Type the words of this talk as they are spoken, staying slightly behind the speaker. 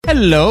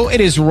Hello, it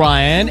is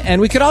Ryan,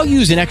 and we could all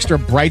use an extra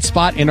bright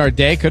spot in our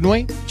day, couldn't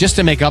we? Just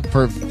to make up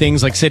for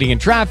things like sitting in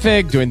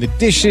traffic, doing the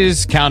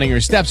dishes, counting your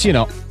steps, you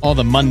know, all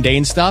the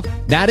mundane stuff.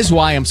 That is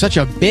why I'm such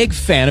a big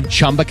fan of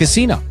Chumba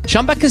Casino.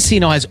 Chumba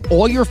Casino has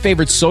all your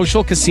favorite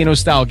social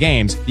casino-style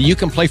games that you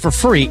can play for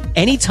free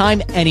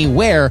anytime,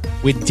 anywhere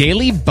with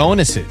daily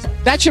bonuses.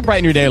 That should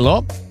brighten your day a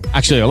little.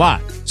 Actually, a lot.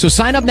 So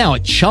sign up now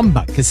at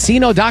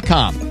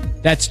ChumbaCasino.com.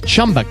 That's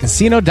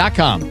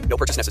ChumbaCasino.com. No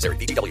purchase necessary.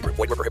 VGW Group.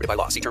 Void where prohibited by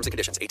law. See terms and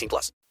conditions. 18+.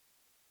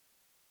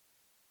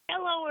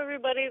 Hello,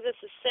 everybody. This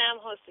is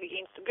Sam, host of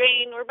Against the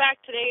Grain. We're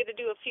back today to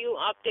do a few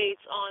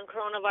updates on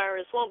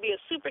coronavirus. Won't be a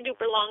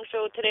super-duper long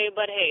show today,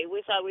 but hey, we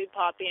thought we'd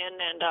pop in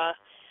and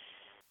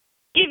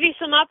give you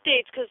some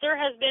updates because there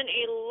has been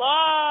a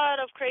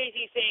lot of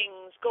crazy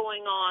things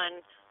going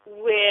on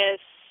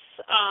with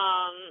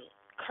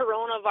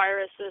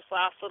coronavirus this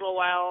last little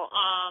while.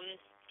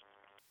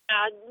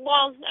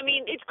 Well, I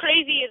mean, it's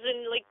crazy as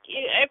in, like,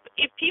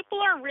 if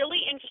people are really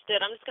interested,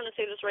 I'm just going to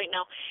say this right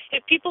now, if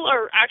people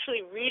are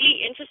actually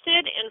really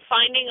interested in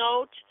finding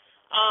out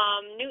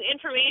new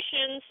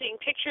information, seeing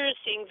pictures,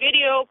 seeing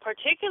video,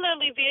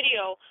 particularly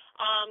video,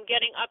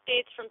 getting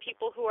updates from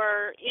people who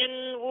are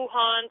in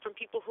Wuhan, from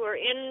people who are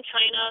in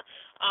China,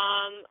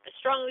 I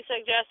strongly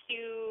suggest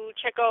you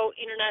check out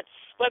internet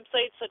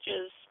websites such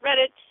as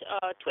Reddit,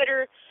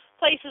 Twitter,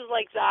 places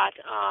like that.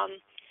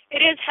 It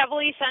is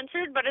heavily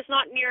censored, but it's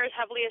not near as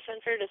heavily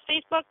censored as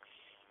Facebook.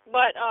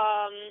 But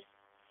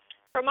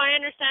from my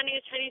understanding,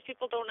 Chinese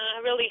people don't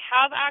really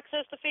have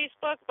access to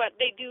Facebook, but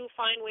they do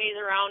find ways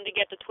around to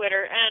get to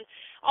Twitter. And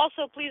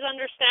also, please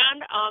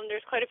understand,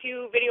 there's quite a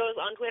few videos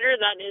on Twitter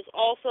that is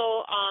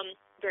also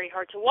very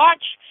hard to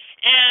watch.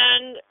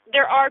 And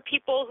there are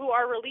people who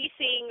are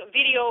releasing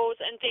videos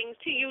and things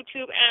to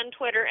YouTube and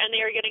Twitter, and they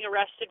are getting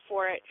arrested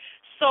for it.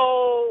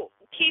 So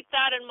keep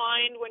that in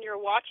mind when you're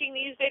watching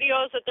these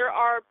videos, that there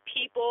are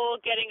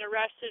people getting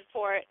arrested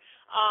for it.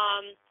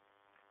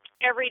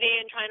 Every day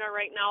in China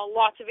right now,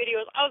 lots of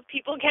videos of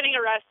people getting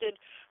arrested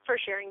for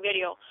sharing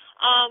video.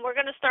 We're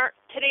going to start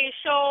today's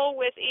show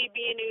with a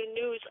BNO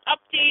News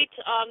update.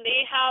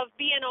 They have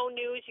BNO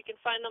News. You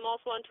can find them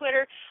also on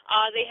Twitter.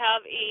 They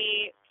have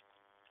a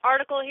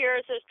article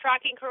here. It says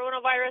tracking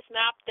coronavirus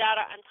map,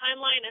 data, and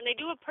timeline, and they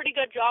do a pretty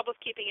good job of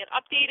keeping it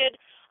updated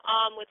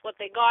with what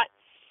they got.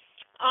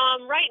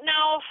 Right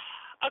now,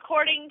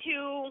 according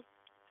to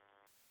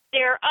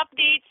their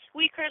updates,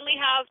 we currently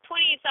have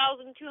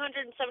 28,276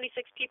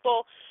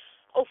 people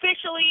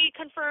officially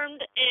confirmed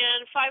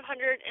and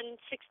 565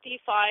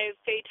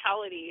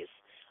 fatalities.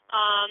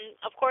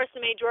 Of course,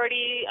 the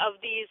majority of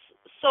these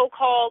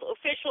so-called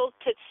official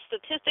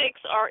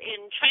statistics are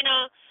in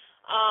China,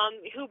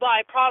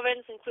 Hubei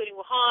province, including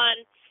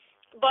Wuhan.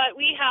 But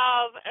we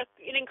have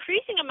an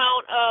increasing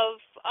amount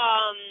of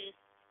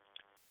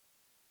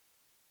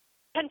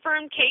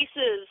confirmed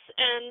cases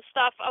and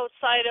stuff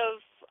outside of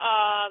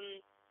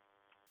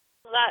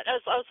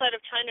outside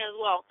of China as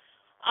well.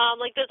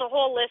 Like there's a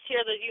whole list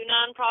here, the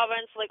Yunnan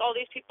province, like all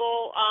these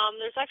people,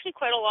 there's actually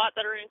quite a lot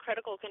that are in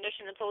critical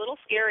condition. It's a little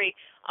scary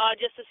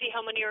just to see how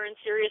many are in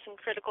serious and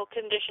critical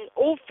condition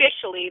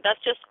officially.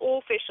 That's just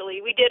officially.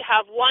 We did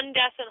have one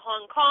death in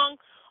Hong Kong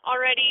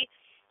already.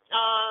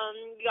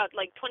 We got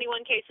like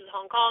 21 cases in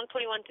Hong Kong,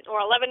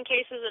 11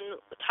 cases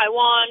in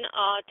Taiwan,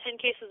 10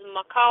 cases in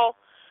Macau.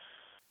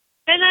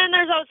 And then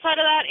there's outside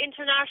of that,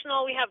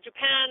 international, we have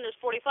Japan, there's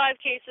 45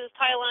 cases,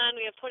 Thailand,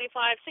 we have 25,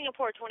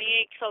 Singapore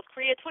 28, South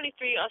Korea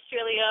 23,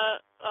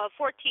 Australia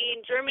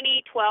 14,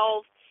 Germany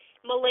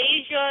 12,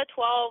 Malaysia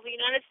 12, the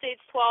United States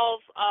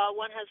 12,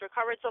 one has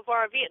recovered so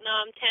far,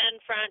 Vietnam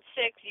 10, France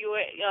 6,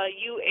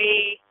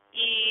 UAE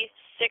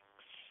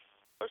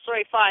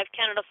 5,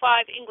 Canada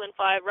 5, England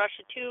 5,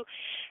 Russia 2,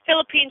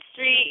 Philippines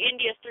 3,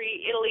 India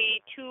 3, Italy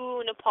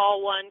 2,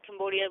 Nepal 1,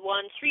 Cambodia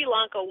 1, Sri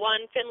Lanka 1,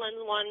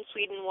 Finland 1,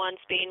 Sweden 1,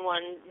 Spain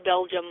 1,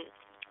 Belgium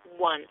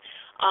 1.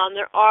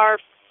 There are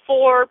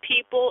 4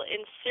 people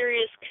in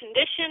serious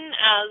condition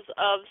as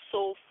of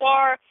so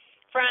far.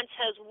 France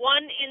has 1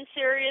 in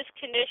serious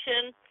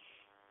condition.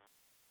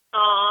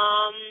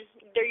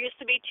 There used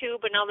to be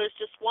 2, but now there's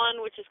just 1,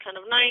 which is kind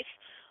of nice.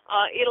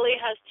 Italy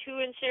has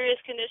 2 in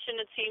serious condition.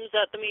 It seems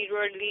that the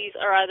majority of these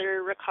are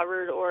either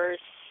recovered or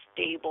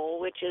stable,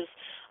 which is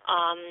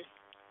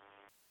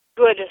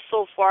good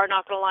so far,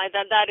 not going to lie.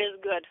 That is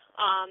good.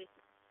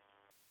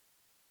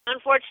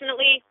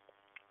 Unfortunately,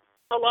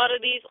 a lot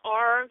of these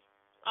are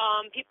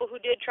people who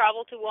did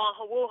travel to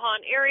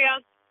Wuhan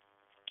area.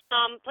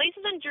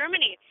 Places in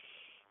Germany,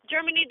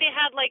 they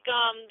had like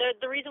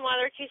the reason why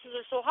their cases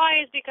are so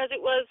high is because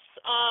it was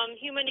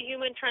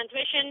human-to-human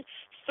transmission.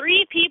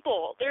 3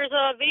 people. There's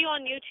a video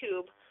on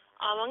YouTube.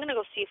 I'm going to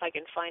go see if I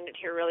can find it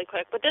here really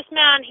quick. But this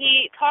man,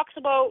 he talks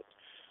about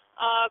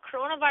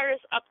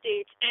coronavirus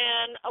updates,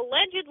 and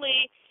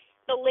allegedly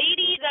the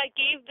lady that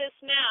gave this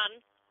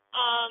man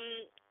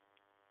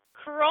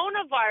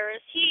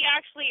coronavirus, he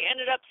actually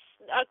ended up,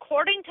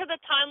 according to the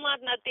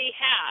timeline that they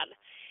had,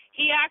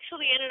 he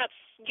actually ended up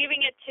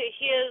giving it to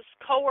his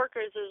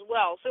coworkers as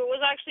well. So it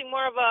was actually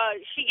more of a,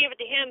 she gave it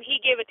to him,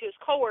 he gave it to his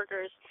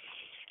coworkers.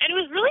 And it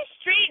was really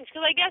strange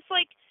because I guess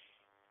like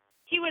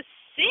he was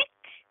sick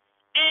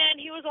and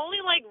he was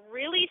only like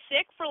really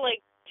sick for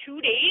like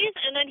 2 days,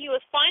 and then he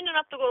was fine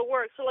enough to go to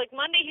work. So like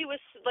Monday he was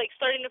like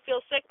starting to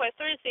feel sick. By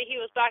Thursday he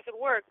was back at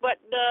work,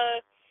 but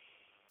the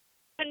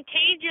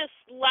contagious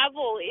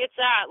level it's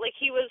at, like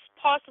he was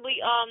possibly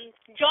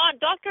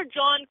Dr.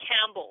 John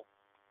Campbell.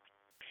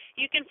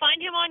 You can find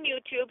him on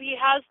YouTube. He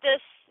has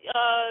this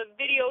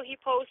video he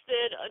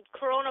posted,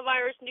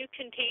 coronavirus new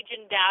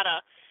contagion data,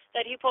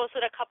 that he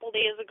posted a couple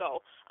days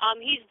ago.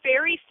 He's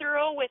very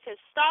thorough with his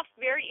stuff,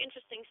 very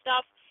interesting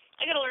stuff.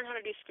 I got to learn how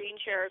to do screen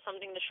share or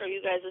something to show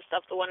you guys this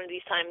stuff one of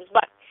these times.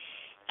 But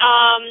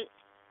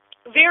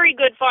very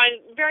good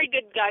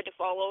guy to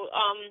follow.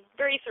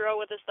 Very thorough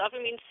with his stuff.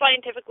 I mean,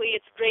 scientifically,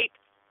 it's great.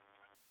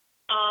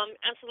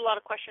 Answers a lot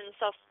of questions,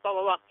 stuff, blah,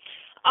 blah, blah.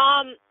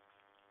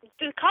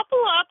 The couple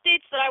of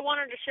updates that I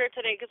wanted to share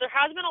today, because there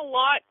has been a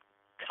lot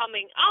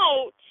coming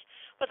out,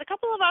 but the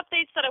couple of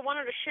updates that I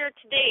wanted to share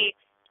today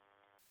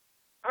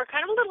are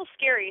kind of a little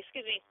scary.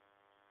 Excuse me.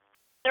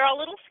 They're a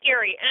little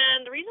scary,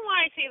 and the reason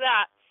why I say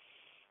that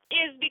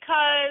is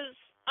because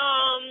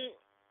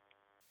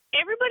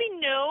everybody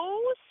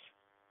knows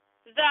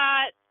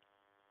that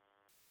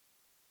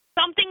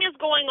something is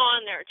going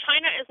on there.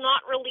 China is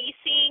not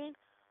releasing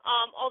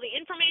all the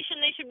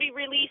information they should be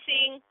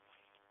releasing.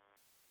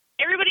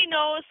 Everybody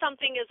knows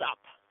something is up.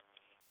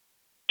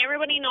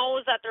 Everybody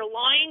knows that they're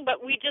lying,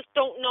 but we just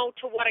don't know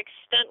to what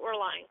extent we're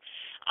lying.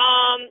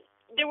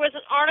 There was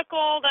an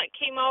article that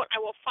came out. I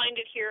will find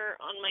it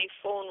here on my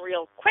phone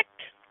real quick.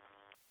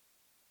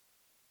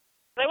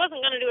 I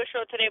wasn't going to do a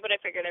show today, but I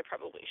figured I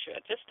probably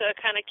should, just to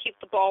kind of keep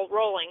the ball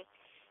rolling.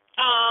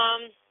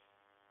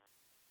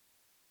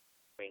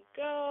 Here we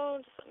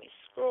go. Just let me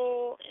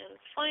scroll and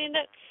find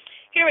it.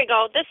 Here we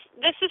go. This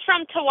is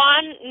from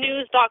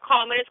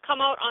TaiwanNews.com, and it's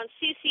come out on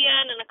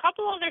CCN and a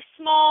couple other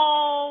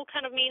small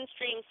kind of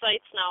mainstream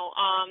sites now,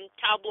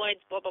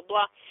 tabloids, blah, blah,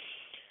 blah.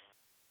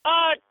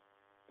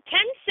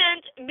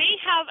 Tencent may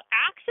have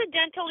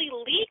accidentally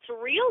leaked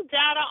real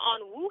data on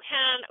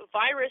Wuhan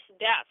virus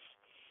deaths.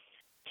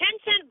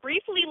 Tencent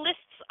briefly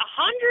lists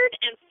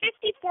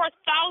 154,023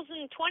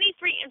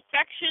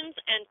 infections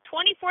and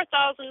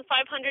 24,589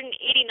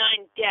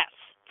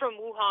 deaths from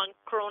Wuhan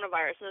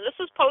coronavirus. Now, this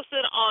was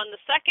posted on the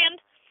 2nd,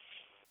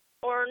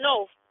 or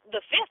no, the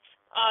 5th.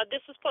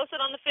 This was posted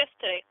on the 5th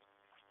today,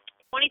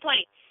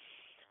 2020.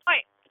 All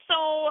right,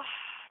 so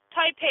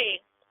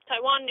Taipei,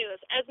 Taiwan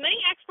News. As many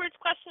experts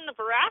question the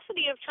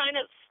veracity of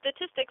China's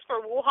statistics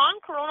for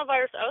Wuhan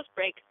coronavirus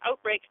outbreak,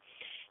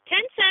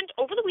 Tencent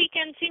over the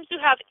weekend seems to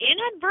have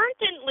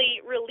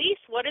inadvertently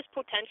released what is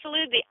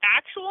potentially the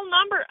actual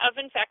number of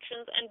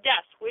infections and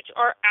deaths, which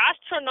are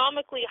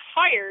astronomically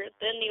higher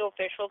than the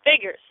official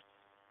figures.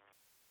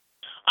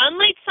 On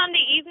late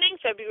Sunday evening,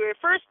 February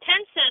 1st,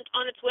 Tencent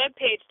on its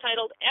webpage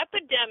titled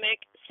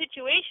Epidemic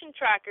Situation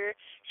Tracker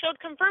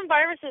showed confirmed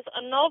viruses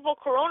of novel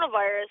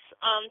coronavirus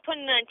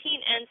 2019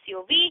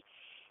 nCoV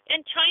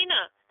in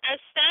China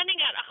as standing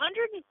at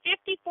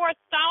 154,023,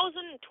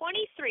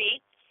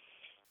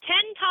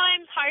 10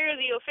 times higher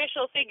the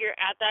official figure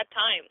at that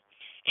time.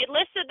 It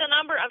listed the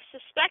number of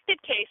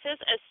suspected cases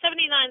as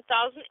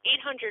 79,808,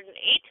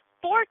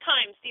 4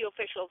 times the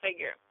official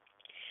figure.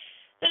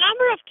 The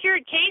number of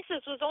cured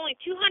cases was only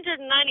 296,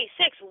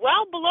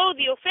 well below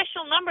the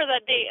official number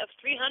that day of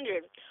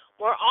 300.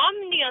 More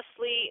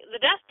ominously,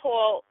 the death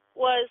toll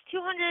was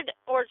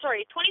 24,589,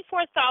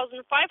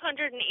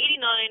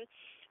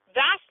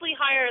 vastly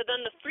higher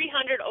than the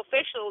 300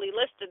 officially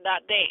listed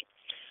that day.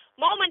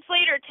 Moments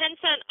later,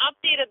 Tencent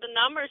updated the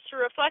numbers to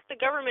reflect the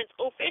government's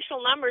official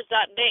numbers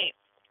that day.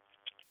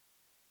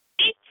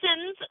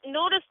 Citizens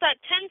noticed that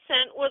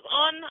Tencent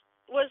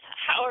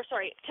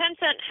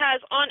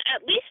has on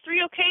at least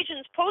 3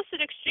 occasions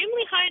posted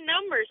extremely high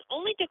numbers,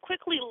 only to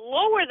quickly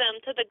lower them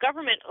to the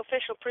government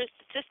official approved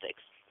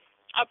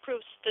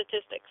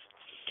statistics.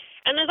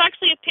 And there's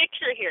actually a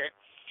picture here.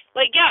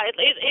 Like, yeah,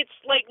 it's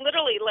like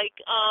literally like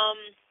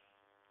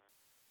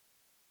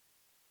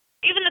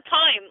even the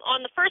time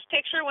on the first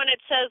picture when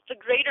it says the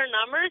greater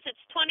numbers,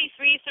 it's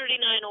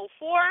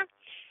 23:39:04,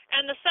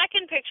 and the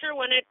second picture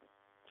when it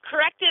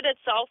corrected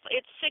itself,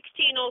 it's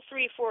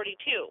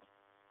 16:03:42.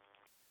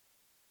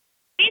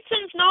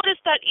 Citizens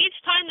noticed that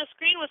each time the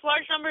screen with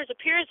large numbers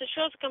appears, it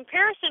shows a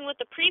comparison with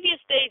the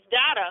previous day's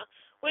data,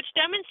 which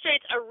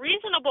demonstrates a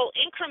reasonable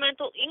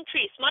incremental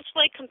increase, much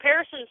like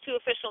comparisons to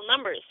official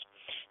numbers.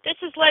 This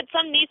has led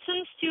some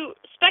netizens to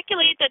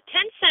speculate that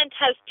Tencent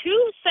has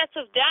 2 sets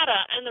of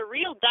data and the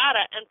real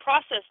data and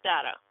processed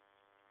data.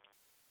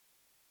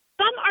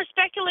 Some are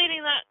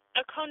speculating that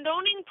a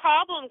condoning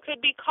problem could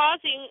be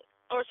causing,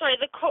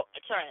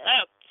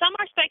 some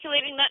are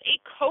speculating that a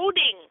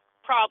coding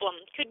problem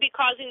could be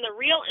causing the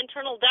real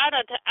internal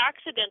data to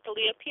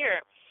accidentally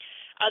appear.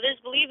 Others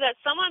believe that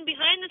someone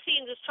behind the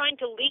scenes is trying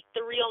to leak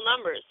the real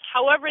numbers.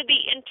 However,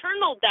 the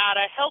internal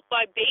data held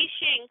by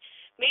Beijing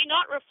may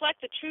not reflect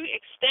the true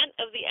extent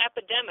of the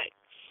epidemic.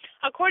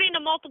 According to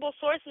multiple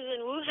sources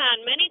in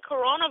Wuhan, many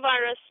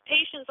coronavirus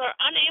patients are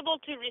unable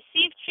to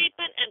receive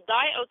treatment and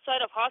die outside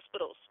of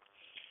hospitals.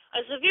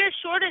 A severe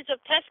shortage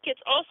of test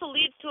kits also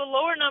leads to a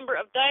lower number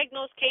of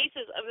diagnosed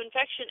cases of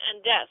infection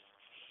and death.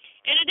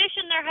 In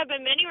addition, there have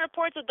been many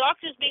reports of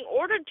doctors being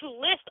ordered to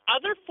list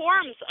other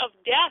forms of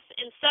death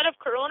instead of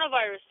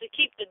coronavirus to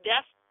keep the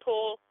death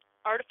toll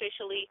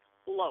artificially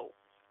low.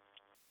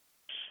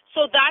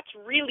 So that's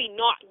really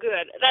not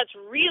good. That's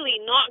really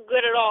not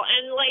good at all.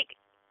 And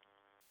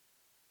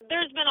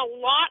there's been a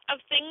lot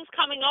of things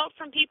coming out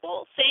from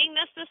people saying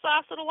this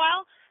last little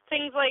while.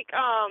 Things like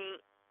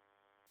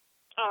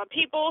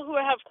people who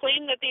have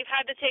claimed that they've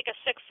had to take a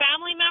sick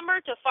family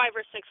member to 5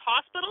 or 6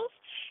 hospitals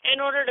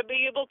in order to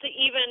be able to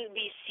even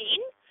be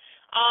seen.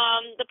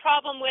 The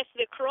problem with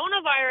the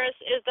coronavirus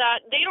is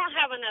that they don't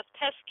have enough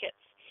test kits.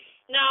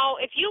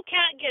 Now, if you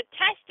can't get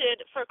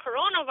tested for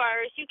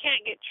coronavirus, you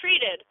can't get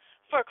treated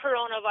for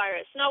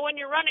coronavirus. Now, when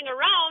you're running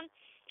around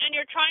and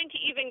you're trying to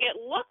even get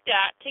looked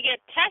at to get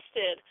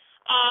tested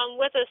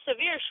with a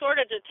severe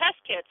shortage of test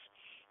kits,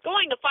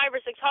 going to 5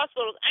 or 6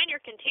 hospitals, and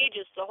you're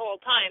contagious the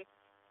whole time.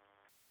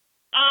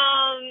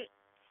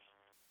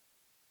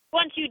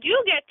 Once you do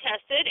get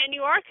tested and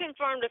you are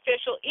confirmed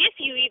official, if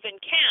you even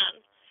can,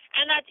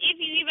 and that's if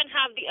you even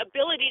have the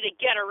ability to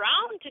get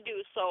around to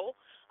do so,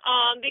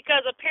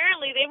 because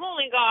apparently they've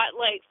only got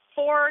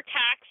 4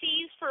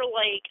 taxis for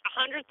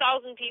 100,000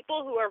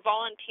 people who are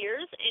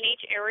volunteers in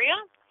each area.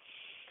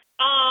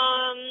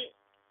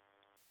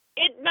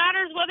 It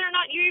matters whether or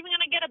not you're even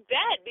going to get a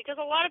bed,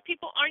 because a lot of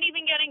people aren't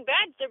even getting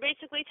beds. They're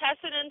basically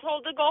tested and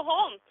told to go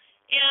home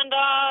and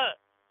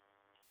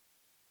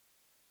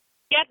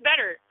get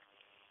better.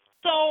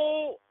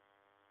 So,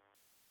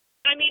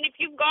 I mean, if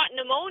you've got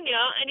pneumonia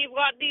and you've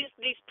got these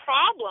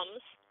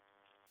problems,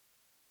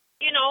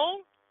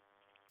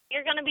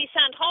 you're going to be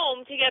sent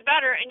home to get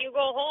better, and you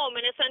go home,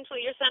 and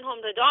essentially you're sent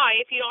home to die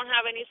if you don't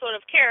have any sort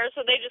of care,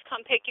 so they just come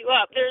pick you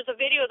up. There's a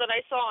video that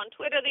I saw on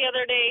Twitter the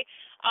other day,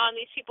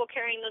 these people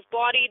carrying this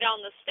body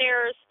down the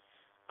stairs.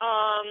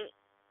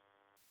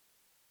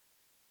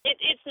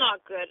 It's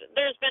not good.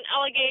 There's been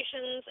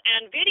allegations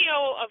and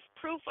video of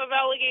proof of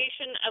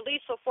allegation, at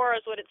least so far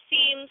as what it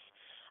seems,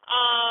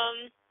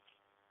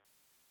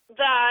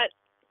 that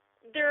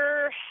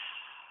they're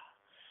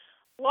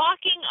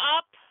locking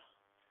up,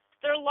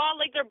 they're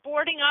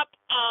boarding up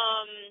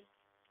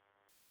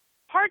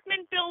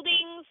apartment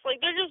buildings.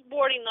 They're just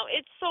boarding them.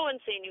 It's so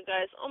insane, you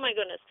guys. Oh my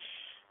goodness.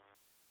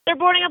 They're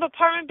boarding up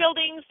apartment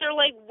buildings. They're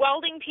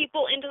welding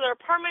people into their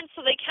apartments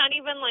so they can't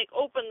even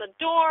open the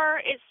door.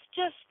 It's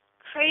just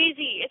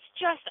crazy. It's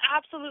just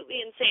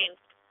absolutely insane,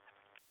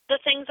 the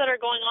things that are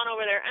going on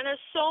over there. And there's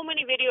so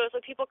many videos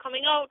of people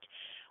coming out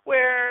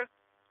where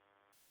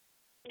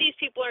these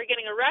people are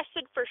getting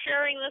arrested for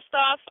sharing this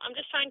stuff. I'm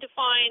just trying to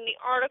find the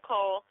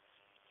article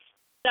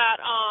that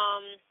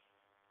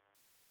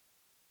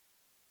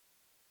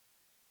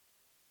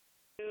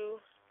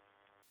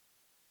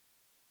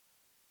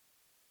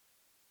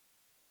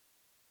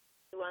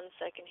one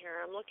second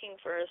here. I'm looking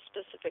for a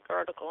specific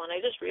article, and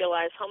I just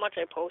realized how much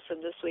I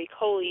posted this week.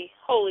 Holy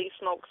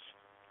smokes.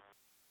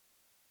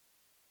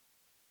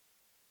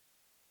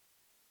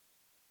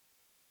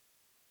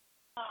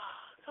 Oh,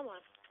 come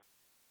on,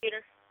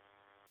 Peter.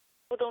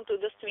 Oh, don't do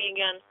this to me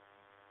again.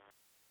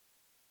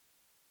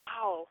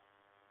 Ow.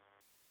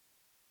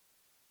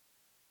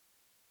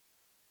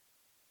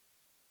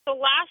 So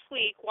last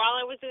week, while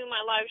I was doing my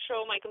live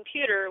show, my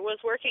computer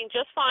was working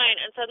just fine,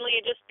 and suddenly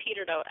it just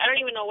petered out. I don't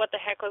even know what the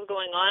heck was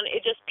going on.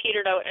 It just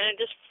petered out, and it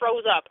just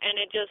froze up,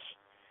 and it just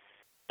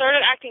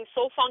started acting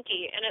so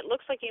funky, and it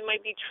looks like you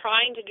might be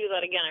trying to do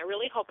that again. I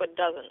really hope it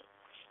doesn't.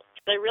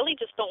 I really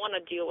just don't want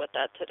to deal with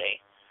that today.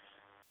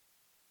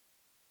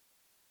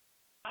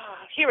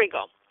 Here we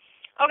go.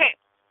 Okay.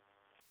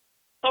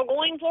 So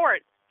going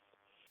forward,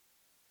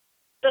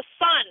 The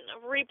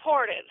Sun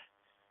reported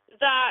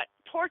that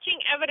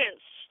torching evidence,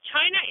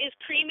 China is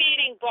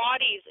cremating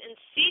bodies in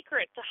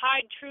secret to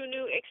hide true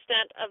new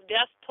extent of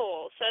death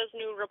toll, says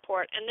new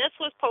report. And this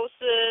was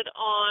posted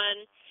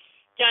on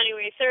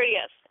January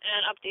 30th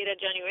and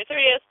updated January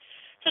 30th.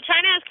 So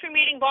China is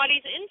cremating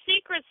bodies in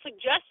secret,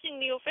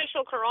 suggesting the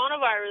official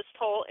coronavirus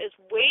toll is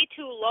way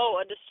too low,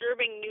 a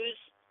disturbing news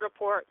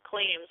report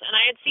claims. And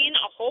I had seen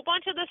a whole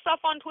bunch of this stuff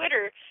on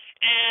Twitter,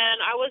 and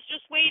I was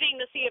just waiting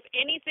to see if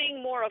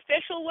anything more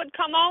official would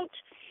come out.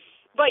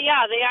 But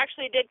yeah, they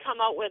actually did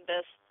come out with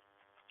this.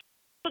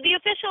 So the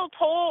official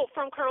toll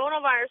from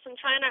coronavirus in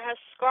China has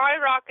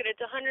skyrocketed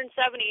to 170,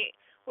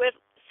 with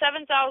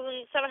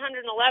 7,711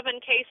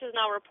 cases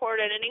now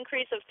reported, an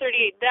increase of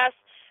 38 deaths,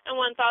 and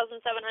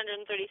 1,737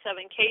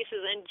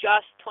 cases in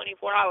just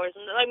 24 hours.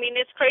 And I mean,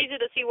 it's crazy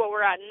to see what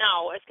we're at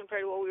now as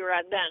compared to what we were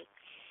at then.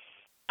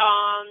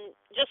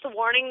 Just a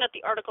warning that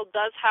the article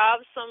does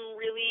have some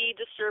really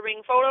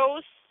disturbing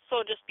photos,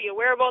 so just be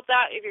aware about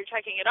that if you're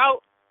checking it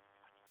out.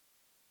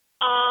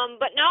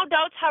 But now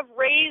doubts have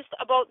raised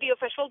about the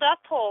official death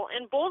toll.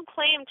 In bold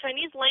claim,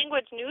 Chinese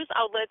language news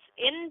outlets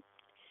in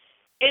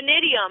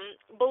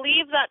Iridium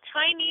believe that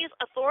Chinese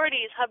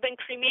authorities have been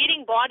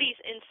cremating bodies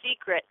in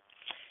secret.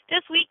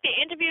 This week, they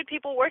interviewed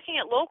people working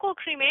at local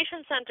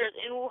cremation centers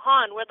in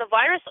Wuhan, where the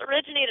virus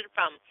originated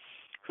from,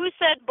 who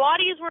said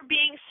bodies were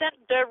being sent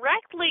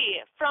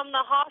directly from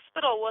the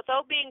hospital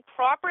without being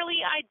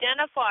properly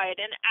identified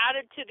and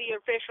added to the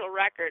official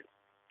record.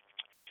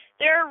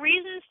 There are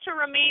reasons to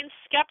remain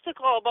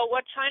skeptical about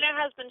what China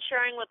has been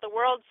sharing with the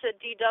world, said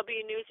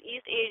DW News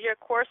East Asia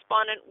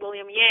correspondent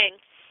William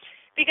Yang.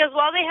 Because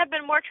while they have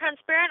been more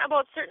transparent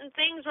about certain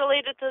things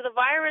related to the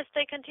virus,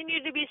 they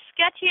continue to be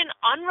sketchy and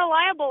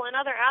unreliable in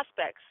other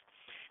aspects.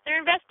 Their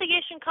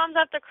investigation comes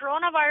after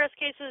coronavirus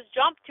cases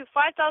jumped to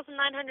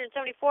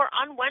 5,974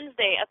 on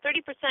Wednesday, a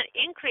 30%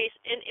 increase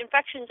in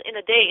infections in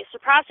a day,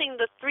 surpassing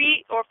the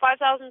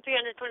 5,327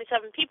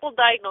 people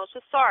diagnosed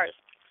with SARS.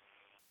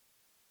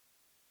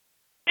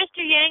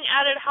 Mr. Yang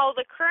added how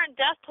the current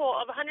death toll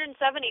of 170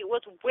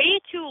 was way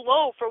too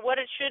low for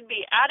what it should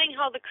be, adding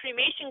how the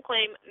cremation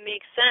claim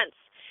makes sense.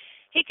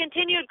 He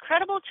continued,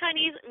 credible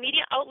Chinese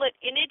media outlet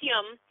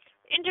Iridium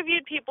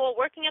interviewed people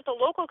working at the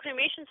local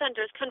cremation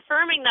centers,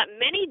 confirming that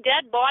many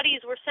dead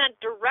bodies were sent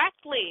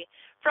directly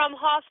from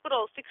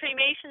hospitals to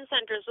cremation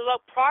centers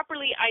without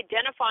properly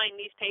identifying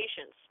these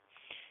patients.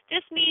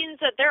 This means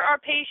that there are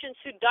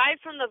patients who died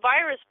from the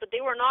virus, but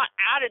they were not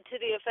added to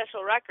the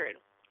official record.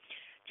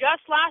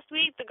 Just last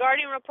week, The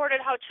Guardian reported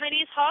how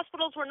Chinese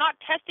hospitals were not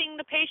testing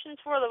the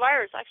patients for the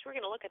virus. Actually, we're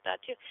going to look at that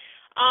too.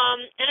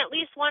 And at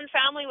least one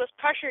family was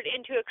pressured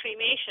into a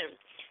cremation.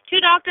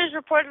 2 doctors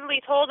reportedly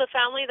told the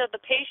family that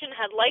the patient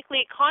had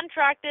likely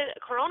contracted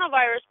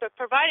coronavirus but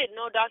provided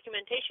no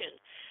documentation.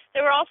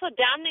 There were also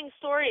damning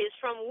stories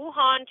from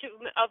Wuhan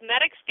of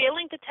medics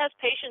failing to test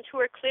patients who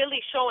were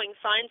clearly showing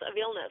signs of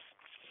illness.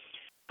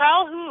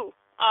 Carl Hu,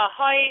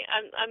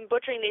 I'm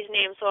butchering these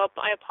names, so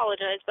I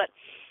apologize, but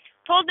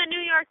told the New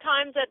York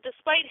Times that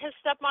despite his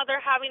stepmother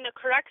having the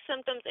correct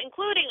symptoms,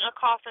 including a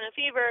cough and a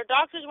fever,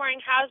 doctors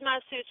wearing hazmat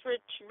suits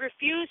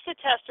refused to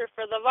test her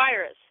for the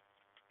virus.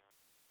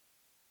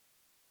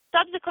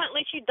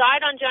 Subsequently, she died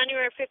on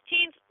January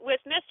 15th,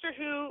 with Mr.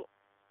 Hu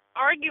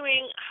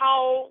arguing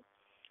how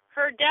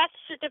her death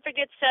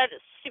certificate said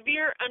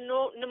severe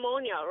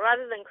pneumonia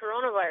rather than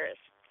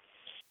coronavirus.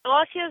 And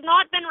while she has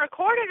not been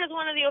recorded as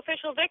one of the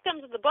official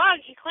victims of the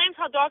bug, he claims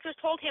how doctors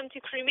told him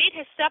to cremate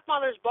his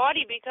stepmother's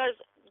body because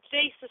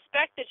they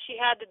suspected she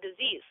had the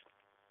disease.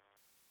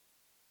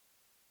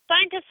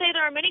 Scientists say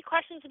there are many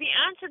questions to be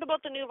answered about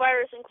the new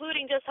virus,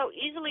 including just how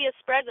easily it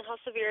spreads and how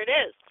severe it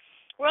is.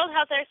 World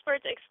health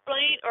experts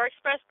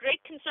expressed great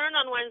concern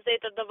on Wednesday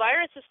that the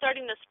virus is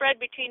starting to spread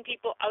between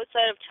people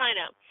outside of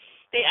China.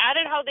 They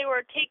added how they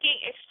were taking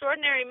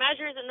extraordinary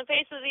measures in the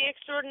face of the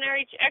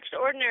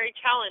extraordinary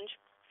challenge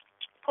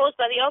posed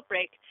by the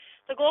outbreak.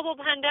 The global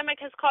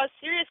pandemic has caused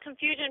serious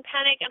confusion,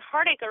 panic, and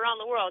heartache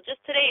around the world. Just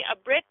today, a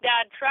Brit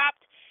dad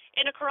trapped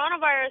in a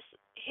coronavirus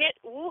hit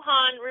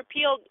Wuhan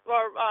revealed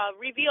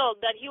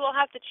that he will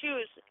have to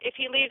choose if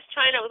he leaves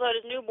China without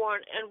his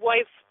newborn and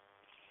wife.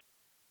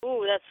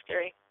 Ooh, that's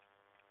scary.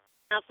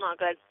 That's not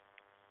good.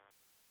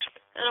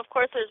 And of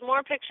course, there's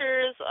more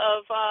pictures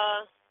of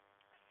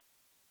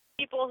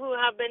people who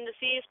have been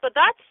deceased. But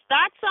that's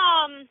not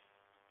gonna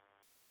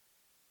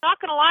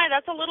lie,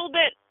 that's a little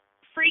bit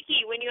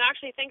freaky when you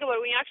actually think about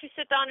it. When you actually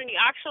sit down and you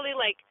actually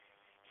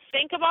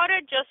think about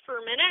it just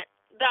for a minute.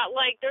 That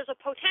there's a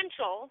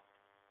potential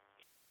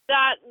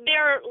that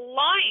they're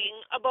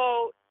lying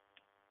about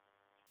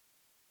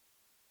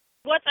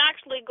what's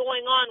actually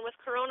going on with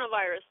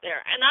coronavirus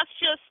there, and that's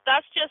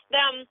just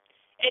them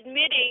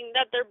admitting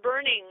that they're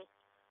burning,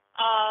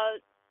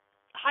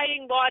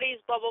 hiding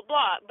bodies, blah blah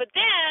blah. But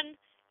then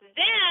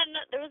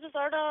there was this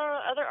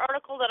other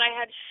article that I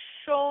had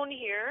shown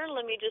here.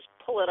 Let me just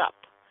pull it up.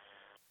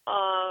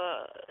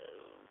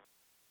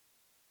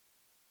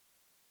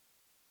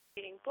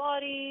 Hiding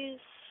bodies.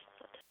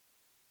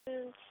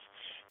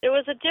 There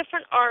was a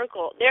different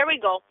article. There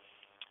we go.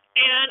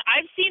 And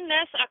I've seen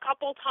this a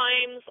couple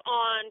times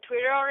on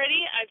Twitter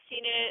already. I've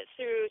seen it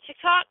through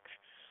TikTok.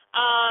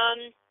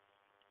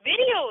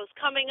 Videos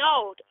coming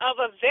out of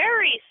a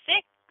very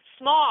thick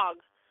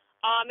smog.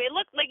 It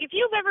looked like if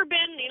you've ever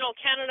been,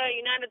 Canada,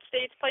 United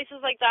States,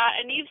 places like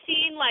that, and you've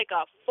seen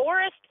a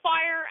forest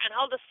fire and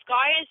how the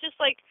sky is just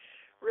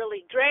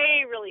really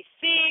gray, really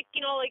thick,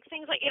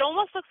 things it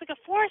almost looks like a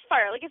forest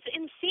fire. It's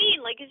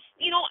insane.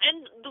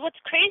 And what's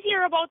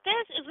crazier about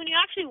this is when you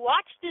actually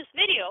watch this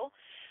video,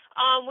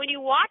 when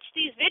you watch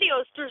these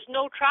videos, there's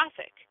no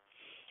traffic.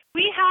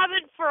 We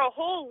haven't for a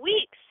whole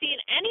week seen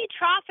any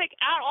traffic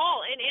at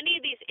all in any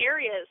of these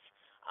areas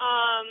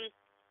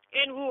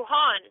in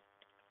Wuhan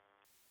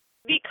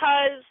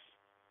because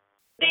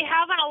they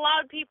haven't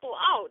allowed people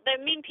out.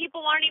 That means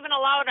people aren't even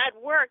allowed at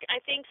work, I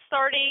think,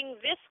 starting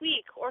this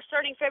week or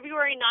starting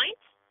February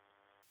 9th.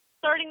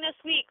 Starting this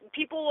week,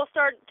 people will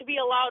start to be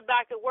allowed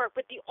back at work.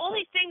 But the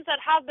only things that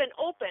have been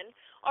open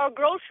are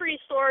grocery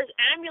stores,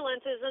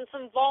 ambulances, and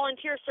some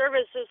volunteer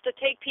services to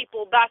take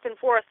people back and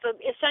forth. So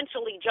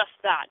essentially just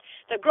that.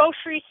 The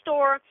grocery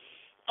store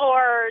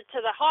or to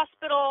the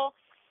hospital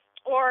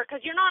or because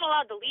you're not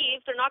allowed to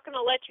leave, they're not going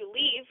to let you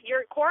leave.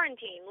 You're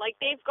quarantined. Like,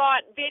 they've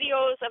got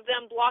videos of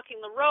them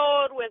blocking the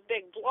road with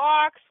big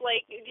blocks.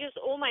 Like, just,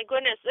 oh my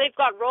goodness. They've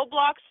got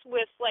roadblocks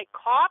with, like,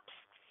 cops.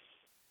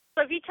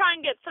 So if you try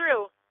and get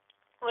through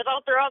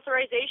without their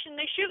authorization,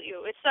 they shoot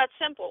you. It's that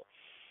simple.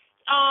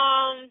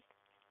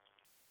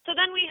 So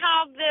then we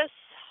have this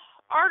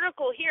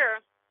article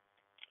here,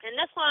 and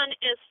this one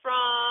is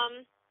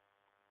from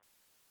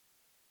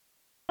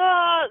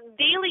the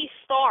Daily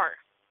Star.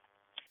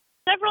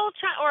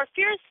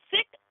 Fears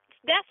sick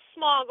death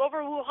smog over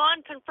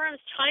Wuhan confirms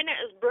China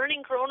is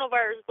burning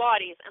coronavirus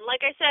bodies. And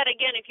like I said,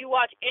 again, if you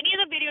watch any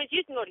of the videos,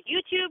 you can go to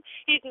YouTube,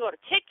 you can go to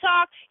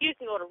TikTok, you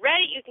can go to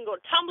Reddit, you can go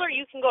to Tumblr,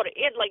 you can go to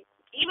like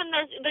even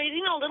there's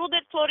even a little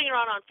bit floating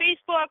around on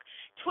Facebook,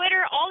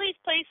 Twitter, all these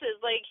places.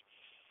 Like,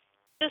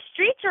 the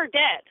streets are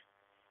dead.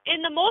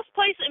 In most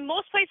places,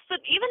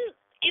 even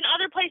in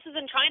other places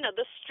in China,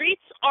 the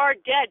streets are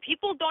dead.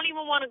 People don't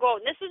even want to go.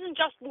 And this isn't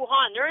just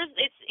Wuhan.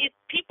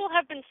 People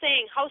have been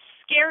saying how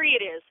scary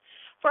it is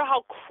for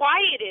how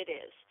quiet it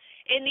is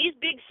in these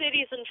big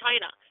cities in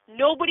China.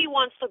 Nobody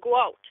wants to go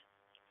out.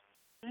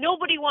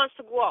 Nobody wants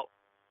to go out.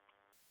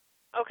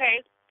 Okay?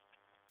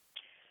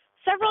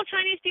 Several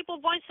Chinese people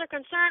voiced their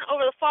concern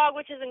over the fog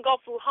which has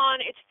engulfed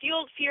Wuhan. It's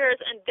fueled fears,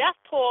 and death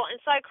toll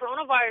inside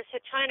coronavirus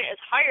hit China is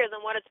higher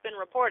than what it's been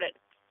reported.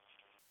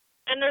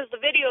 And there's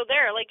the video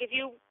there. Like, if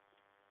you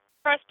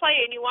press play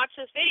and you watch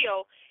this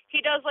video,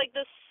 he does like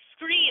this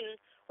screen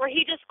where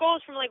he just goes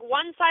from like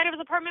one side of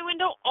his apartment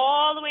window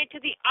all the way to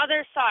the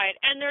other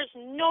side, and there's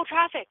no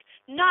traffic.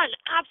 None.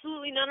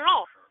 Absolutely none at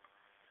all.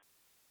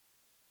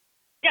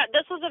 Yeah,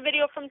 this was a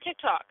video from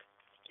TikTok.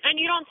 And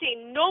you don't see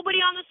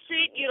nobody on the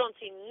street, you don't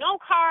see no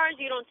cars,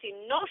 you don't see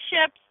no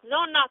ships,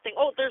 no nothing.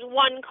 Oh, there's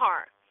one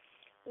car.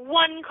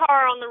 One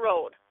car on the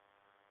road.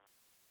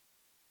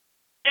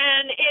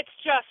 And it's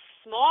just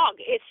smog.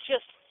 It's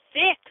just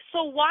thick.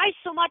 So why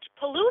so much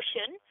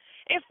pollution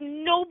if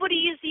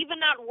nobody is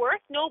even at work,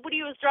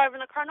 nobody was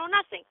driving a car, no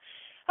nothing?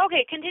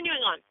 Okay,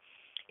 continuing on.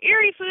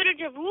 Eerie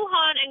footage of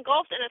Wuhan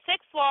engulfed in a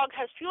thick fog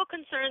has fueled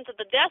concerns that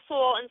the death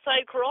toll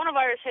inside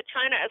coronavirus hit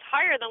China is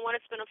higher than what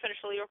it's been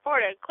officially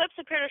reported. Clips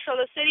appear to show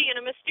the city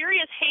in a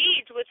mysterious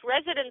haze, which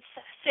residents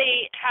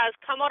say has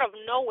come out of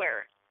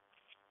nowhere.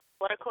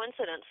 What a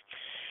coincidence.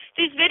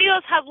 These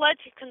videos have led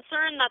to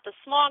concern that the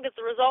smog is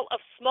the result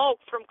of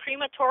smoke from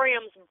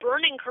crematoriums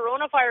burning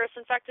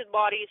coronavirus-infected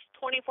bodies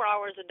 24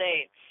 hours a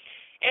day.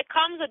 It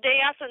comes a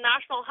day after the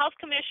National Health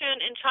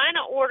Commission in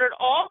China ordered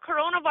all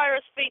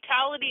coronavirus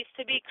fatalities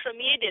to be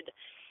cremated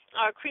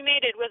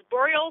with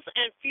burials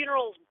and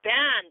funerals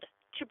banned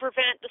to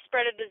prevent the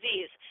spread of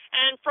disease.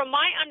 And from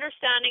my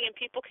understanding, and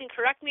people can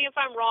correct me if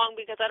I'm wrong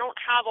because I don't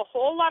have a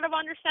whole lot of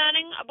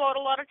understanding about a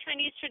lot of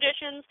Chinese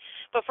traditions,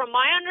 but from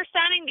my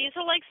understanding, these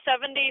are like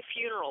 7-day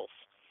funerals.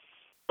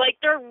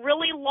 Like, they're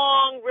really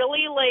long,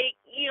 really like,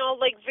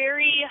 like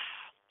very...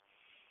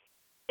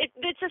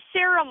 It's a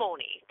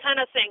ceremony kind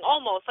of thing,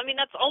 almost. I mean,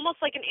 that's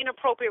almost like an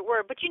inappropriate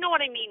word, but you know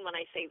what I mean when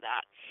I say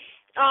that.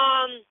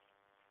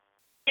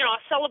 A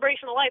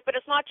celebration of life, but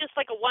it's not just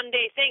like a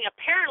one-day thing.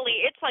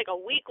 Apparently, it's like a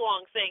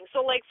week-long thing.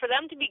 So, like, for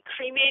them to be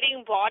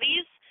cremating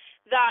bodies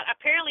that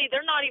apparently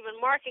they're not even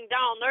marking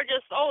down, they're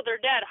just, they're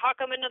dead.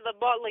 Huck them into the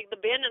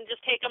bin and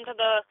just take them to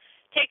the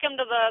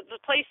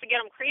place to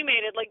get them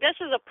cremated. Like, this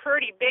is a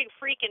pretty big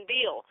freaking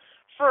deal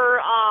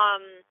for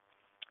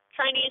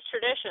Chinese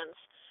traditions.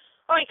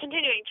 All right,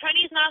 continuing.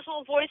 Chinese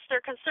nationals voiced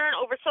their concern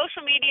over social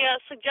media,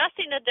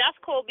 suggesting the death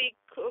toll could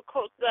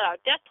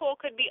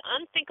be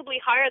unthinkably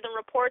higher than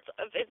reports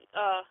of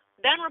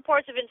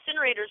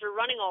incinerators are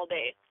running all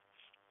day.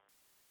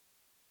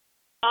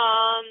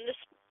 And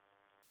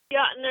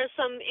there's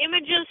some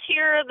images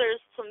here. There's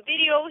some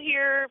video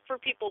here for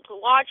people to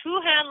watch.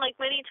 Wuhan, like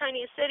many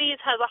Chinese cities,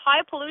 has a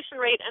high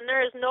pollution rate, and there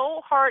is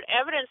no hard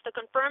evidence to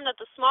confirm that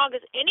the smog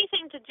has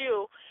anything to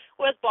do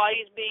with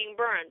bodies being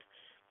burned.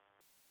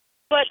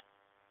 But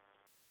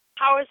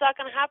how is that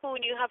going to happen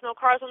when you have no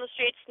cars on the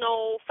streets,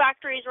 no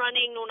factories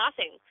running, no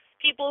nothing?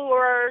 People who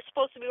are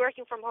supposed to be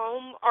working from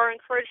home are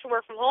encouraged to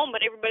work from home,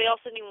 but everybody else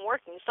isn't even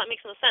working, so that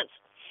makes no sense.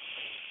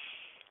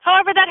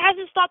 However, that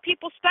hasn't stopped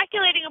people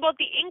speculating about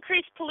the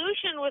increased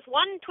pollution, with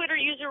one Twitter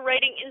user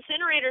writing,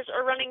 incinerators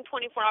are running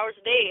 24 hours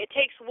a day. It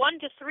takes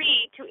 1 to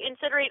 3 to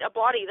incinerate a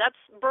body. That's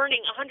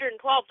burning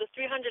 112 to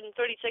 336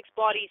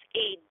 bodies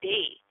a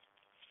day.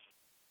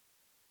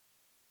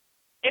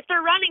 If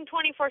they're running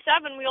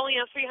 24/7, we only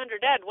have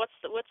 300 dead. What's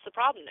the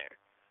problem there?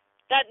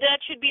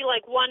 That should be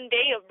like 1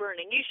 day of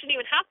burning. You shouldn't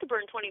even have to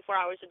burn 24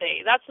 hours a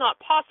day. That's not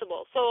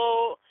possible.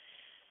 So,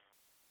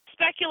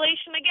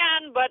 speculation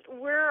again, but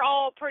we're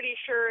all pretty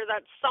sure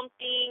that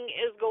something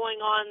is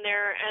going on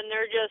there, and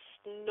they're just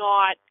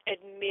not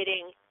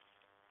admitting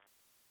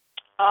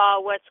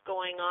what's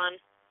going on.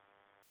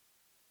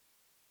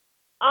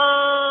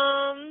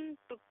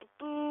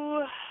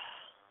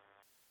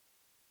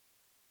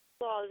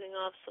 Closing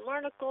off some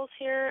articles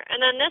here.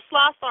 And then this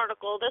last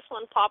article, this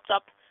one popped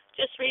up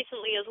just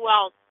recently as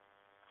well.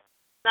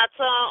 That's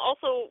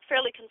also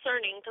fairly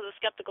concerning to the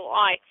skeptical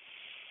eye.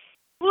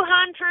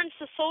 Wuhan turns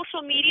to social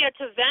media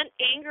to vent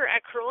anger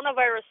at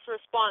coronavirus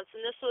response,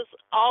 and this was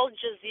Al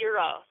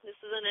Jazeera. This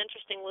is an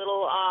interesting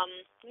little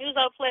news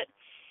outlet.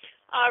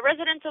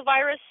 Residents of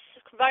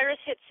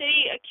virus-hit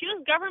city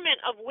accused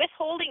government of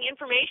withholding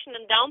information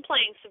and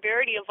downplaying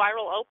severity of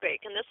viral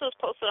outbreak, and this was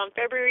posted on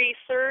February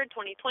 3rd,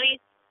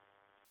 2020.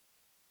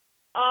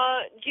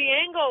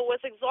 Jiango was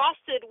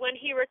exhausted when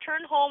he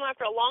returned home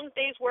after a long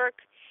day's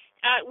work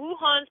at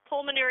Wuhan's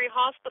Pulmonary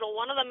Hospital,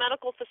 one of the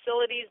medical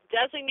facilities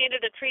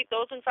designated to treat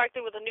those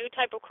infected with a new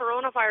type of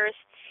coronavirus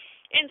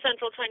in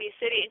central Chinese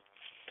city.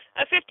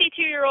 A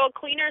 52-year-old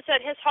cleaner said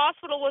his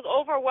hospital was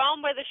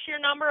overwhelmed by the sheer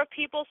number of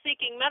people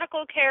seeking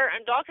medical care,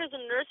 and doctors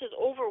and nurses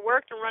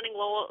overworked and running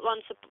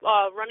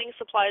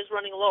supplies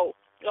running low.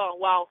 Oh,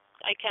 wow,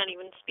 I can't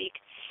even speak.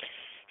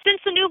 Since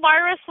the new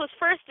virus was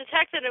first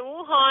detected in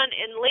Wuhan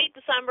in late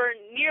December,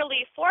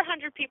 nearly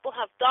 400 people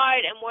have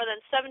died and more than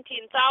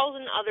 17,000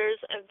 others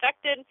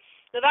infected.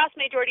 The vast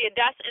majority of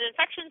deaths and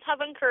infections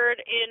have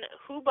occurred in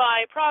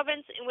Hubei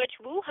province, in which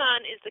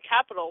Wuhan is the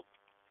capital.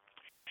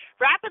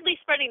 Rapidly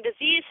spreading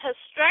disease has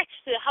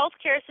stretched the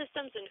healthcare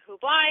systems in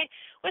Hubei,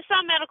 with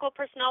some medical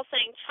personnel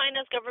saying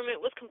China's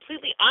government was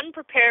completely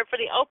unprepared for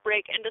the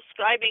outbreak and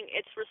describing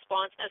its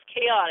response as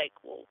chaotic.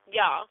 Well,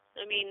 yeah,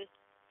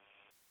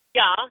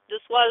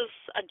 this was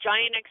a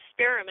giant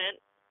experiment.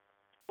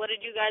 What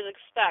did you guys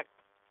expect?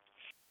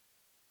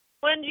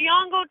 When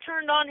Jiango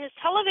turned on his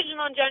television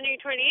on January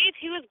 28th,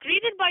 he was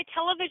greeted by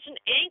television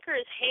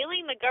anchors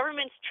hailing the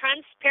government's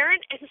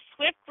transparent and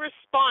swift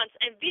response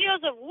and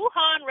videos of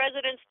Wuhan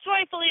residents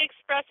joyfully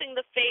expressing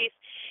the faith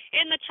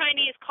in the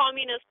Chinese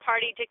Communist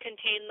Party to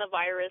contain the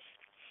virus.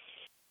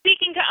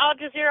 Speaking to Al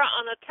Jazeera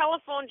on the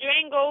telephone,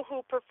 Jiango,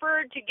 who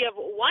preferred to give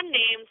one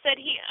name, said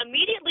he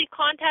immediately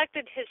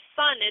contacted his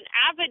son, an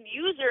avid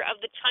user of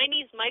the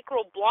Chinese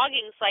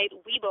micro-blogging site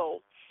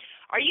Weibo.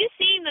 "Are you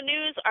seeing the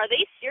news? Are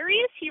they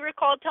serious?" he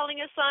recalled telling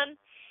his son.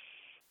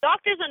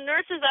 "Doctors and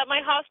nurses at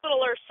my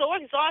hospital are so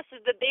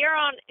exhausted that they are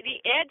on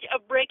the edge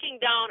of breaking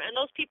down, and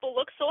those people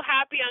look so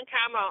happy on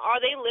camera.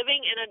 Are they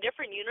living in a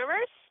different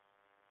universe?"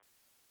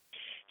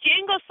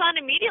 Jiango's son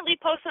immediately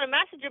posted a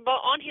message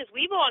on his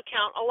Weibo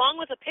account, along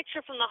with a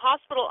picture from the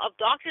hospital of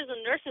doctors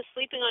and nurses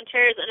sleeping on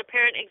chairs in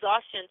apparent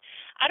exhaustion.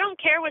 "I don't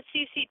care what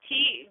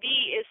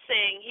CCTV is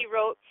saying," he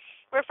wrote,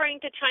 referring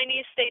to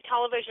Chinese state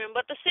television,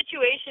 "but the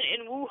situation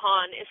in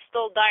Wuhan is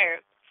still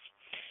dire."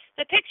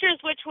 The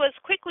pictures, which was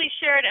quickly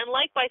shared and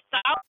liked by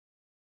thousands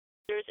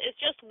of users, is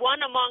just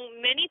one among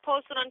many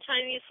posted on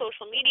Chinese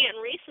social media in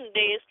recent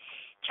days,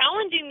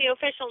 challenging the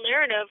official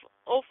narrative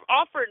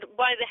offered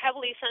by the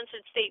heavily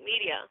censored state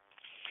media.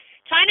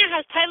 China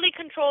has tightly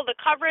controlled the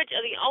coverage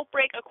of the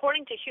outbreak,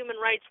 according to Human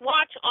Rights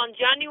Watch. On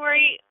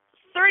January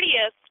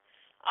 30th,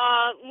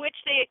 which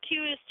they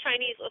accused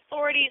Chinese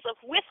authorities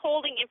of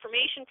withholding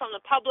information from the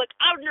public,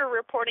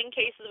 under-reporting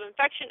cases of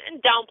infection,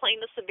 and downplaying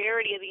the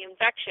severity of the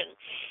infection.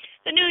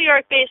 The New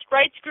York-based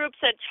rights group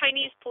said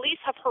Chinese police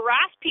have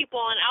harassed people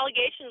on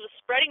allegations of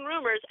spreading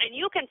rumors, and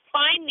you can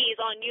find these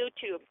on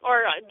YouTube,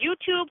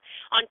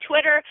 on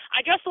Twitter.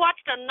 I just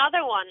watched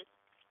another one.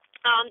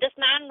 This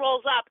man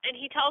rolls up and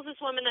he tells this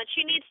woman that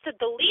she needs to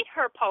delete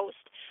her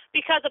post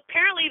because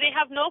apparently they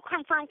have no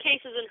confirmed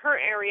cases in her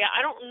area.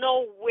 I don't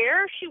know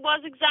where she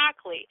was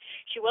exactly.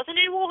 She wasn't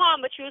in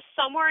Wuhan, but she was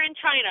somewhere in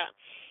China.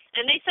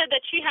 And they said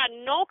that she had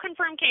no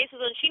confirmed cases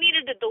and she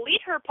needed to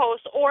delete her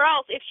post, or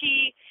else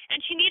she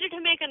needed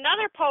to make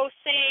another post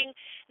saying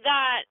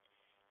that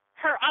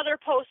her other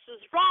post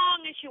was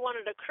wrong and she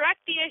wanted to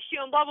correct the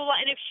issue and blah, blah, blah.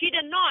 And if she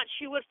did not,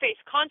 she would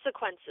face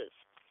consequences.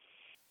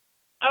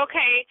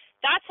 Okay,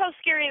 that's how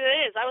scary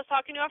that is. I was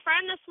talking to a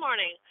friend this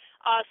morning,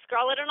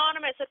 Scarlet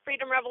Anonymous at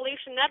Freedom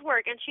Revolution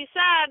Network, and she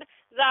said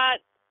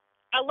that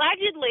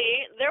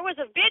allegedly there was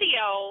a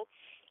video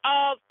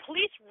of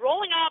police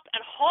rolling up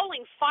and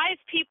hauling 5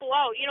 people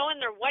out, in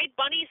their white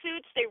bunny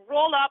suits. They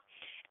rolled up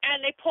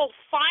and they pulled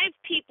 5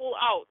 people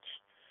out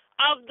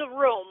of the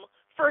room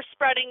for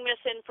spreading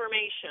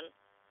misinformation.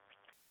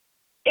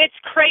 It's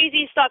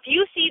crazy stuff.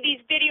 You see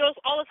these videos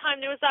all the time.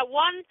 There was that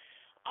one,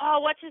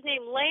 what's his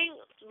name,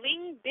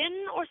 Ling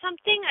Bin or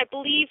something, I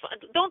believe.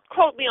 Don't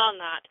quote me on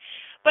that.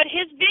 But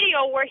his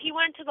video where he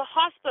went to the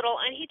hospital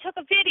and he took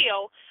a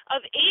video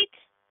of 8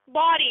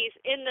 bodies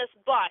in this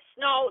bus.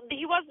 Now,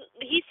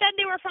 he said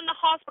they were from the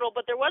hospital,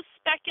 but there was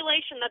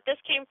speculation that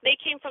they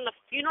came from the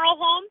funeral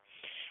home,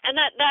 and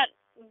that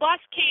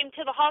bus came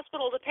to the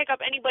hospital to pick up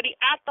anybody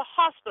at the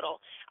hospital.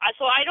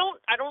 So I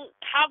don't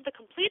have the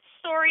complete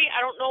story.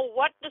 I don't know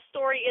what the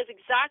story is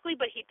exactly,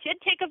 but he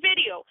did take a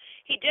video.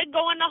 He did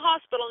go in the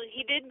hospital and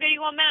he did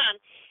video a man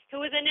who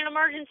was in an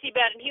emergency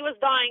bed, and he was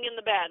dying in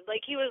the bed.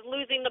 Like, he was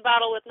losing the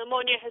battle with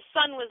pneumonia. His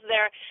son was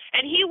there,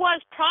 and he was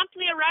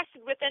promptly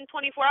arrested within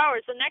 24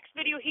 hours. The next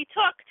video he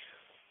took,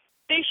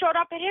 they showed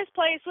up at his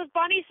place with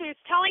bunny suits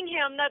telling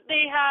him that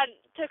they had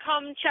to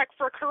come check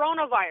for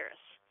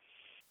coronavirus.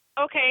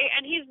 Okay,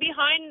 and he's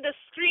behind the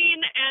screen,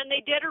 and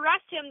they did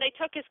arrest him. They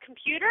took his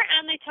computer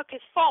and they took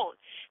his phone.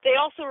 They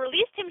also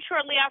released him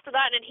shortly after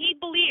that, and he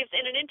believes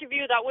in an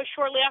interview that was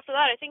shortly after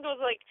that, I think it was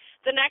like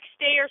the next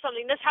day or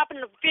something, this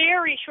happened in a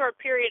very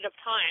short period of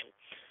time,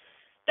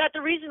 that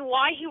the reason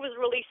why he was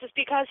released is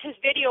because his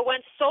video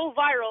went so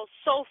viral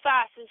so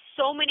fast and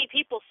so many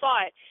people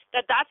saw it,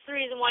 that's the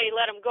reason why he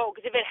let him go,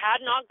 because if it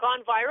had not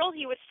gone viral,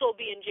 he would still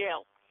be in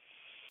jail.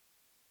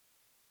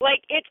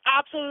 Like, it's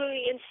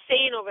absolutely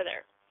insane over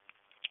there.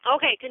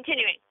 Okay,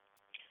 continuing.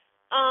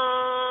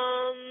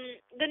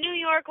 The New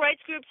York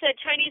rights group said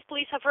Chinese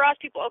police have harassed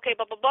people. Okay,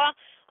 blah, blah, blah.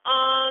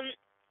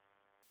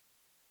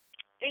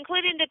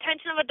 Including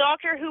detention of a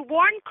doctor who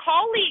warned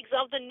colleagues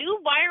of the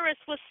new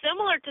virus was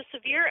similar to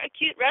severe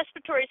acute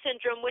respiratory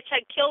syndrome, which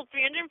had killed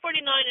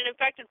 349 and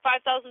infected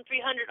 5,300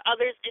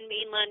 others in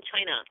mainland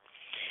China.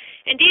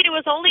 Indeed, it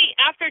was only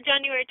after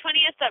January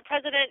 20th that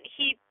President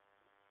Xi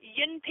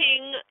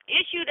Jinping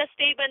issued a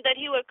statement that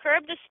he would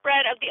curb the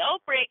spread of the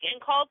outbreak and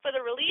called for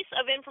the release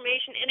of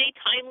information in a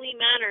timely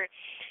manner.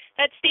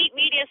 That state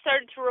media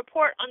started to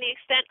report on the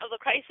extent of the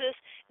crisis.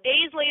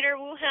 Days later,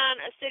 Wuhan,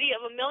 a city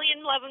of 11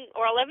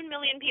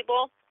 million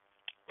people,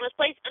 was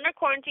placed under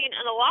quarantine,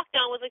 and the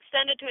lockdown was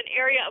extended to an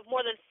area of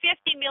more than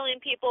 50 million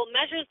people,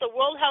 measures the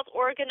World Health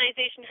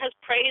Organization has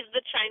praised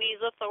the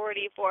Chinese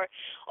authority for.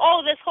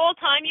 Oh, this whole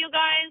time, you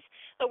guys,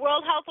 the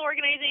World Health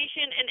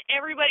Organization and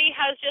everybody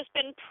has just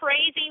been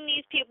praising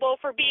these people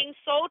for being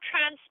so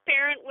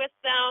transparent with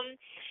them,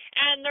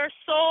 and they're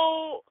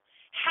so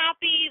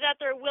happy that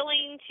they're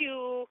willing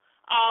to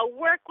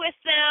work with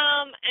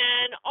them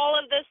and all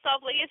of this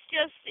stuff. Like, it's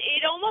just,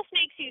 it almost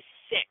makes you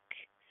sick,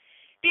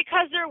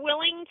 because they're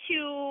willing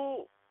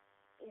to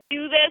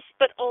do this,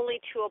 but only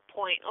to a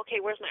point.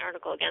 Okay, where's my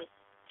article again?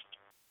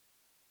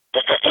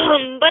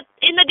 But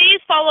in the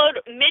days followed,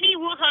 many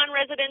Wuhan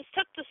residents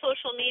took to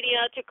social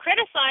media to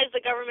criticize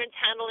the government's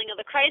handling of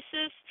the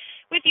crisis,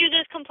 with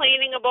users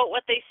complaining about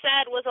what they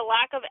said was a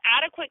lack of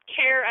adequate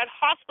care at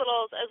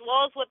hospitals, as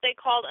well as what they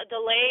called a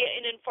delay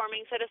in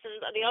informing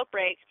citizens of the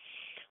outbreak.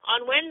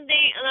 On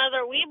Wednesday,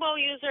 another Weibo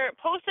user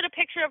posted a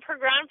picture of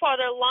her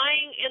grandfather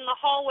lying in the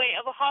hallway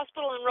of a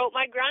hospital and wrote,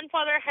 "My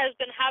grandfather has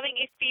been having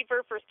a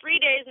fever for 3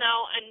 days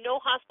now, and no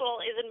hospital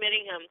is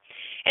admitting him.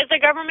 Is the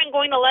government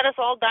going to let us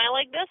all die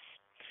like this?"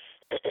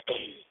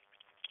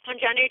 On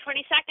January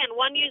 22nd,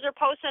 one user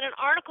posted an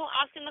article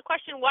asking the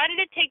question, "Why did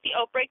it take the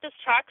outbreak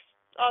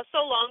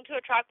so long to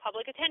attract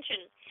public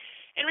attention?"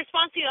 In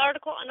response to the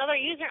article, another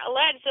user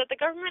alleged that the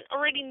government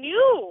already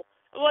knew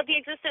about the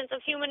existence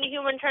of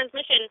human-to-human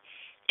transmission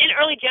in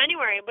early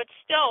January, but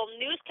still,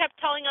 news kept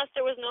telling us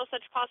there was no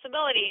such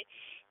possibility.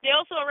 They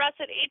also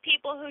arrested 8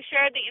 people who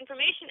shared the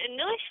information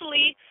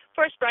initially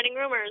for spreading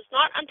rumors.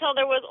 Not until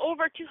there was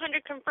over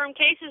 200 confirmed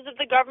cases did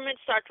the government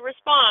start to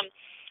respond.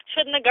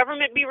 Shouldn't the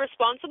government be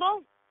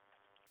responsible?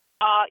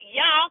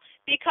 Yeah,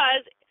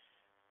 because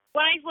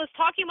when I was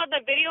talking about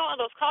the video of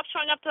those cops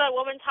showing up to that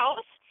woman's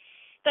house,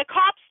 the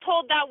cops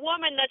told that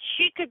woman that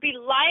she could be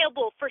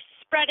liable for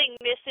spreading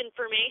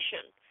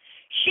misinformation.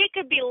 She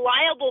could be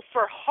liable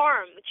for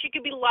harm. She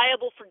could be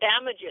liable for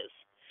damages.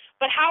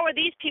 But how are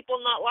these people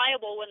not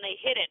liable when they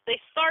hit it? They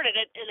started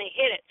it and they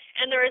hit it.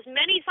 And there is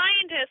many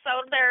scientists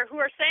out there who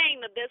are saying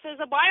that this is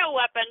a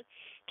bioweapon.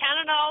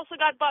 Canada also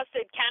got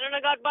busted.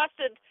 Canada got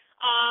busted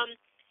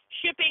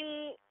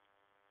shipping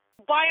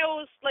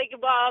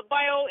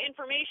bio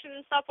information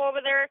and stuff over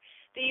there.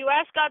 The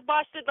U.S. got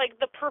busted. Like,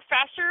 the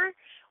professor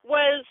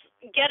was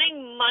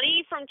getting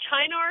money from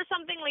China or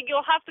something. Like,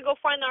 you'll have to go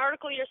find the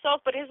article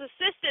yourself, but his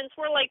assistants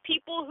were like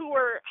people who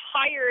were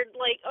hired.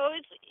 Like, oh,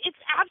 it's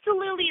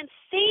absolutely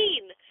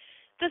insane,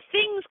 the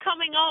things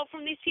coming out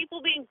from these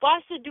people being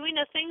busted doing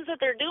the things that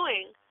they're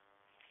doing.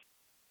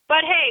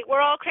 But hey,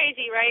 we're all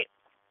crazy, right?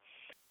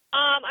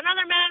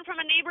 Another man from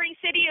a neighboring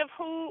city of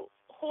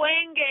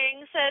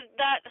Huanggang said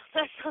that's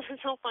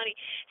so funny,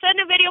 said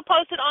in a video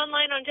posted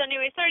online on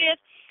January 30th,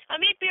 "I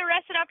may be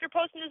arrested after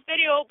posting this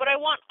video, but I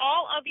want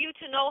all of you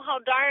to know how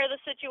dire the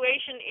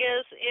situation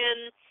is in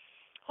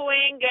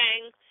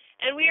Huanggang,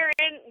 and we are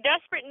in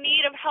desperate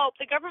need of help.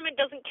 The government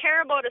doesn't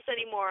care about us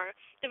anymore."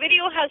 The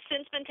video has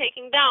since been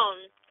taken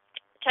down.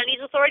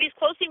 Chinese authorities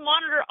closely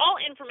monitor all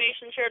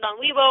information shared on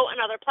Weibo and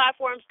other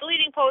platforms,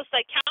 deleting posts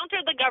that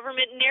counter the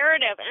government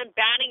narrative and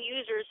banning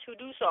users who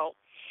do so.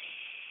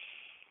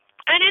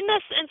 And in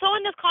this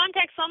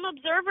context, some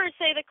observers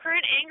say the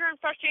current anger and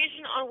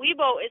frustration on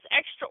Weibo is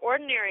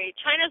extraordinary.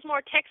 China's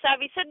more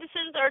tech-savvy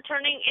citizens are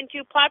turning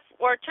to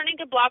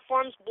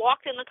platforms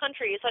blocked in the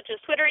country, such as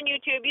Twitter and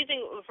YouTube,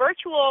 using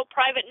virtual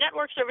private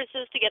network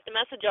services to get the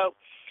message out.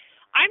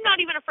 I'm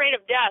not even afraid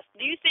of death.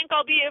 Do you think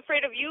I'll be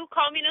afraid of you,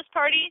 Communist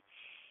Party?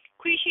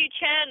 Qishi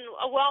Chen,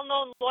 a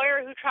well-known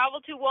lawyer who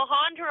traveled to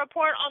Wuhan to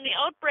report on the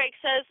outbreak,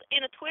 says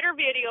in a Twitter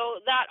video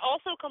that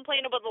also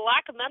complained about the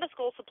lack of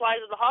medical supplies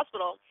at the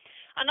hospital.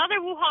 Another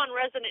Wuhan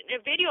resident in a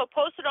video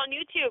posted on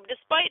YouTube,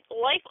 despite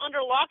life under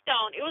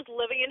lockdown, it was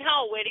living in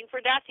hell waiting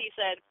for death, he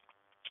said.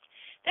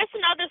 This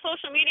and other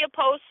social media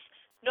posts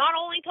not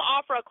only to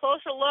offer a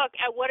closer look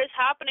at what is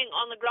happening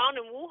on the ground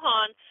in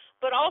Wuhan,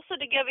 but also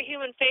to give a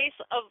human face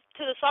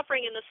to the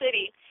suffering in the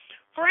city.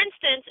 For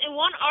instance, in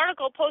one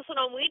article posted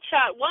on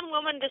WeChat, one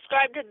woman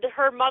described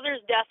her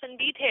mother's death in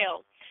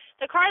detail.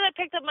 The car that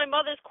picked up my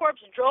mother's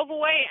corpse drove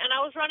away, and I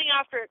was running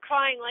after it,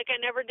 crying like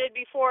I never did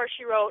before,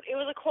 she wrote. It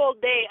was a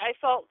cold day. I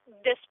felt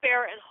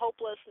despair and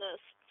hopelessness.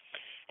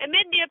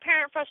 Amid the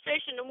apparent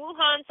frustration in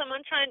Wuhan, some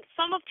of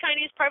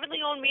Chinese privately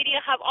owned media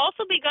have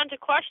also begun to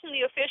question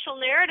the official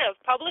narrative,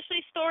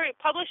 publishing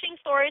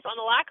stories on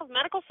the lack of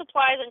medical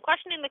supplies and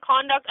questioning the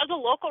conduct of the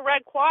local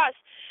Red Cross,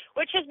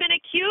 which has been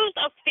accused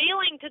of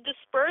failing to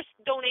disperse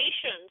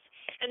donations.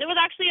 And there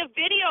was actually a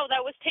video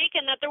that was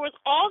taken that there was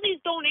all these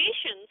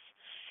donations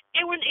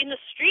in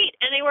the street,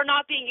 and they were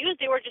not being used.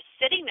 They were just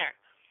sitting there.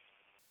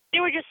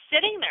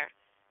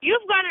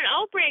 You've got an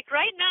outbreak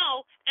right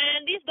now,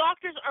 and these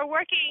doctors are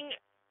working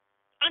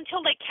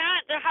until they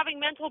can't. They're having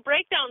mental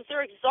breakdowns.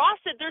 They're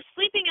exhausted. They're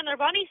sleeping in their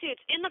bunny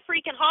suits in the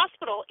freaking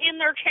hospital, in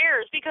their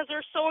chairs, because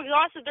they're so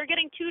exhausted. They're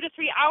getting 2 to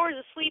 3 hours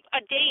of sleep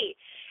a day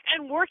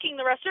and working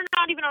the rest. They're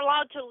not even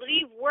allowed to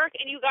leave work,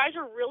 and you guys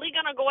are really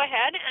going to go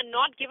ahead and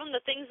not give them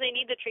the things they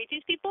need to treat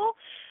these people?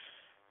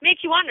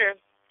 Makes you wonder.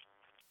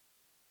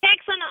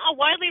 Texan, a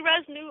widely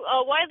read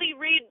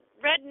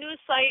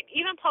news site,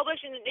 even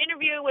published an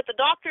interview with the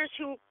doctors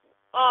who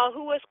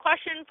was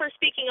questioned for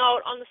speaking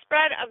out on the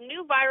spread of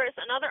new virus,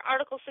 and other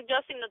articles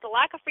suggesting that the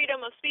lack of freedom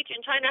of speech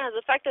in China has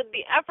affected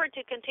the effort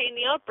to contain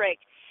the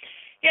outbreak.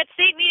 Yet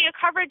state media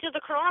coverage of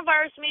the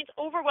coronavirus remains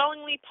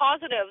overwhelmingly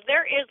positive.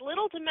 There is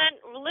little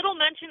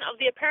mention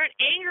of the apparent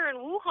anger in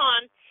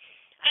Wuhan,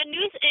 and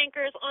news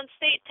anchors on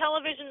state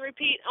television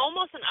repeat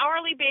almost an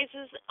hourly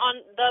basis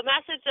on the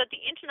message that the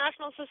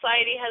international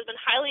society has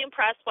been highly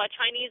impressed by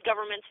Chinese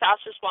government's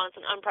fast response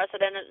and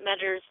unprecedented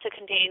measures to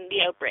contain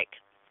the outbreak.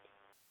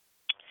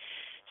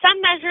 Some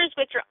measures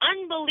which are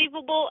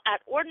unbelievable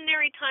at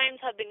ordinary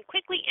times have been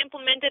quickly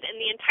implemented, and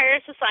the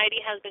entire society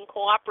has been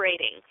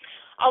cooperating.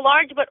 A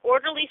large but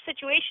orderly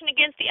situation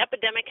against the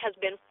epidemic has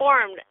been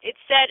formed, it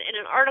said in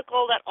an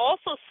article that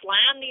also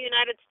slammed the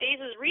United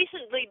States'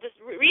 recent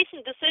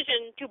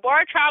decision to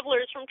bar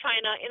travelers from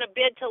China in a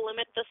bid to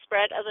limit the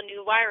spread of the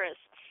new virus.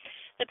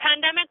 The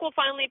pandemic will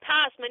finally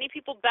pass. Many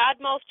people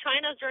badmouthed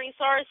China during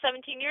SARS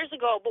 17 years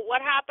ago, but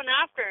what happened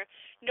after?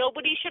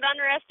 Nobody should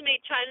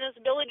underestimate China's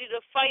ability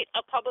to fight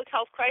a public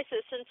health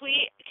crisis. Since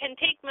we can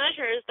take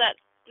measures that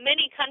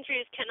many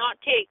countries cannot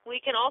take, we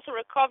can also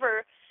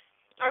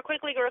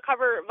quickly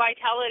recover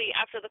vitality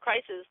after the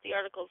crisis, the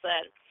article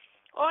said.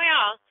 Oh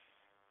yeah,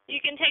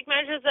 you can take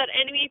measures that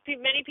many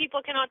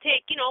people cannot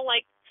take,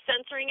 like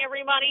censoring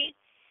everybody.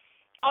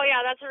 Oh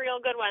yeah, that's a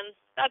real good one.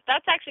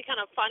 That's actually kind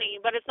of funny,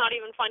 but it's not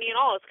even funny at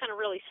all. It's kind of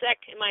really sick,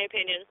 in my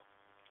opinion.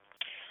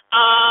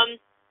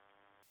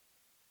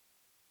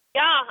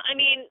 Yeah, I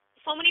mean,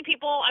 so many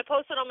people, I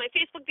posted on my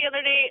Facebook the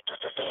other day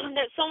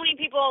that so many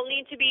people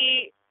need to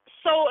be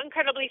so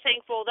incredibly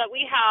thankful that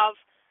we have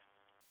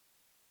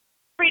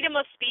freedom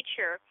of speech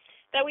here,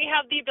 that we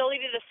have the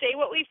ability to say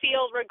what we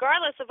feel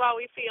regardless of how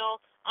we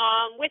feel,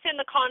 within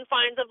the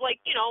confines of,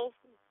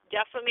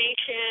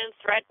 defamation,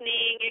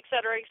 threatening, et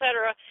cetera,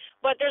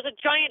 but there's a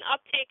giant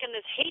uptake in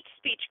this hate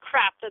speech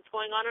crap that's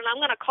going on, and I'm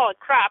going to call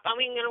it crap.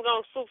 I'm even going to go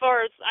so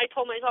far as I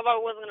told myself I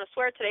wasn't going to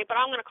swear today, but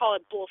I'm going to call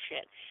it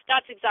bullshit.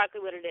 That's exactly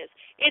what it is.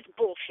 It's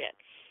bullshit.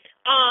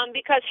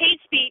 Because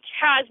hate speech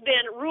has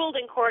been ruled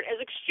in court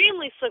as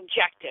extremely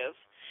subjective.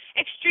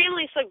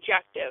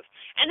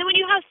 And then when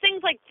you have things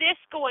like this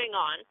going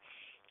on,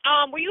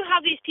 where you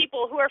have these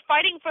people who are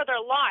fighting for their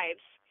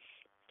lives,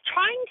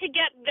 trying to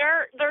get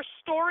their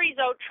stories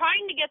out,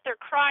 trying to get their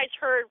cries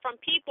heard from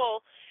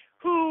people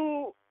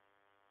who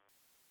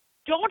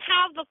don't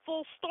have the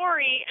full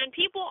story, and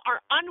people are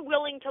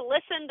unwilling to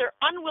listen, they're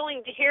unwilling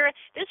to hear.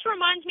 This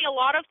reminds me a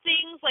lot of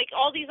things, like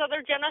all these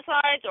other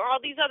genocides or all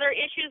these other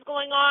issues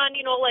going on,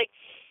 like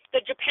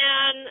the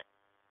Japan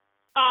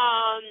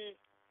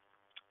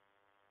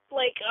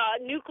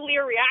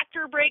nuclear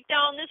reactor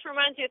breakdown. This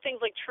reminds me of things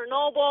like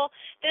Chernobyl.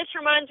 This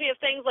reminds me of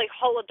things like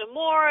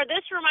Holodomor.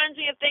 This reminds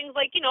me of things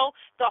like,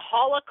 the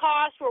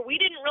Holocaust, where we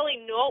didn't really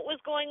know what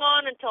was going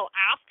on until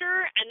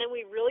after, and then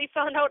we really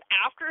found out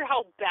after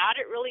how bad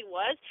it really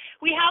was.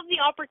 We have the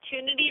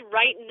opportunity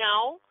right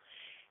now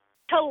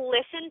to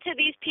listen to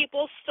these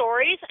people's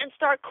stories and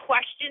start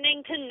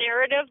questioning the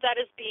narrative that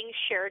is being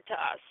shared to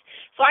us.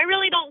 So I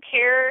really don't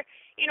care,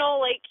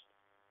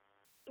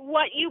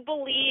 what you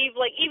believe,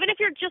 even if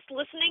you're just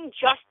listening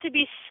just to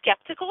be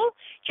skeptical,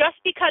 just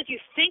because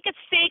you think it's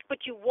fake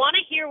but you want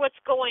to hear what's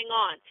going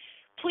on,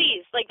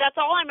 please, that's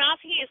all I'm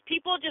asking is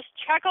people just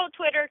check out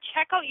Twitter,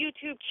 check out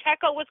YouTube,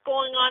 check out what's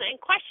going on, and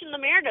question the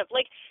narrative.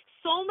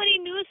 So many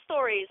news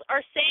stories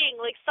are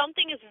saying,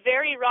 something is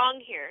very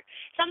wrong here.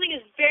 Something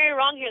is very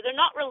wrong here. They're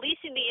not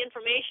releasing the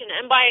information,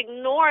 and by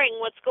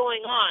ignoring what's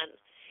going on,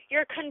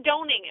 you're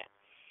condoning it.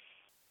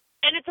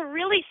 And it's a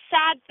really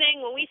sad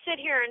thing when we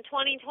sit here in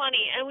 2020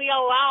 and we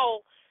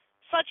allow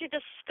such a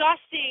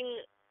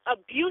disgusting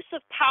abuse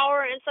of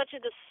power and such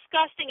a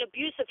disgusting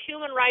abuse of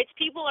human rights.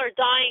 People are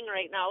dying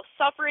right now,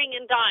 suffering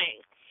and dying,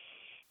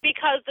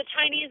 because the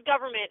Chinese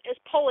government is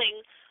pulling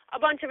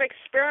a bunch of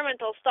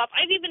experimental stuff.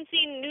 I've even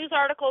seen news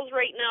articles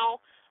right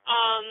now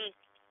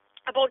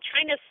about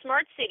China's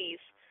smart cities.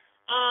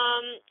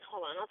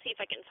 Hold on, I'll see if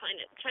I can find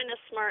it.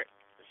 China's smart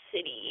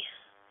city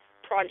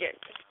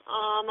project.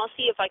 I'll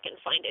see if I can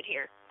find it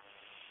here.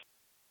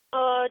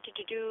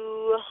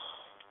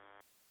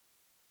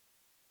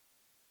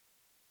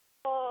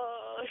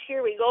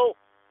 Here we go.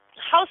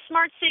 How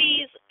smart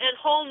cities and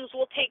homes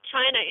will take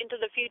China into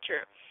the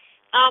future.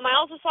 I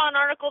also saw an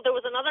article. There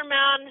was another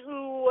man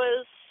who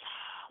was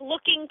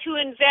looking to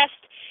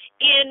invest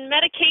in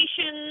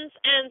medications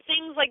and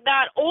things like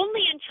that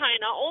only in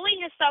China.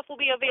 Only his stuff will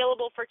be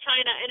available for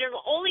China, and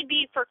it'll only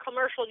be for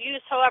commercial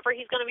use. However,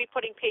 he's going to be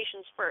putting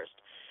patients first.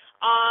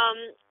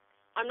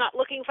 I'm not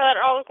looking for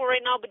that article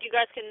right now, but you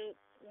guys can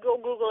go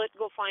Google it,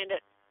 go find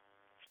it.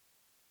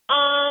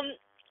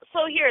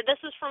 So here,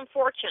 this is from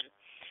Fortune.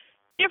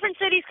 Different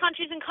cities,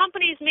 countries, and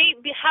companies may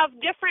have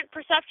different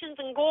perceptions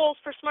and goals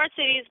for smart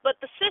cities, but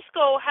the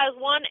Cisco has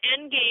one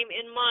end game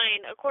in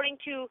mind. According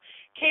to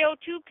Ko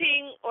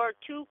Tu-Ping,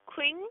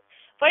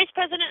 Vice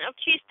President of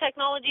Chief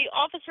Technology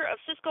Officer of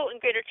Cisco in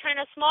Greater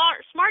China,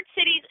 smart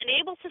cities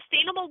enable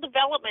sustainable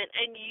development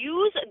and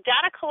use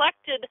data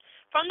collected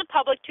from the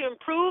public to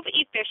improve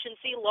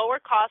efficiency, lower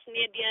costs, and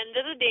at the end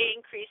of the day,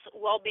 increase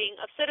well-being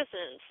of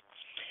citizens.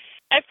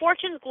 At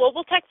Fortune's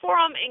Global Tech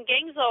Forum in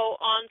Guangzhou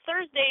on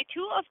Thursday,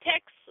 two of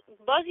tech's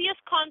buzziest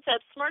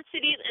concepts, smart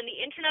cities and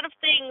the Internet of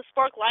Things,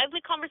 sparked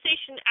lively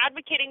conversation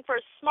advocating for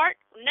a smart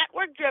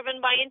network driven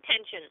by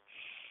intention.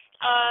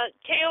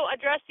 Ko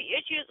addressed the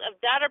issues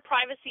of data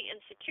privacy and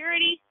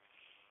security.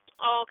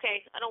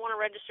 Okay, I don't want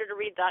to register to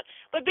read that.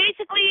 But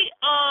basically,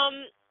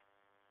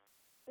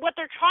 what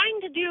they're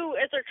trying to do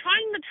is they're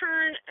trying to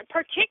turn,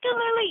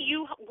 particularly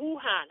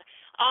Wuhan.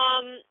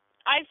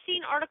 I've seen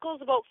articles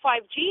about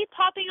 5G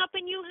popping up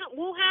in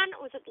Wuhan.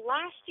 Was it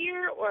last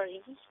year or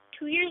 2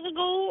 years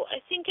ago? I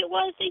think it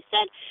was. They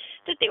said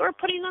that they were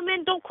putting them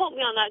in. Don't quote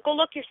me on that. Go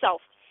look yourself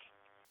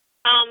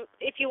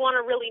if you want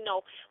to really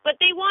know. But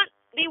they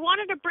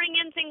wanted to bring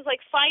in things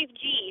like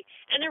 5G,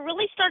 and they're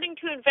really starting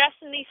to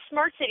invest in these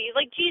smart cities.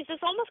 Like, geez,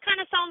 this almost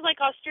kind of sounds like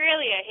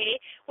Australia, hey?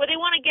 Where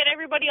they want to get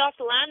everybody off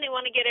the land. They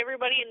want to get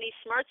everybody in these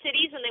smart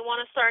cities, and they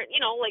want to start,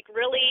 like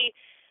really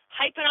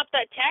hyping up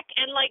that tech.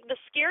 And like the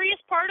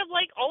scariest part of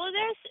like all of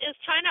this is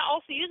China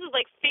also uses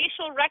like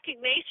facial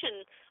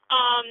recognition.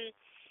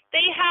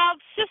 They have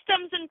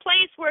systems in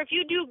place where if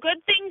you do good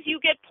things, you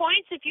get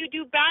points. If you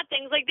do bad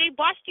things, like they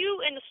bust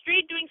you in the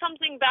street doing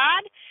something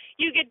bad,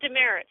 you get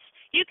demerits.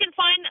 You can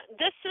find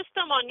this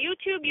system on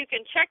YouTube. You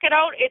can check it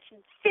out. It's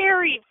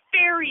very,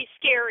 very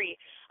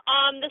scary.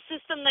 The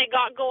system they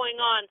got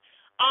going on.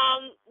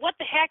 What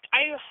the heck?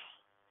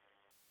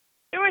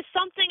 There was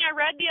something I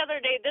read the other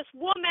day. This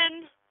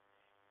woman,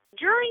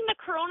 during the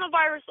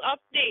coronavirus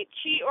outbreak,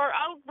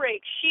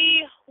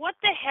 what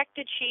the heck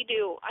did she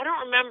do? I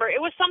don't remember. It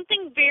was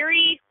something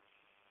she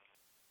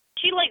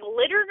like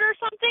littered or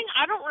something.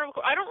 I don't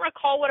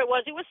recall what it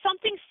was. It was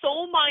something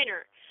so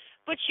minor,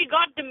 but she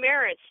got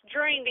demerits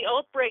during the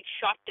outbreak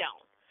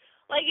shutdown.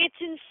 Like,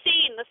 it's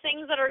insane, the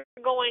things that are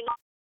going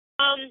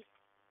on.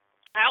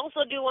 I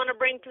also do want to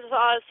bring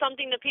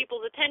something to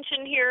people's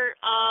attention here.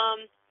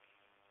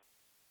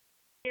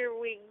 Here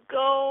we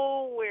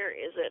go. Where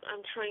is it?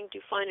 I'm trying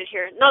to find it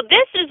here. Now,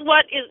 this is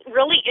what is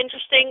really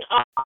interesting.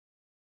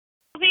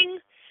 Having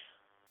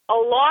a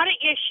lot of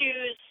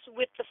issues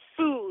with the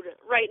food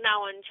right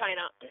now in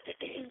China.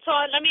 So,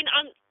 I mean,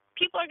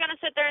 people are going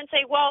to sit there and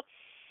say, well,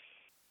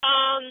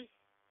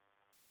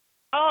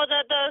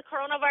 the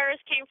coronavirus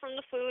came from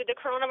the food. The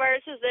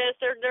coronavirus is this.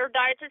 Their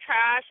diets are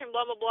trash and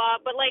blah, blah, blah.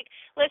 But, like,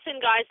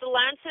 listen, guys, the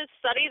Lancet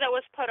study that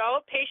was put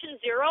out,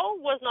 patient 0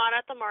 was not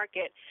at the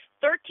market.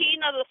 13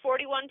 of the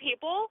 41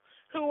 people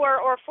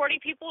or 40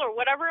 people or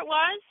whatever it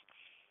was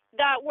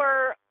that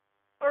were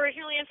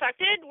originally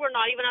infected were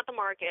not even at the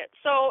market.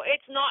 So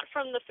it's not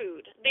from the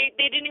food. They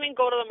didn't even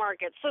go to the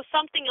market. So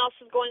something else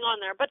is going on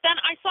there. But then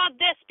I saw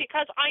this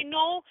because I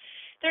know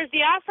there's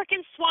the African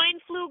swine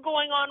flu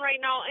going on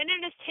right now, and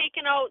it has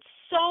taken out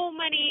so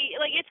many,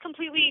 like, it's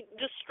completely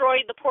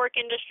destroyed the pork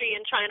industry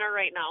in China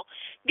right now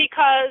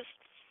because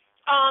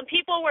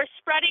people were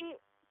spreading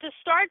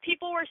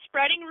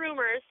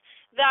rumors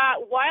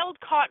that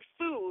wild-caught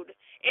food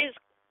is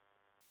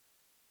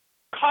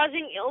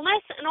causing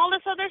illness and all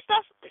this other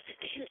stuff,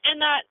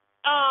 and that,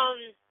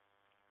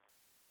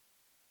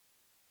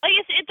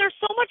 there's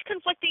so much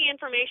conflicting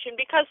information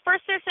because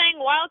first they're saying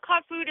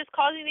wild-caught food is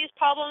causing these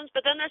problems,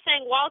 but then they're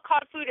saying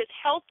wild-caught food is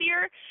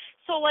healthier.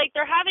 So, like,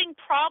 they're having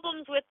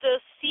problems with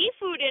the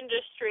seafood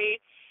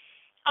industry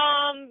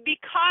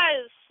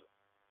because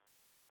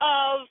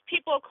of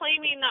people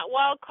claiming that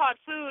wild-caught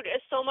food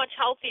is so much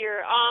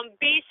healthier.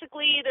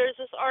 Basically, there's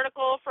this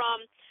article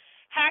from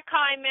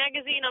Hakai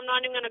magazine. I'm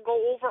not even going to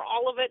go over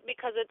all of it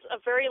because it's a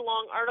very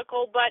long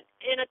article, but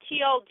in a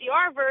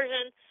TLDR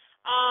version,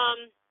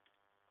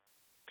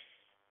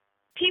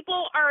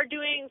 people are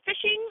doing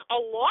fishing a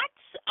lot,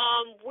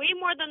 way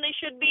more than they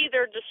should be.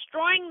 They're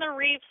destroying the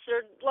reefs.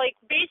 They're like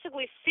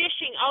basically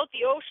fishing out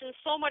the ocean,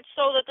 so much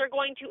so that they're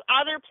going to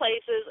other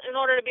places in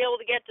order to be able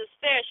to get this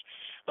fish.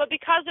 But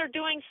because they're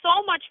doing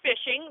so much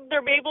fishing,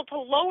 they're able to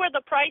lower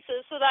the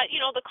prices so that,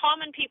 the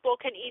common people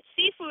can eat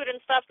seafood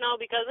and stuff now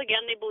because,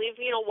 again, they believe,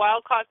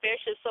 wild caught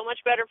fish is so much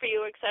better for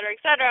you, et cetera,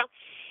 et cetera.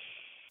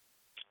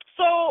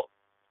 So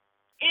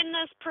in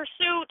this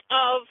pursuit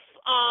of,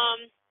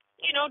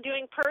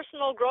 doing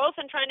personal growth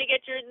and trying to get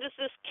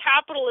this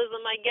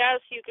capitalism, I guess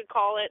you could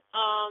call it,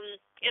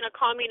 in a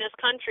communist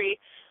country,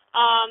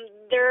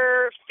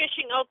 they're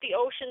fishing out the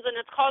oceans, and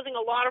it's causing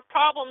a lot of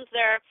problems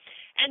there.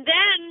 And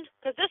then,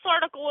 because this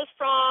article was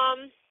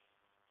from,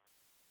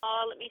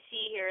 let me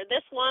see here,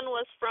 this one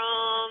was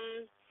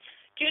from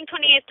June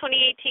 28th,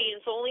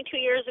 2018, so only 2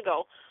 years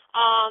ago.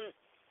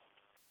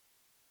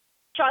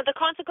 The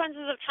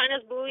consequences of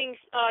China's booming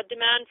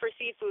demand for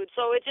seafood.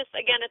 So it just,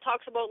 again, it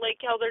talks about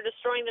like how they're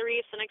destroying the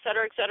reefs and et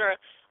cetera, et cetera.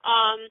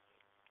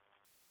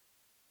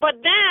 But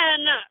then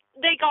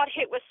they got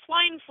hit with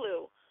swine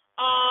flu.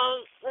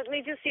 Let me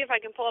just see if I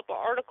can pull up an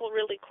article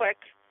really quick.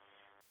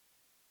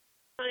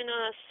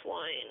 China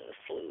swine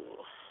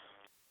flu.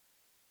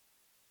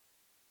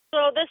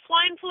 So this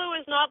swine flu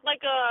is not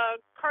like a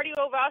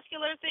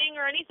cardiovascular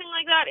thing or anything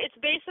like that. It's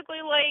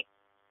basically like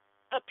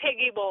a pig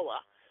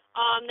Ebola.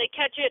 They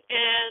catch it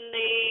and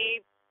they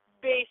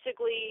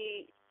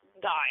basically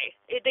die.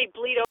 They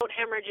bleed out,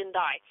 hemorrhage, and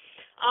die.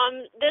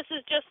 This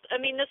is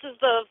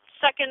the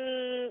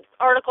second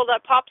article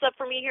that pops up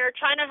for me here.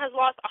 China has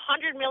lost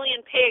 100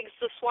 million pigs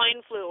to swine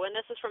flu, and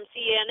this is from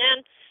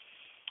CNN.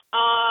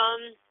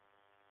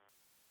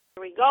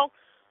 Here we go.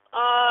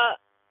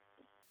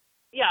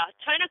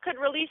 China could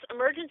release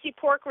emergency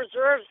pork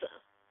reserves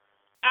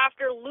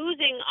after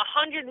losing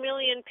 100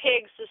 million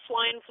pigs to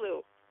swine flu.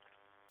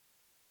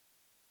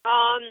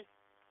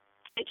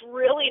 It's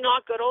really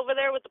not good over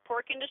there with the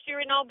pork industry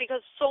right now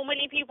because so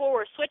many people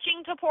were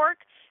switching to pork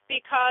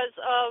because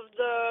of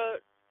the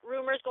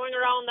rumors going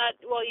around that,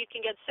 you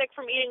can get sick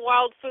from eating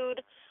wild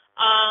food.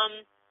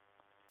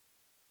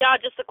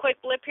 Just a quick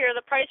blip here.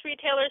 The price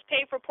retailers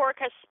pay for pork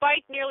has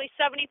spiked nearly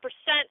 70%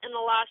 in the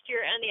last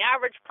year, and the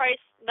average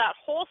price that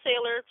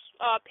wholesalers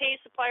pay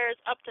suppliers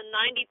up to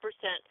 90%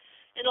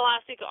 in the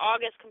last week of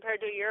August compared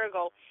to a year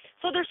ago.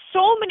 So there's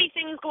so many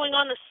things going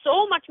on. There's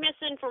so much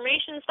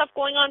misinformation stuff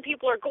going on.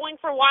 People are going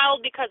for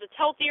wild because it's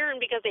healthier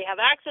and because they have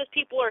access.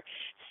 People are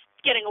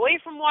getting away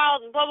from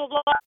wild and blah, blah,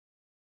 blah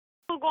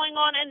going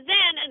on. And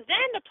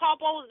then to top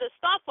all of this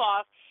stuff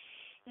off,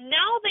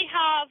 now they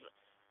have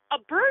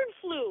a bird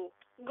flu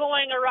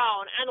going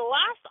around. And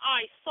last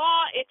I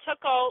saw, it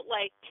took out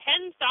like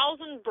 10,000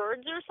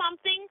 birds or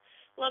something.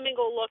 Let me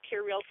go look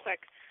here real quick.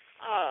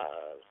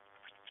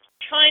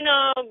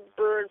 China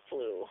bird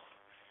flu.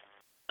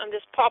 I'm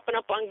just popping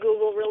up on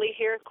Google really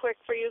here quick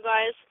for you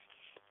guys.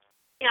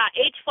 Yeah,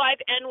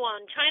 H5N1.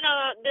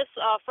 China, this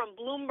from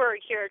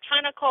Bloomberg here.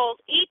 China calls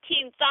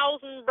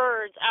 18,000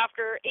 birds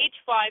after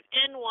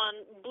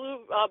H5N1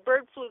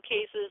 bird flu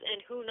cases in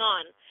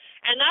Hunan.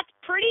 And that's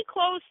pretty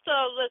close to,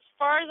 as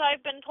far as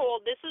I've been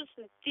told, this is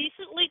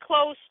decently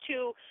close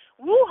to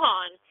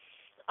Wuhan.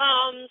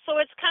 So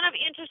it's kind of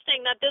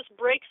interesting that this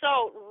breaks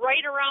out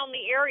right around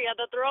the area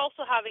that they're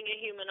also having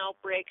a human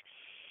outbreak.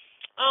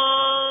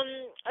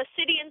 A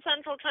city in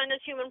central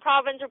China's Hunan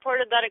province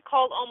reported that it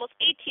called almost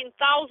 18,000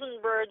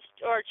 birds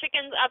or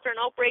chickens after an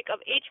outbreak of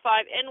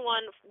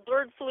H5N1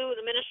 bird flu.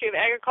 The Ministry of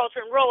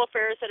Agriculture and Rural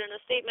Affairs said in a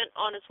statement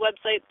on its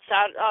website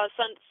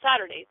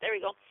Saturday. There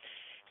we go.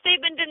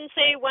 Statement didn't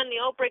say when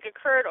the outbreak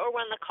occurred or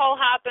when the call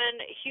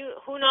happened.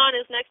 Hunan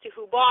is next to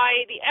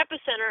Hubei, the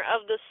epicenter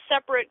of the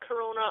separate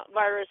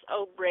coronavirus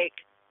outbreak.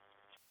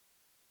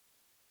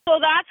 So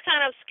that's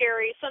kind of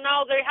scary. So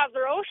now they have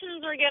their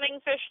oceans are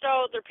getting fished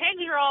out, their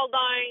pigs are all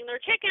dying,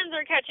 their chickens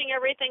are catching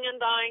everything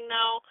and dying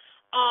now.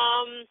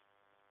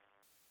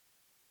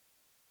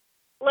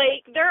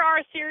 There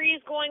are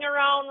theories going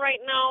around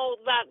right now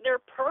that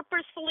they're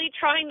purposefully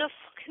trying to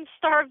fucking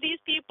starve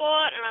these people,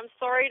 and I'm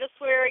sorry to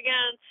swear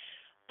again,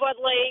 but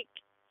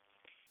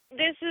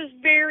this is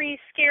very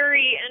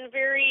scary and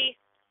very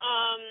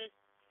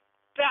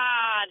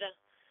bad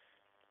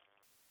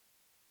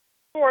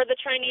for the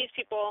Chinese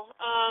people.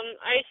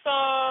 I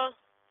saw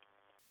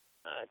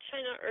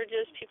China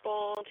urges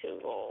people to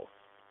go.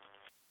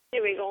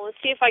 Here we go. Let's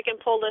see if I can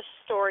pull this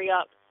story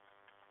up.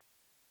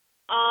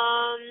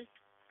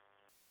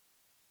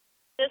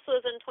 This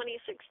was in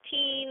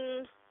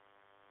 2016.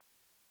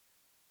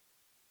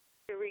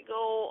 Here we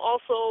go.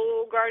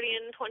 Also,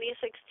 Guardian 2016.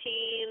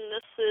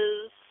 This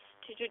is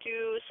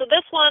so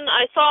this one,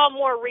 I saw a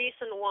more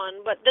recent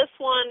one, but this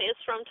one is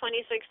from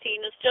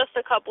 2016. It's just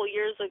a couple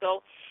years ago.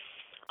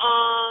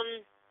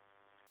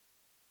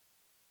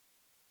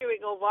 Here we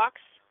go, Vox.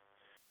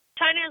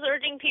 China is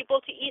urging people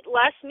to eat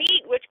less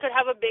meat, which could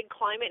have a big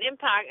climate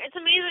impact. It's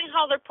amazing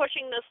how they're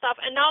pushing this stuff,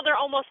 and now they're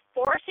almost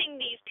forcing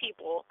these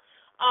people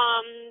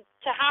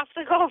to have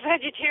to go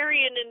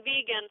vegetarian and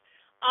vegan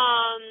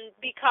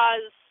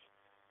because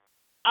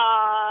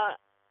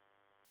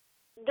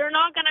they're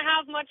not going to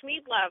have much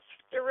meat left.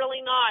 They're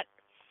really not.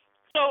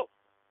 So,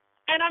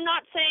 and I'm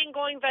not saying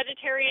going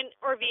vegetarian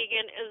or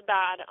vegan is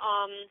bad.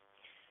 I'm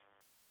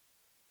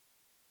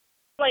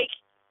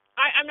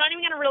not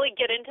even going to really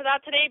get into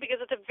that today because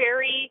it's a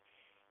very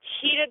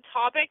heated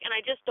topic, and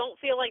I just don't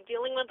feel like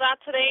dealing with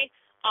that today.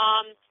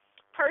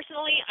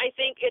 Personally, I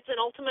think it's an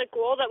ultimate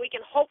goal that we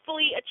can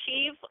hopefully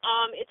achieve.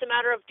 It's a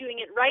matter of doing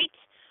it right,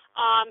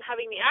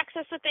 having the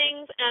access to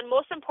things, and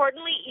most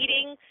importantly,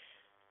 eating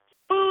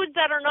foods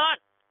that are not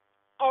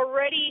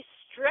already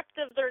stripped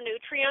of their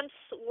nutrients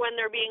when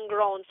they're being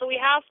grown. So we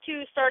have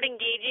to start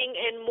engaging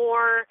in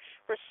more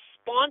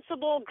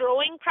responsible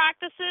growing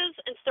practices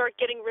and start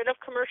getting rid of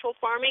commercial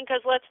farming,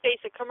 because let's face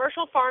it,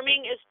 commercial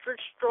farming is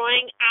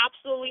destroying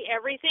absolutely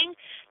everything.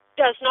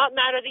 Does not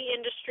matter the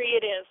industry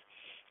it is.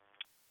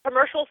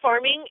 Commercial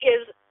farming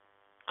is,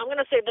 I'm going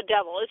to say, the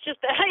devil. It's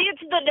just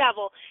it's the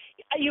devil.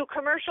 You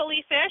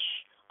commercially fish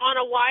on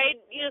a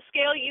wide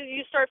scale.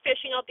 You start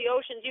fishing out the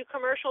oceans. You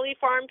commercially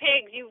farm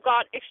pigs. You've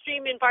got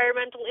extreme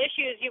environmental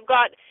issues. You've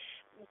got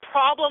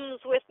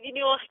problems with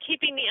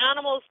keeping the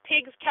animals,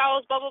 pigs,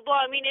 cows, blah blah blah.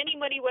 I mean,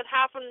 anybody with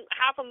half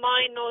a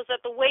mind knows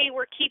that the way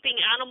we're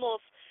keeping animals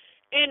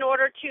in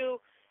order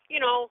to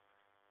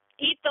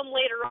eat them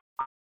later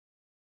on,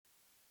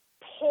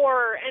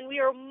 poor, and we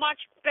are much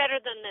better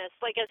than this.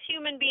 Like, as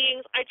human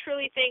beings, I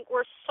truly think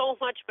we're so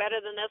much better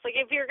than this. Like,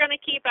 if you're going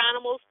to keep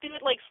animals, do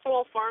it like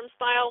full farm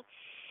style.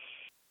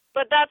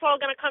 But that's all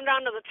going to come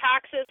down to the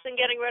taxes and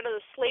getting rid of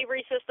the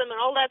slavery system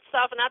and all that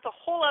stuff, and that's a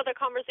whole other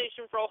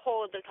conversation for a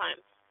whole other time.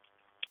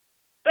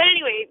 But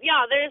anyway,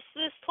 yeah, there's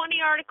this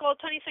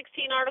 2016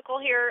 article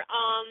here.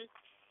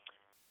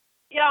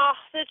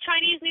 The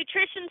Chinese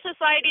Nutrition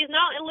Society is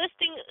now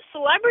enlisting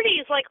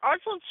celebrities like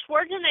Arnold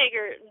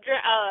Schwarzenegger,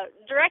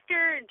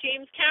 director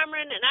James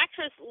Cameron, and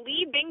actress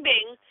Li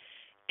Bingbing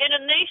in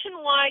a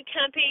nationwide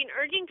campaign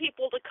urging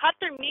people to cut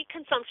their meat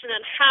consumption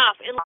in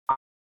half in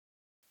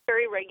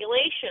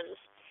regulations.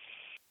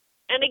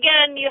 And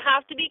again, you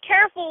have to be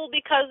careful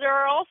because there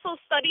are also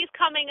studies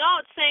coming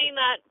out saying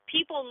that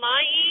people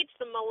my age,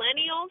 the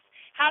millennials,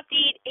 have to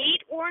eat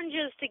 8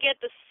 oranges to get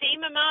the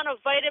same amount of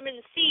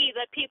vitamin C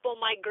that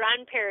people my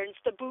grandparents,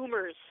 the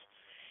boomers.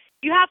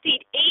 You have to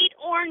eat 8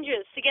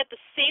 oranges to get the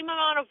same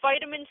amount of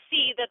vitamin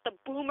C that the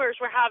boomers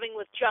were having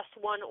with just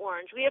 1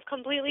 orange. We have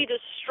completely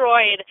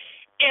destroyed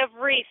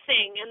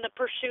everything in the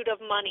pursuit of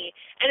money,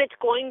 and it's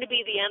going to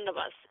be the end of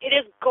us. It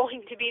is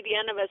going to be the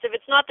end of us. If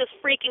it's not this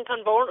freaking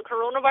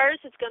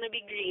coronavirus, it's going to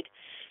be greed.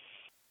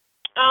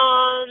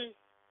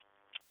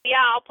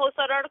 I'll post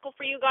that article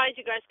for you guys.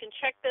 You guys can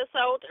check this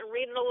out and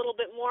read it a little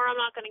bit more. I'm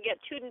not going to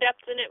get too in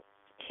depth in it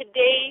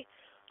today.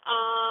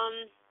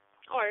 I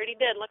already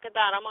did. Look at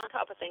that. I'm on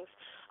top of things.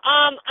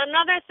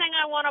 Another thing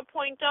I want to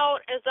point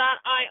out is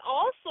that I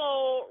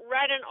also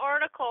read an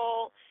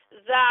article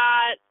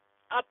that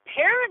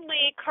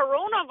apparently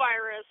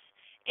coronavirus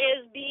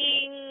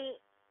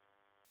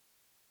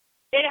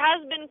it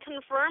has been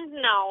confirmed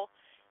now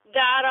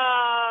that,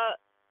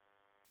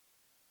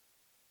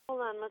 hold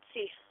on, let's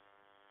see.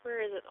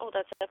 Where is it? Oh,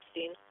 that's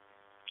Epstein.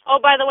 Oh,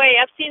 by the way,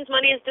 Epstein's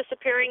money is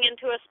disappearing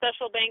into a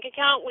special bank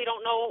account. We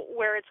don't know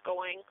where it's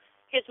going.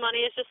 His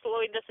money is just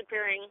slowly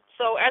disappearing.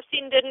 So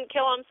Epstein didn't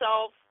kill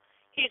himself.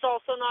 He's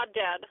also not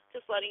dead.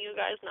 Just letting you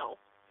guys know.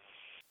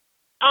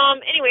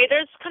 Anyway,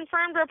 there's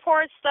confirmed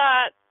reports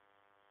that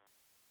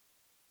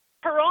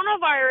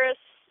coronavirus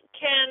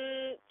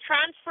can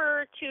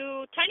transfer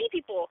to tiny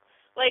people,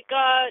 like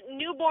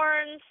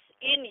newborns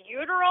in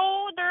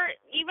utero. They're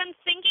even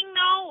thinking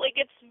now. Like,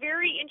 it's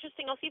very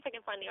interesting. I'll see if I can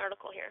find the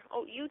article here.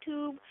 Oh,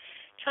 YouTube,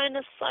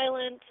 China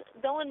silent,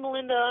 Bill and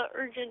Melinda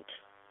urgent.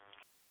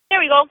 There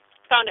we go.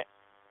 Found it.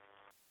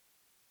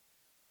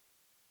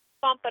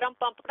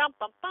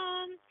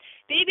 Bum-ba-dum-bum-ba-dum-bum-bum.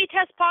 Baby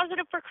tests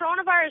positive for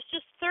coronavirus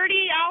just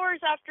 30 hours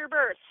after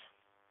birth.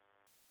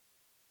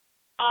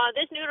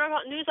 This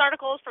news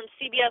article is from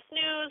CBS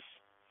News,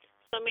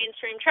 some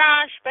mainstream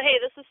trash, but hey,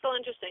 this is still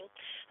interesting.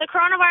 The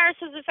coronavirus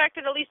has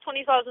affected at least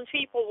 20,000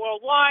 people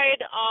worldwide,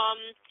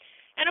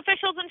 and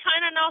officials in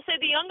China now say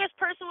the youngest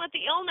person with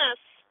the illness,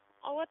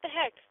 oh, what the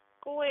heck,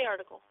 go away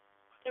article.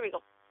 There we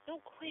go.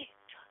 No, go away.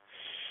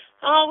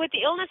 With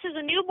the illness is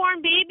a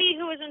newborn baby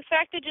who was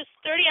infected just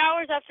 30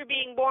 hours after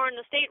being born.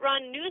 The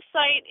state-run news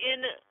site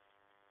in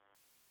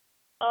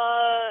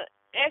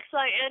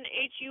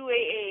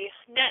XINHUAA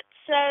net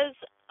says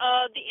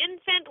the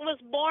infant was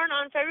born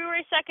on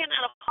February 2nd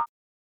at a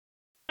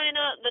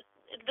China,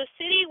 the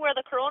city where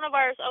the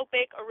coronavirus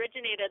outbreak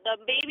originated. The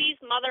baby's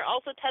mother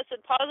also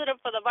tested positive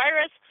for the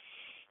virus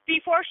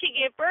before she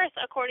gave birth,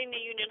 according to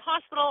Union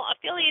Hospital,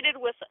 affiliated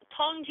with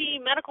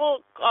Tongji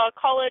Medical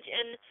College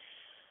in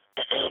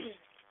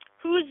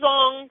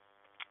Huzhong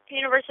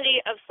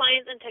University of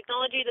Science and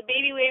Technology. The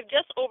baby weighed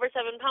just over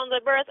 7 pounds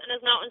at birth and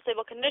is now in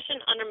stable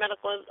condition under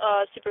medical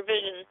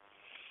supervision,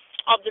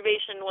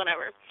 observation,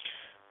 whatever.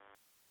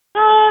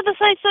 The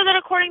site said that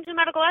according to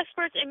medical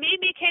experts, it may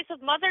be a case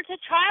of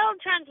mother-to-child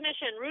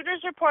transmission.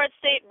 Reuters reports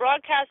state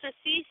broadcaster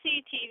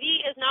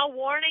CCTV is now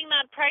warning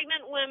that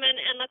pregnant women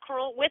and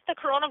with the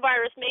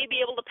coronavirus may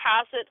be able to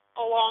pass it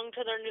along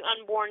to their new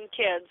unborn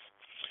kids.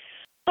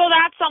 So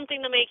that's something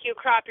to make you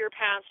crap your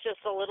pants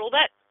just a little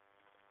bit.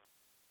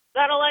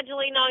 That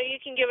allegedly now you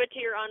can give it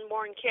to your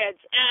unborn kids.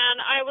 And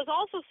I was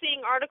also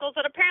seeing articles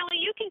that apparently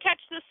you can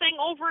catch this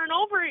thing over and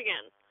over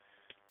again.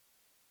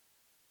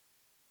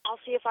 I'll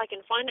see if I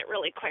can find it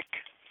really quick.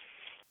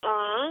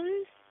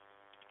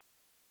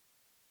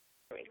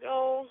 Here we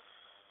go.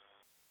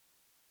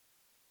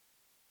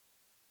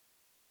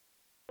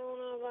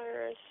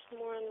 Coronavirus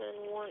more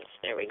than once.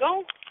 There we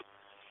go.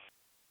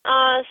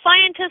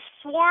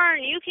 Scientists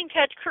warn you can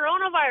catch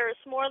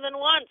coronavirus more than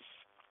once.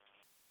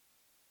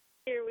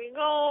 Here we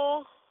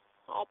go.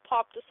 I'll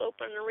pop this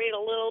open and read a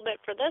little bit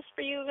for this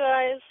for you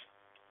guys.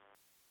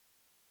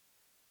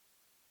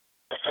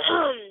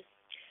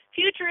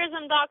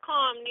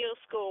 Futurism.com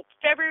Neoscope,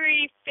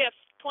 February 5th,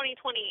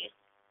 2020.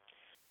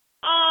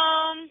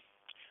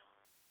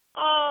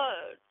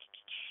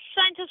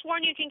 Scientists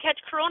warn you can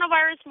catch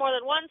coronavirus more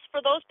than once.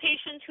 For those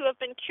patients who have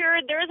been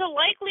cured, there is a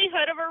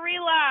likelihood of a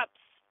relapse.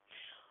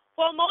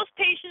 While most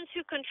patients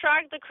who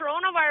contract the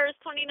coronavirus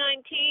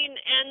 2019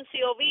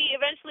 nCoV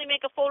eventually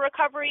make a full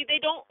recovery,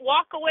 they don't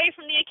walk away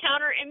from the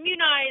encounter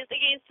immunized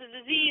against the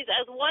disease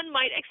as one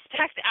might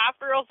expect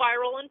after a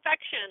viral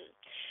infection.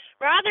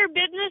 Rather,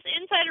 Business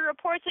Insider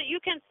reports that you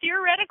can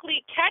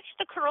theoretically catch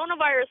the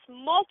coronavirus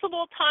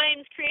multiple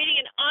times, creating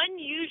an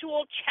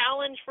unusual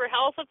challenge for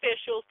health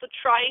officials to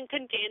try and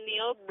contain the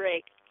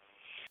outbreak.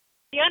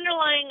 The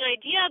underlying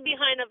idea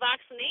behind a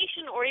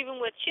vaccination, or even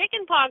with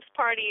chickenpox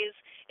parties,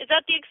 is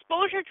that the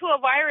exposure to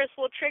a virus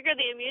will trigger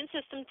the immune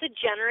system to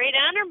generate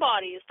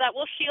antibodies that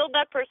will shield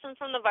that person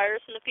from the virus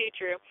in the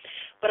future.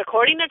 But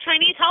according to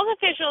Chinese health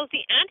officials,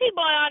 the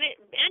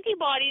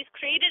antibodies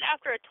created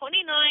after a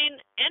 29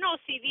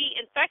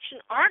 NOCV infection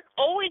aren't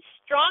always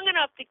strong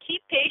enough to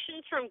keep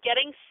patients from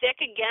getting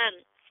sick again.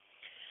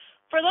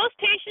 For those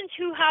patients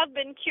who have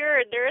been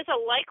cured, there is a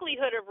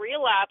likelihood of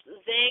relapse.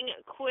 Zhang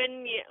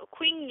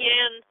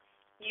Qingyan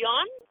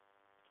Yuan?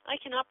 I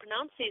cannot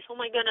pronounce these. Oh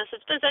my goodness.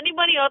 If there's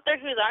anybody out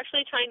there who's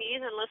actually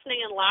Chinese and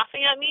listening and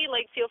laughing at me,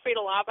 feel free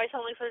to laugh. I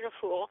sound like such a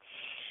fool.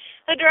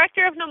 The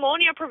director of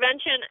pneumonia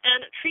prevention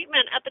and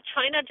treatment at the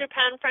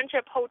China-Japan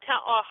Friendship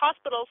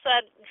Hospital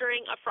said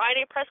during a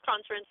Friday press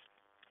conference,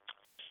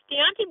 the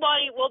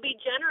antibody will be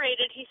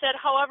generated, he said.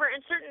 However,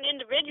 in certain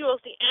individuals,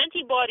 the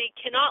antibody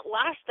cannot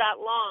last that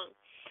long.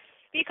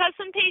 Because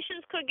some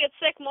patients could get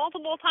sick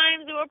multiple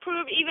times, it will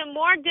prove even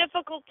more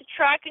difficult to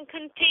track and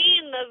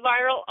contain the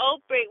viral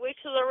outbreak, which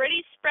has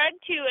already spread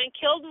to and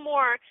killed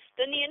more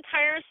than the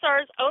entire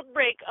SARS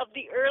outbreak of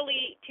the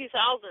early 2000s.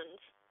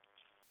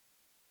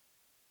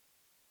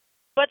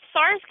 But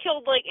SARS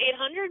killed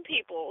 800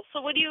 people.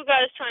 So what are you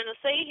guys trying to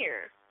say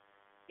here?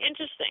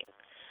 Interesting.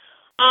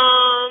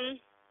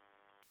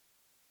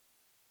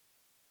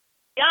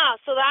 Yeah,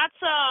 so that's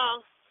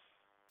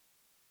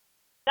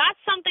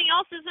something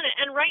else, isn't it?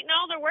 And right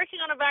now they're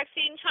working on a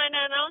vaccine. China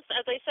announced,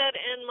 as I said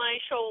in my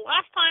show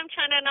last time,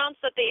 China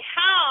announced that they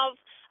have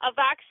a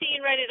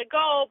vaccine ready to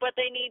go, but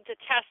they need to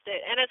test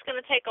it, and it's going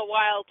to take a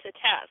while to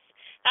test.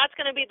 That's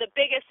going to be the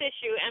biggest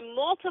issue, and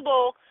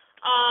multiple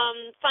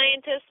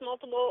scientists,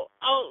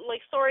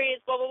 stories,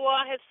 blah, blah,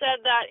 blah, have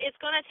said that it's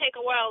going to take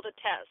a while to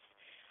test.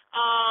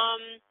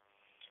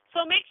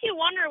 So it makes you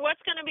wonder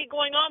what's going to be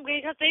going on,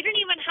 because they didn't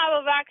even have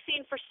a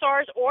vaccine for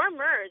SARS or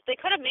MERS. They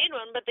could have made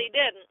one, but they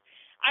didn't.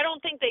 I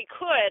don't think they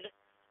could.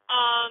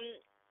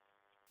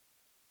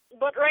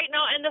 But right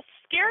now, and the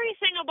scary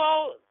thing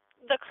about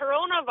the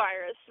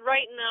coronavirus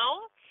right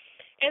now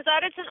is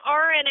that it's an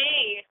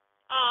RNA.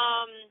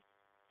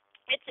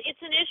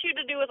 It's an issue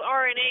to do with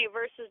RNA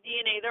versus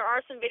DNA. There are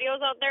some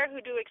videos out there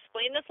who do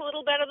explain this a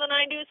little better than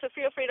I do, so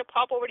feel free to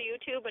pop over to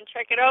YouTube and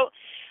check it out.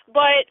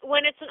 But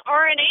when it's an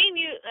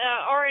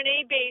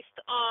RNA-based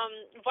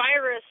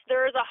virus,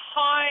 there is a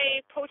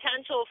high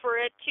potential for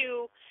it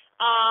to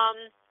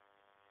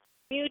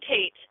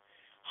mutate.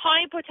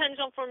 High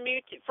potential for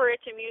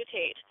it to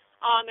mutate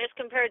as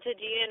compared to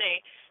DNA.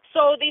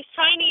 So these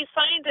Chinese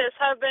scientists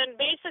have been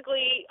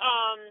basically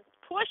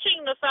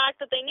pushing the fact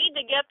that they need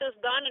to get this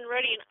done and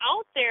ready and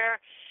out there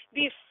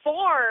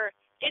before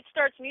it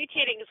starts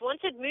mutating. Because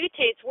once it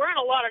mutates, we're in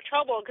a lot of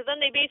trouble, because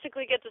then they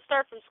basically get to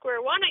start from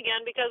square one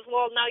again, because,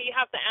 well, now you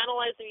have to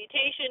analyze the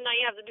mutation, now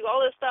you have to do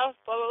all this stuff,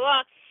 blah, blah,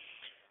 blah.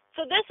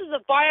 So this is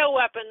a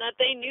bioweapon that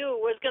they knew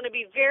was going to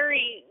be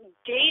very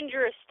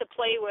dangerous to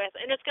play with,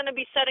 and it's going to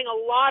be setting a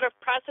lot of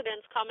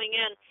precedents coming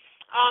in.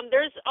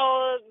 There's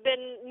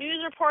been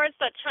news reports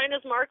that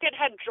China's market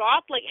had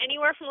dropped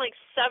anywhere from 6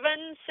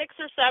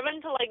 or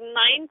 7 to 9%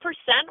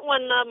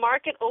 when the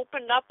market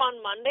opened up on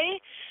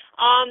Monday.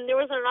 There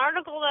was an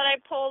article that I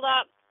pulled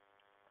up.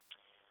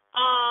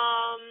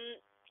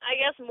 I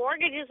guess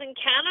mortgages in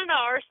Canada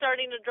are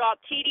starting to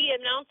drop. TD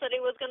announced that it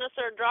was going to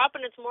start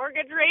dropping its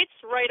mortgage rates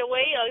right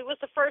away. It was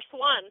the first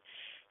one.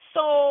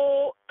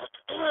 So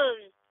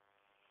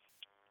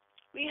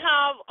we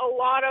have a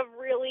lot of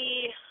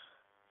really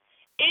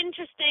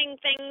interesting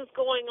things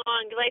going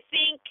on, because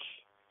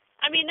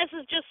I mean, this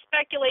is just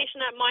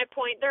speculation at my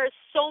point. There are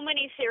so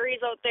many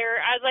theories out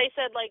there. As I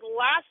said, like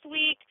last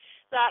week,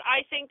 that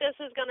I think this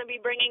is going to be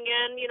bringing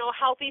in,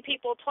 Healthy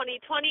People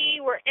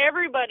 2020, where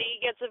everybody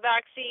gets a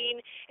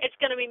vaccine. It's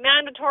going to be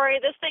mandatory.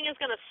 This thing is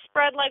going to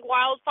spread like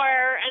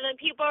wildfire, and then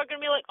people are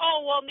going to be like,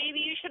 oh, well, maybe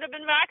you should have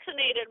been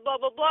vaccinated, blah,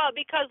 blah, blah,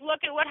 because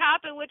look at what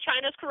happened with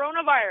China's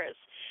coronavirus.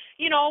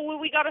 We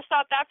got to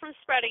stop that from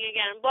spreading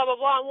again, blah, blah,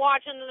 blah, and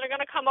watch, and then they're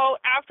going to come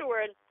out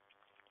afterward.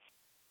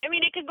 I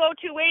mean, it could go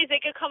two ways.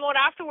 They could come out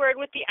afterward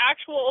with the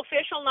actual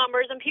official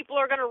numbers, and people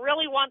are going to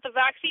really want the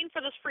vaccine for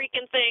this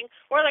freaking thing,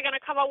 or they're going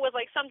to come out with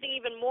like something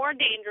even more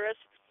dangerous.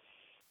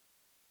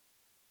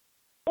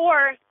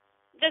 Or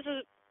this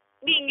is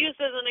being used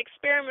as an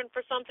experiment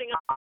for something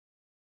else.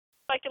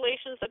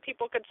 Speculations that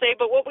people could say,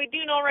 but what we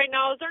do know right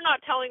now is they're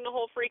not telling the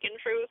whole freaking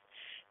truth.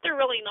 They're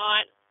really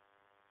not.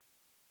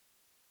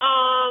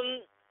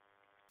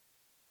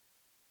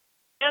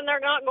 And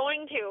they're not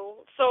going to.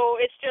 So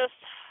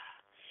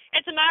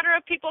it's a matter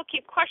of people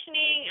keep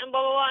questioning and blah,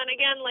 blah, blah. And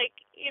again,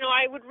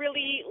 I would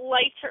really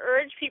like to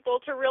urge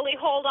people to really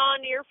hold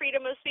on to your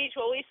freedom of speech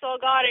while we still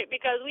got it,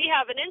 because we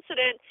have an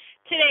incident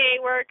today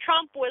where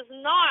Trump was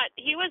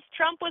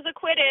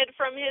acquitted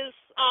from his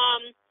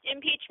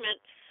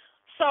impeachment.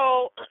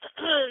 So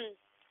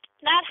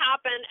that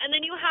happened. And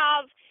then you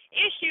have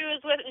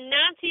issues with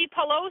Nancy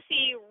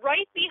Pelosi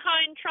right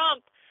behind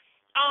Trump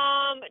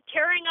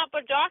tearing up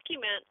a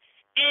document.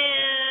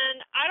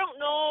 And I don't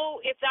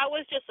know if that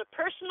was just a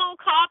personal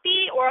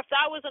copy or if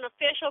that was an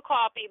official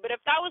copy. But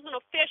if that was an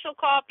official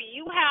copy,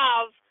 you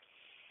have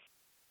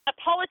a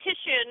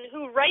politician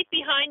who right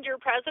behind your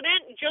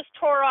president just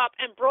tore up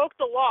and broke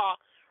the law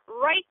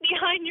right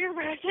behind your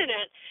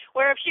president.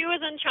 Where if she was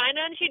in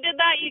China and she did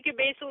that, you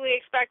could basically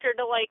expect her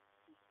to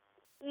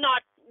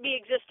not be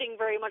existing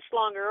very much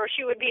longer, or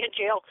she would be in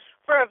jail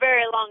for a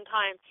very long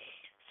time.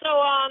 So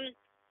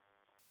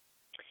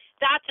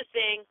that's a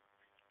thing.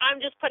 I'm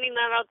just putting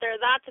that out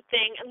there. That's a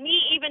thing.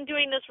 Me even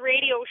doing this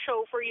radio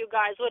show for you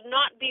guys would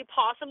not be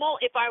possible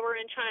if I were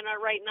in China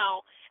right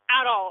now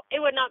at all. It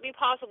would not be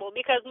possible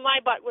because my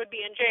butt would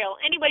be in jail.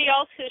 Anybody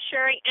else who's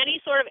sharing any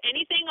sort of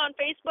anything on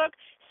Facebook,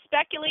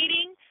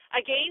 speculating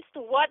against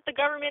what the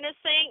government is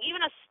saying,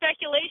 even a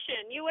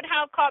speculation, you would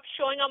have cops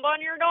showing up on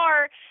your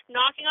door,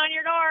 knocking on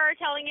your door,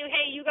 telling you,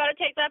 hey, you got to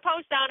take that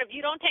post down. If you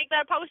don't take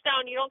that post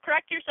down, you don't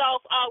correct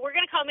yourself, we're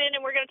going to come in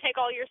and we're going to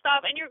take all your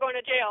stuff and you're going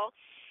to jail.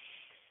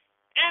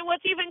 And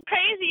what's even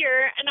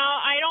crazier, and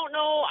I don't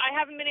know, I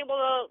haven't been able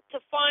to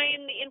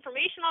find the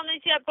information on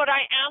this yet, but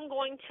I am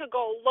going to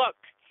go look.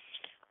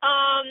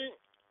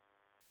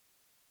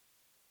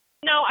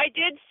 Now, I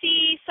did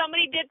see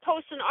somebody did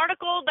post an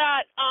article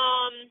that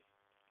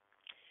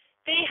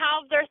they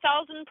have their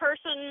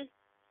 1,000-person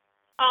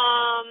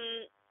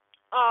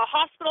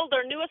hospital,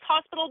 their newest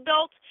hospital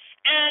built.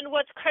 And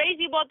what's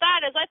crazy about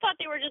that is I thought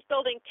they were just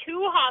building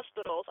 2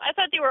 hospitals. I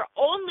thought they were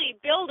only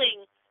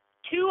building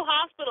 2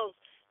 hospitals.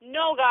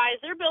 No, guys,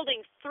 they're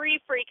building 3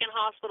 freaking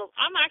hospitals.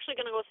 I'm actually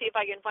going to go see if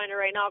I can find it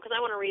right now because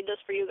I want to read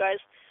this for you guys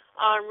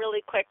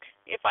really quick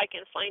if I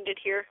can find it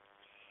here.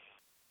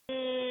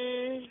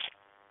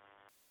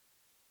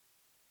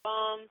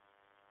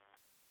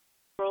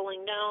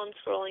 Scrolling down.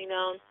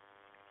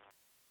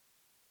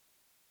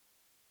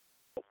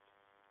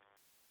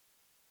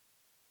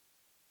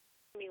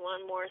 Give me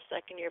one more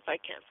second here. If I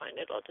can't find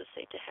it, I'll just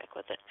say to heck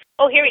with it.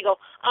 Oh, here we go.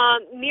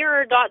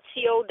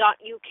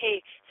 Mirror.co.uk.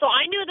 So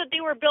I knew that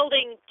they were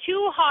building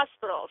 2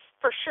 hospitals,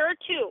 for sure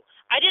 2.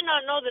 I did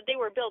not know that they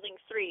were building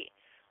 3.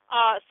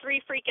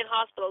 3 freaking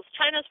hospitals.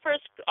 China's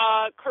first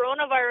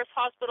coronavirus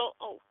hospital.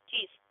 Oh,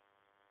 geez.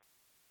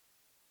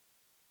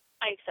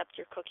 I accept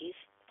your cookies.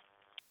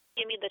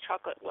 Give me the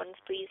chocolate ones,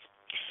 please.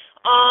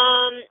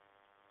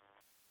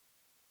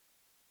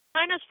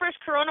 China's first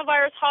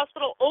coronavirus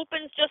hospital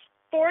opens just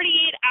 48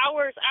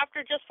 hours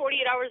after just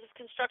 48 hours of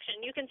construction.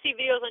 You can see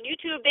videos on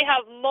YouTube. They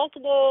have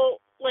multiple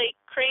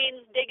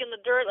cranes digging the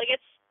dirt.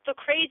 It's the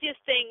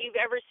craziest thing you've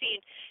ever seen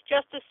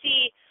just to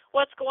see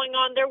what's going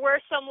on. There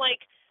were some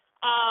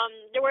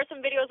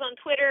videos on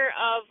Twitter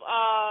of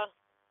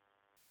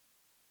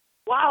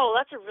wow,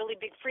 that's a really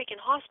big freaking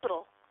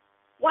hospital.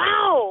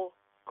 Wow.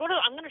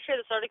 I'm going to share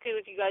this article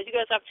with you guys. You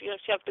guys have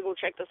to go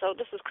check this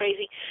out. This is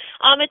crazy.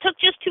 It took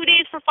just 2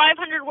 days for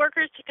 500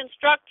 workers to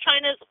construct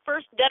China's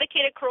first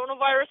dedicated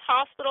coronavirus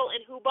hospital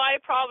in Hubei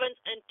province,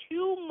 and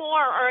 2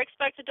 more are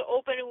expected to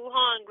open in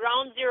Wuhan,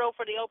 ground zero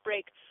for the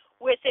outbreak,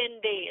 within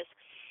days.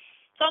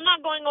 So I'm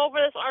not going over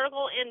this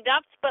article in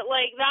depth, but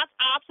that's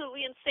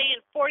absolutely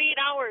insane. 48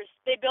 hours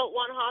they built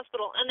 1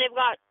 hospital, and they've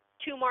got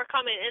 2 more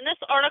coming. And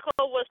this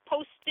article was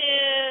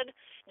posted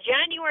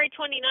January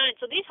 29th.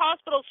 So these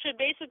hospitals should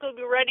basically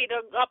be ready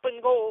to up and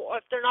go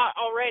if they're not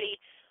already.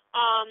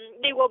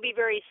 They will be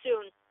very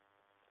soon.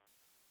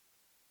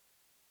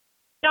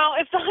 Now,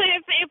 if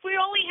we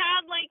only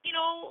had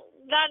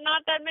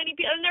not that many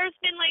people, and there's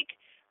been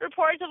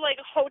reports of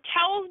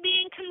hotels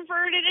being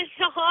converted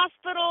into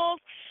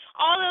hospitals.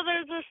 all the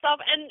other stuff.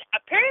 And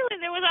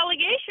apparently there was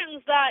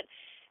allegations that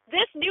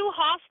this new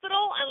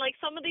hospital and like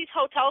some of these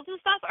hotels and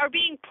stuff are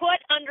being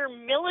put under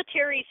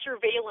military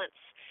surveillance.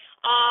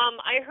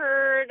 I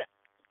heard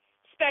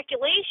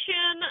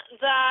speculation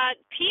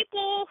that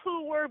people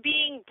who were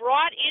being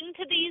brought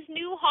into these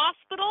new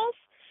hospitals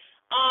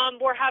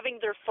were having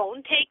their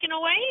phone taken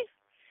away.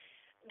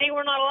 They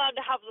were not allowed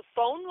to have the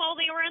phone while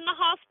they were in the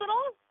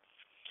hospital.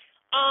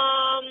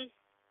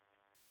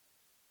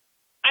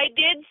 I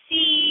did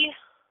see,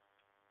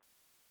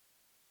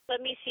 let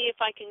me see if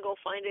I can go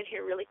find it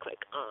here really quick.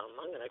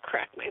 I'm going to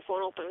crack my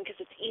phone open because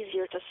it's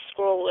easier to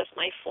scroll with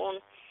my phone.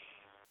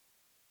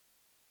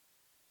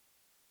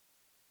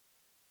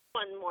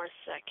 One more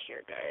sec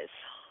here, guys.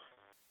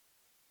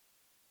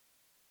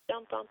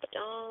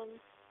 Dum-bum-ba-dum.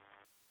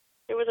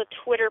 There was a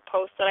Twitter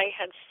post that I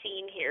had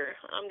seen here.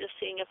 I'm just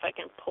seeing if I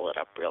can pull it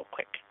up real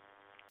quick.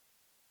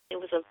 It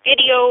was a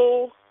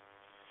video.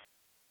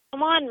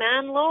 Come on,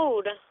 man,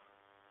 load. Of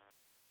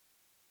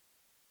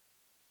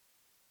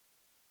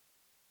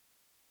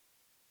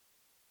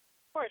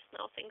course,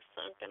 now things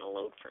aren't going to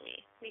load for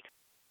me.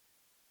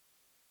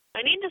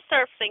 I need to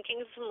start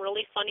thinking some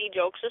really funny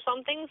jokes or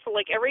something. So,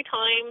 like, every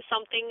time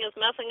something is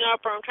messing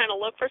up or I'm trying to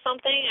look for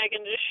something, I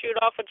can just shoot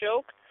off a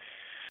joke.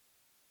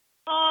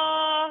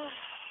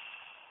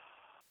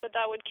 But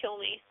that would kill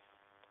me.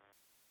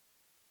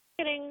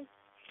 Kidding.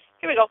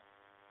 Here we go.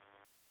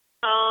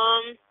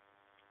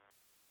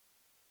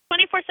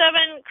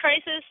 24/7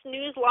 Crisis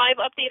News Live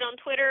update on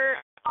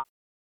Twitter.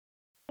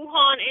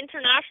 Wuhan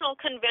International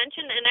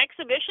Convention and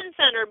Exhibition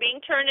Center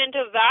being turned into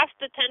a vast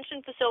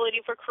detention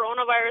facility for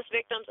coronavirus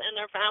victims and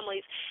their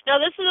families. Now,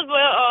 this is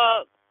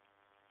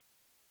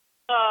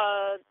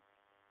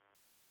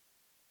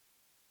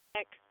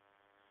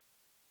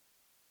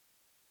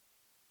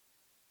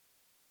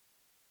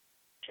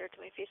share it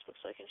to my Facebook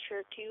so I can share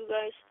it to you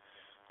guys.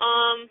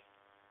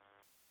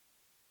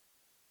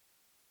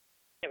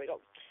 There we go.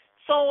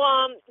 So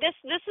this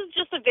is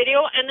just a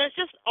video, and there's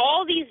just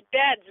all these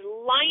beds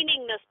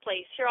lining this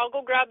place. Here, I'll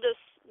go grab this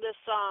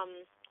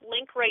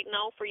link right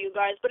now for you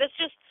guys. But it's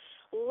just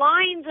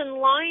lines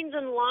and lines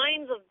and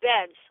lines of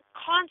beds,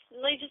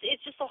 constantly.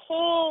 It's just a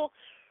whole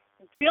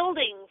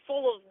building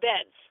full of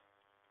beds.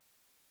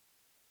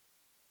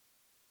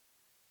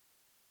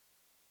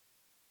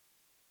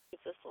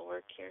 If this will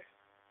work here.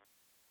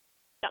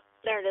 Yeah,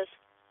 there it is.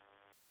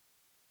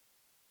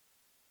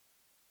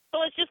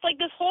 So it's just like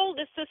this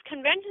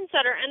convention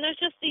center, and there's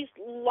just these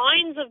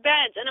lines of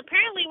beds. And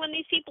apparently when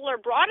these people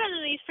are brought into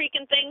these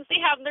freaking things, they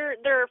have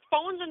their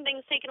phones and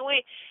things taken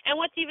away.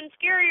 And what's even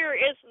scarier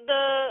is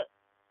the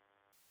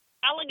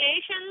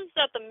allegations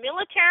that the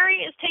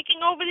military is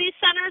taking over these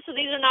centers. So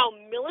these are now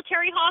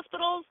military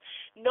hospitals,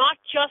 not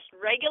just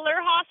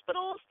regular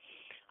hospitals.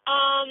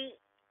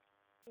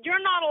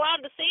 You're not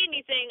allowed to say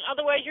anything,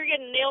 otherwise you're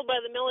getting nailed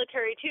by the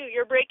military too.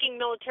 You're breaking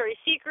military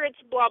secrets,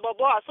 blah, blah,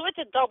 blah. So it's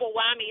a double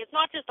whammy. It's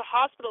not just a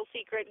hospital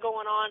secret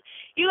going on.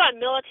 You got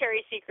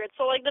military secrets.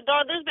 So like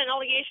there's been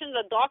allegations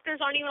that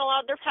doctors aren't even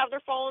allowed to have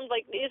their phones.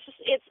 Like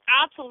it's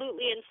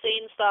absolutely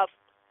insane stuff.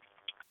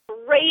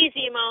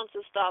 Crazy amounts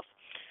of stuff.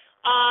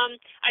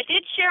 I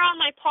did share on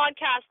my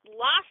podcast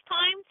last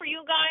time for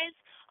you guys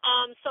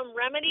some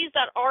remedies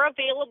that are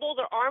available.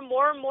 There are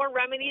more and more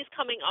remedies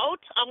coming out.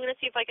 I'm going to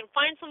see if I can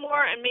find some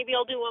more, and maybe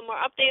I'll do one more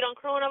update on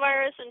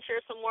coronavirus and share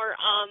some more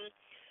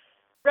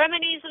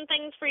remedies and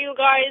things for you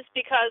guys,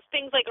 because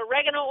things like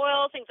oregano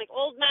oil, things like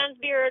old man's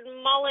beard,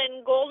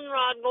 mullein,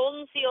 goldenrod,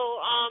 golden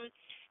seal,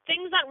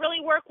 things that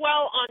really work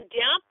well on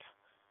damp,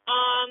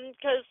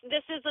 because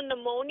this is a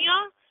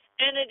pneumonia.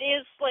 And it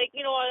is like,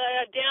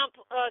 a damp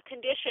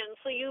condition.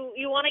 So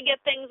you want to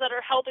get things that are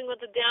helping with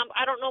the damp.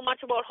 I don't know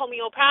much about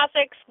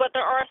homeopathics, but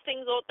there are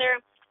things out there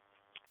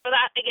for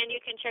that. Again,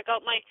 you can check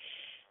out my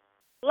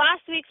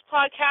last week's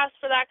podcast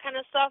for that kind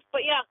of stuff.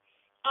 But yeah,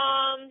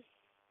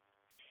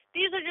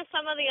 these are just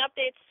some of the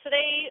updates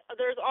today.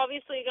 There's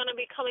obviously going to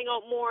be coming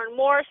out more and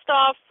more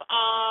stuff.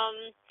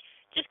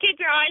 Just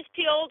keep your eyes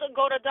peeled.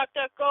 Go to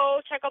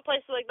DuckDuckGo. Check out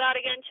places like that.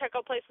 Again, check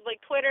out places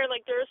like Twitter.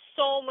 Like, there's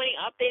so many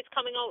updates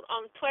coming out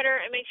on Twitter.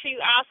 And make sure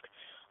you ask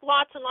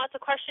lots and lots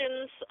of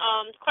questions.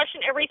 Question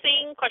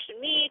everything. Question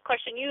me.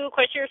 Question you.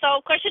 Question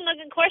yourself. Question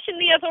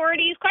the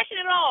authorities. Question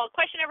it all.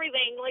 Question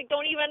everything. Like,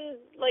 don't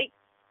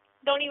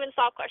even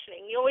stop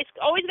questioning. You always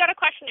got to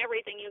question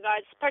everything, you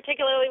guys,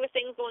 particularly with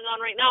things going on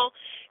right now.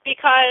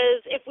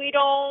 Because if we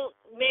don't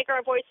make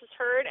our voices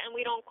heard and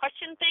we don't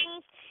question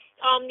things,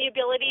 the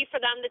ability for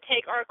them to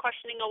take our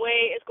questioning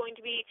away is going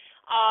to be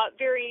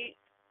very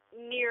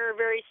near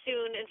very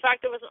soon. In fact,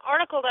 there was an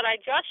article that I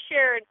just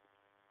shared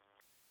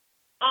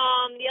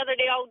the other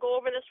day. I'll go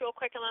over this real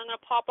quick and then I'm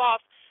going to pop off.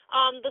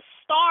 The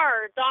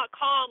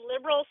Star.com,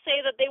 liberals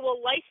say that they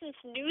will license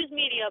news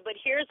media, but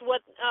here's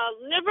what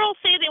liberals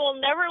say they will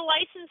never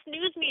license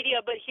news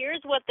media, but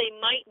here's what they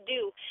might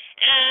do.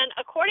 And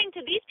according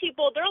to these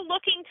people, they're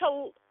looking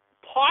to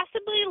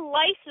possibly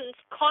license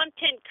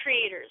content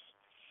creators.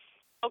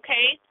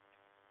 Okay?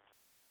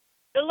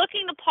 They're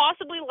looking to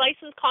possibly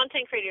license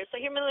content creators.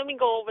 So let me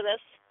go over this.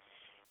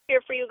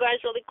 here for you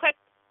guys really quick.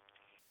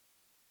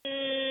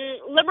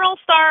 Liberal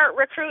star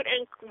recruit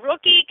and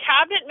rookie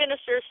cabinet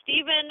minister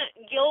Stephen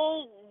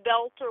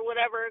Gilbert or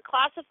whatever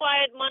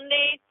clarified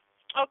Monday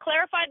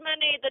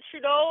the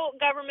Trudeau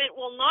government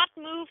will not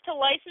move to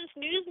license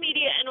news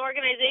media and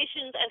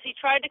organizations as he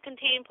tried to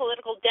contain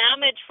political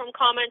damage from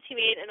comments he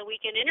made in a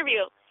weekend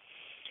interview.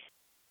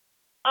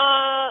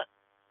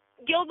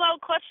 Gilbert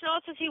clutched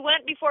notes as he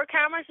went before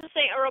cameras to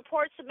say a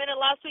report submitted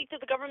last week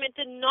that the government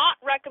did not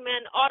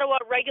recommend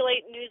Ottawa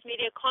regulate news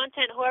media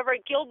content. However,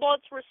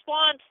 Gilbert's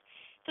response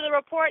to the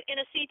report in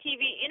a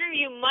CTV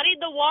interview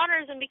muddied the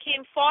waters and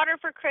became fodder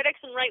for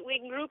critics and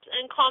right-wing groups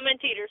and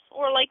commentators,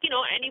 or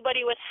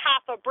anybody with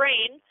half a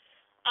brain.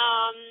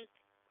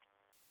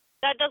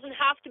 That doesn't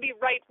have to be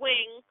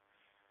right-wing.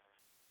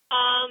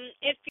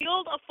 It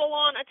fueled a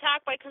full-on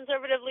attack by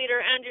Conservative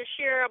leader Andrew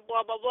Scheer,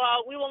 blah, blah,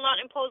 blah. We will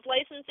not impose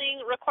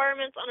licensing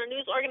requirements on a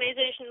news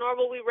organization, nor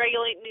will we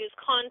regulate news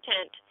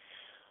content.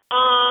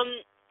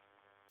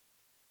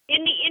 In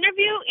an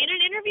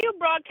interview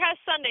broadcast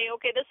Sunday,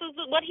 this is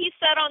what he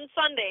said on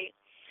Sunday.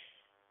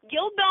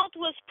 Gilbert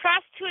was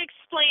pressed to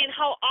explain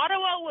how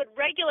Ottawa would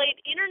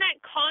regulate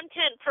internet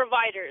content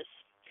providers.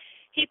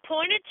 He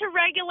pointed to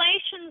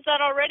regulations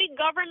that already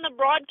govern the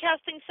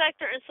broadcasting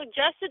sector and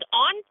suggested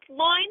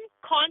online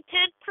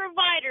content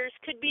providers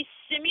could be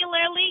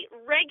similarly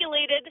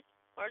regulated,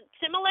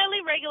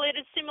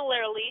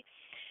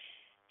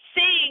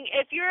 saying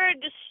if you're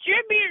a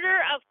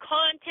distributor of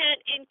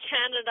content in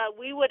Canada,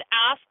 we would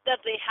ask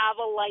that they have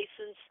a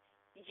license.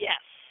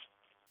 Yes.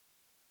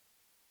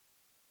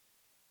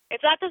 If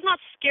that does not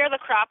scare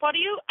the crap out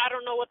of you, I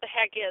don't know what the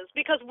heck is.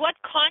 Because what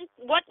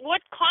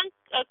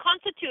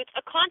constitutes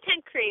a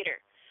content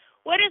creator?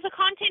 What is a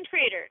content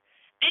creator?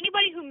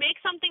 Anybody who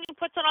makes something and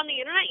puts it on the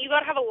internet, you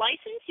got to have a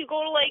license. You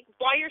go to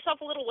buy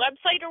yourself a little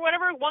website or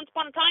whatever. Once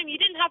upon a time, you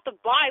didn't have to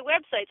buy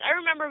websites. I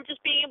remember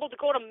just being able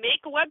to go to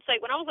make a website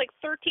when I was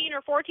 13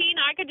 or 14.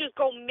 I could just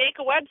go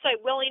make a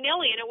website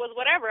willy-nilly, and it was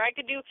whatever. I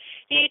could do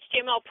the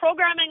HTML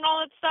programming and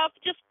all that stuff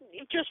just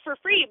for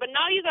free. But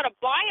now you got to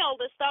buy all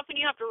this stuff, and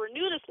you have to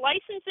renew this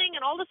licensing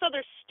and all this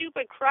other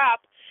stupid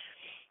crap.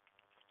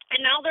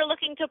 And now they're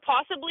looking to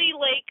possibly,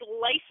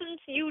 license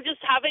you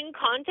just having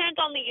content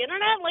on the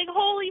internet?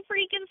 Holy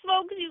freaking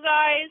smokes, you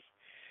guys.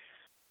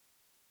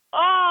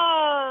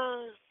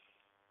 Oh.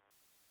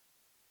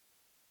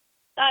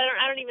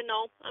 I don't even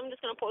know. I'm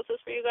just going to post this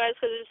for you guys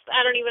because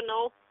I don't even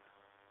know.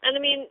 And,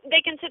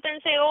 they can sit there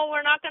and say, oh,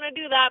 we're not going to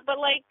do that.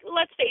 But,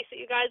 let's face it,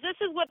 you guys. This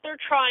is what they're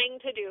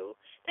trying to do.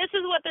 This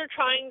is what they're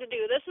trying to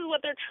do. This is what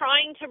they're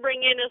trying to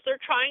bring in, is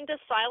they're trying to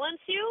silence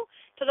you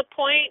to the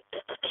point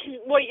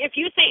where if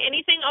you say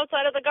anything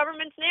outside of the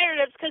government's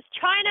narratives, because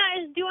China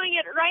is doing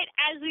it right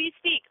as we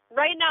speak,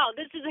 right now.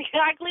 This is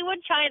exactly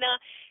what China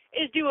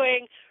is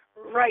doing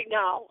right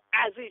now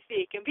as we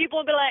speak. And people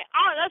will be like,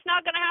 oh, that's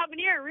not going to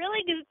happen here. Really?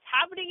 Because it's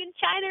happening in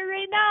China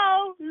right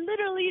now.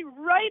 Literally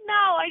right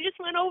now. I just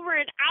went over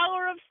an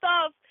hour of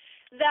stuff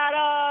that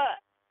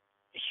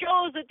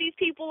shows that these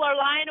people are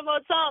lying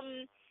about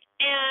something.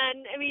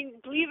 And,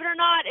 believe it or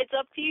not, it's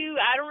up to you.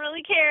 I don't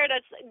really care.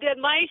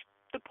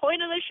 The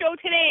point of the show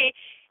today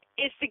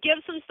is to give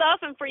some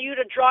stuff and for you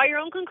to draw your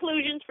own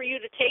conclusions, for you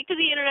to take to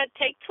the internet,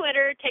 take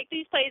Twitter, take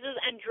these places,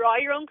 and draw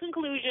your own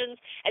conclusions.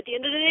 At the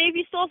end of the day, if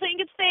you still think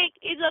it's fake,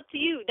 it's up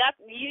to you.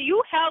 You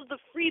have the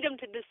freedom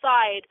to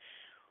decide,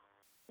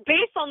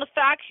 based on the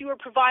facts you were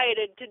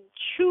provided, to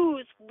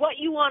choose what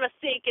you want to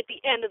think at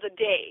the end of the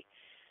day.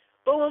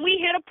 But when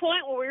we hit a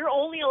point where we're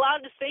only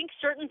allowed to think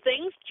certain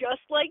things,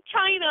 just like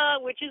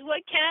China, which is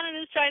what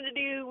Canada's trying to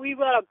do,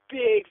 we've got a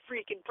big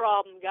freaking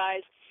problem,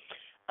 guys.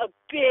 A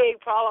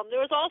big problem. There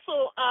was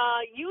also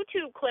a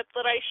YouTube clip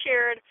that I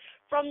shared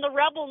from the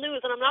Rebel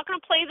News, and I'm not going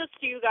to play this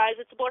to you guys.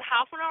 It's about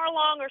half an hour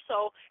long or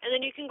so, and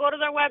then you can go to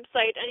their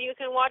website and you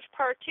can watch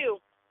part 2.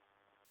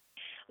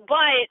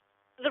 But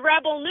the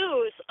Rebel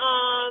News,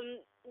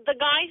 the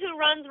guy who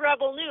runs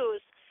Rebel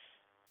News,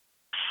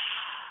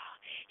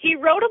 he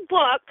wrote a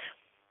book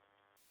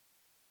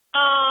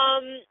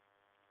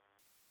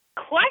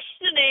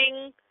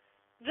questioning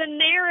the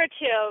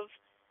narrative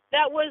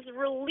that was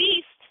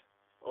released.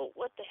 Oh,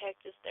 what the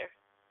heck is there?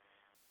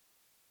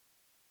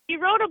 He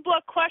wrote a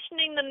book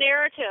questioning the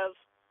narrative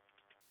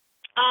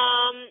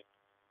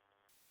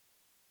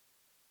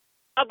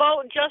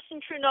about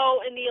Justin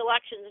Trudeau in the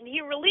elections, and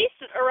he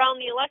released it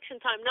around the election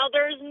time. Now,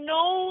 there is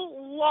no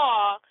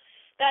law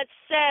that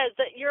says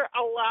that you're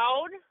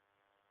allowed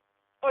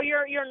or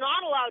you're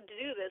not allowed to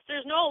do this.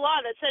 There's no law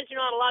that says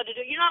you're not allowed to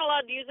do it. You're not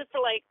allowed to use it for,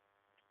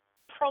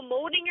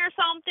 promoting or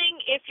something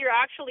if you're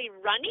actually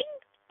running,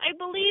 I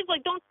believe.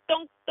 Don't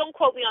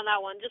quote me on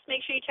that one. Just make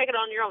sure you check it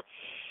on your own.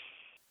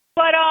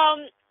 But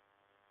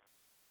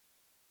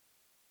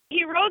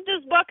he wrote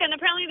this book, and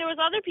apparently there was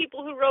other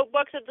people who wrote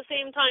books at the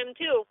same time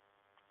too.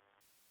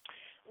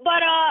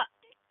 But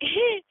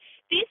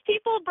these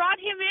people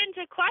brought him in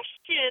to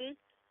question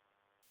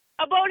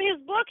about his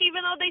book,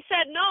 even though they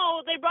said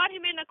no. They brought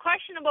him in to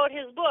question about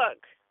his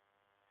book.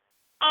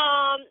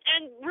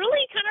 and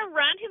really kind of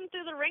ran him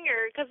through the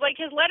ringer because, like,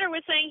 his letter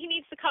was saying he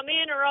needs to come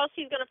in or else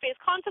he's going to face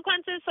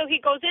consequences. So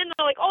he goes in and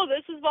they're like, oh,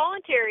 this is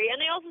voluntary.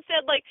 And they also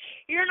said, like,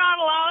 you're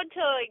not allowed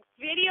to, like,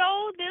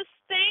 video this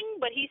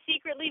thing, but he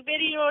secretly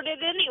videoed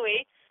it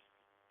anyway.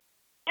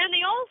 And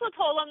they also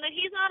told him that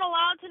he's not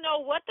allowed to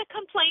know what the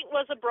complaint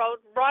was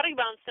brought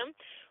against him,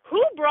 who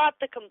brought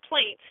the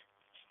complaint,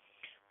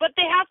 but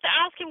they have to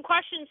ask him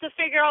questions to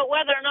figure out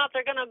whether or not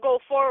they're going to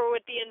go forward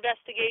with the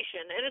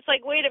investigation. And it's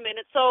like, wait a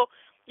minute, so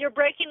you're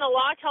breaking the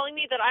law telling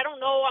me that I don't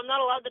know, I'm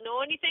not allowed to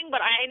know anything, but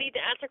I need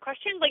to answer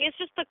questions? Like,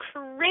 it's just the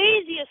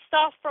craziest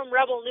stuff from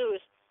Rebel News.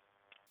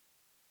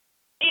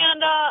 And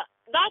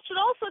that should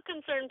also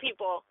concern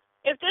people.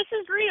 If this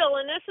is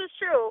real and this is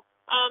true,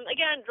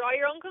 again, draw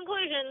your own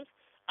conclusions.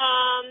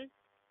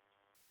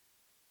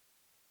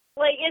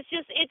 Like, it's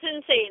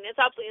insane. It's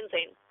absolutely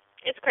insane.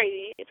 It's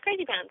crazy. It's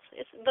crazy pants.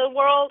 The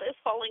world is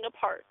falling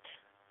apart.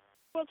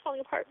 The world's falling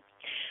apart.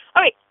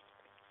 All right.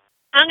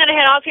 I'm going to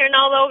head off here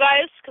now, though,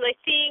 guys, because I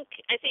think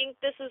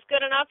this is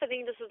good enough. I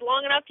think this is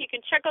long enough. You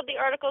can check out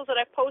the articles that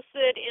I've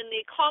posted in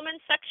the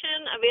comments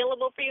section,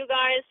 available for you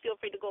guys. Feel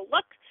free to go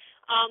look.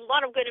 A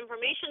lot of good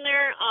information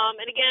there.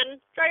 And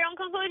again, draw your own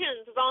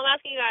conclusions. That's all I'm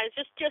asking you guys.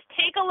 Just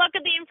take a look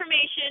at the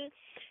information,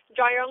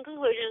 draw your own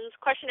conclusions,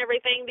 question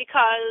everything,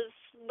 because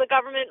the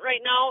government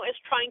right now is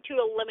trying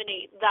to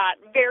eliminate that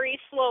very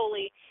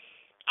slowly.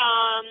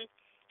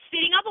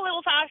 Speeding up a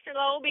little faster,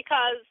 though,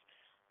 because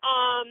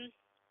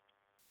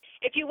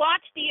if you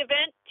watch the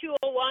Event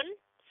 201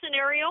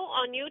 scenario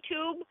on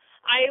YouTube,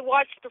 I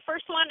watched the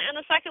first one and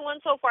the second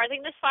one so far. I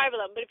think there's 5 of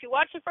them. But if you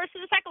watch the first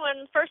and the second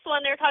one, the first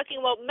one, they're talking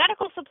about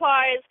medical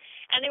supplies,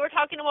 and they were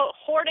talking about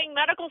hoarding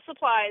medical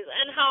supplies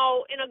and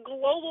how in a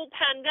global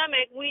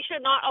pandemic, we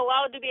should not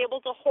allowed to be able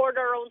to hoard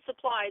our own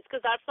supplies because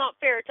that's not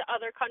fair to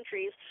other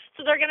countries.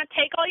 So they're going to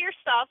take all your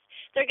stuff.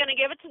 They're going to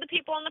give it to the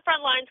people on the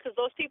front lines because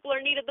those people are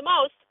needed the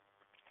most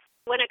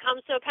when it comes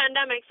to a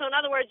pandemic. So in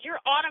other words,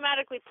 you're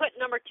automatically put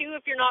number 2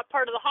 if you're not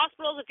part of the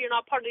hospitals, if you're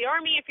not part of the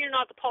army, if you're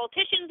not the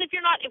politicians, if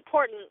you're not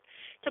important,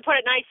 to put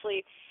it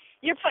nicely,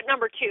 you're put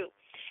number 2.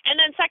 And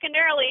then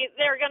secondarily,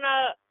 they're going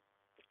to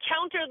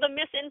counter the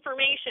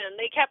misinformation.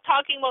 They kept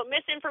talking about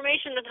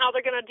misinformation and how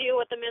they're going to deal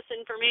with the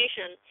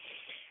misinformation.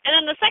 And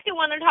then the second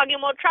one, they're talking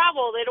about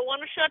travel. They don't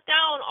want to shut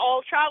down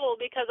all travel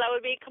because that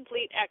would be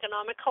complete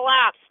economic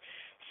collapse.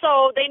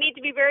 So they need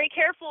to be very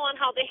careful on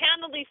how they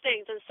handle these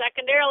things. And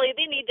secondarily,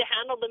 they need to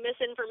handle the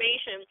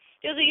misinformation.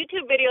 There's a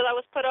YouTube video that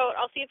was put out.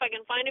 I'll see if I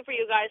can find it for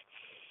you guys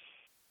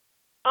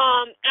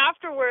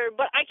afterward.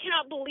 But I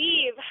cannot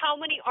believe how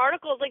many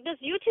articles. Like, this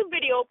YouTube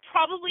video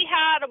probably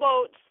had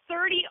about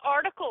 30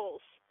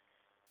 articles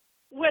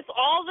with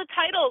all the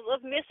titles of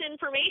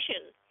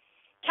misinformation.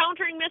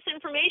 Countering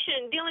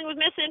misinformation, dealing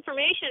with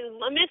misinformation,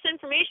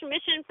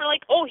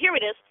 like, oh, here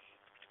it is.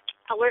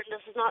 Alert,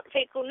 this is not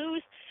fake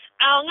news.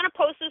 I'm going to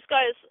post this,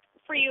 guys,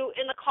 for you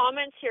in the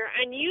comments here,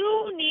 and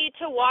you need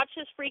to watch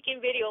this freaking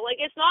video. Like,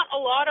 it's not a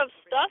lot of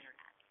stuff,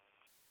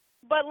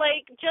 but,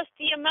 like, just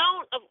the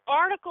amount of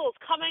articles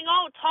coming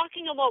out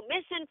talking about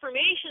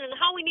misinformation and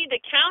how we need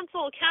to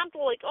cancel,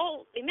 like,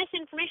 oh,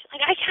 misinformation.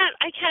 Like,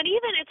 I can't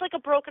even. It's like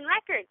a broken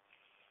record.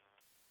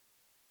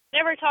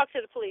 Never talk to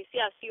the police.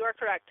 Yes, you are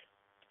correct.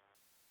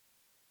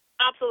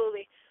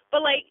 Absolutely.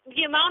 But, like,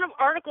 the amount of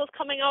articles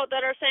coming out that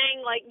are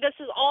saying, like, this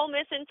is all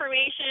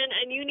misinformation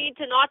and you need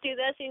to not do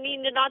this, you need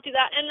to not do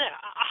that. And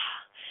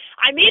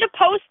I made a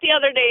post the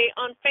other day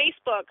on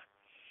Facebook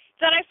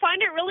that I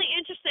find it really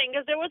interesting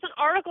because there was an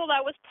article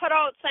that was put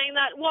out saying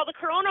that, well, the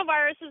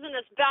coronavirus isn't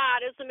as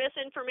bad as the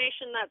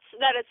misinformation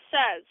that it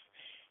says.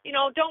 You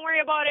know, don't worry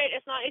about it.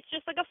 It's not. It's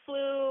just like a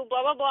flu, blah,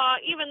 blah, blah,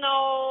 even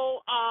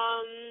though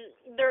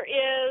there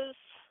is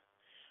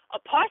a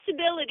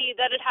possibility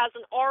that it has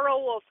an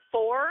RO of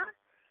 4.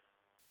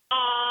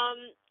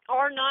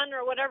 Or none,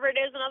 or whatever it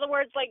is. In other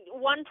words, like,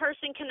 one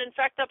person can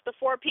infect up to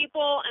 4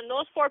 people, and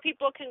those 4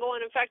 people can go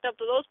and infect up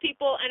to those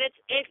people, and it's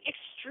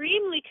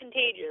extremely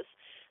contagious.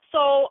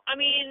 So, I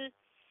mean,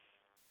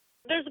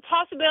 there's a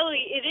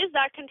possibility it is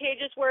that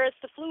contagious, whereas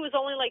the flu is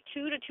only like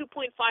 2 to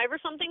 2.5 or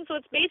something, so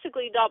it's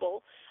basically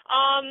double.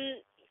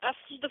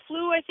 The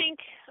flu, I think,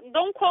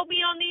 don't quote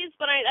me on these,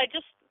 but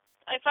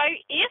if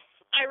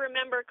I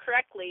remember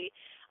correctly,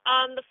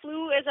 the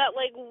flu is at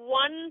like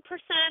 1%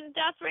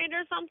 death rate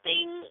or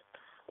something,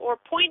 or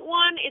 0.1.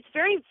 It's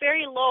very,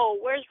 very low,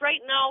 whereas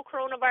right now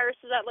coronavirus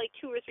is at like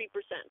 2 or 3%,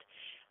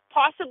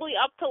 possibly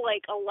up to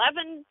like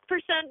 11%,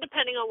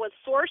 depending on what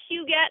source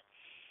you get,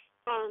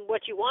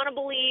 what you want to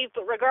believe.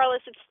 But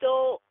regardless, it's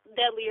still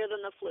deadlier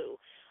than the flu.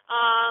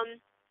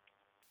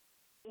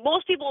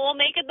 Most people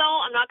won't make it, though.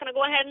 I'm not going to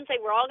go ahead and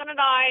say we're all going to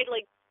die.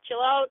 Like,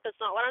 chill out.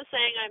 That's not what I'm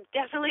saying. I'm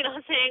definitely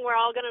not saying we're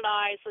all going to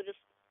die, so just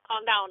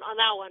calm down on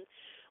that one.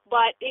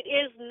 But it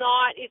is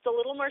not, it's a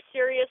little more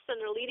serious than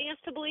they're leading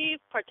us to believe,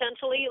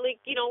 potentially, like,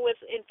 you know, with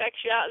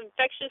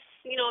infectious,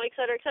 you know, et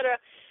cetera, et cetera.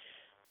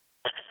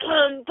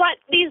 But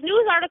these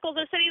news articles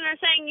are sitting there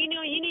saying, you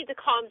know, you need to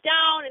calm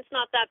down, it's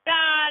not that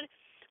bad.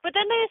 But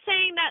then they're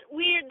saying that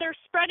they're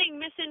spreading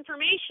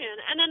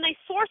misinformation, and then they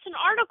source an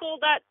article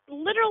that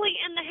literally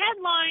in the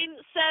headline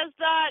says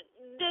that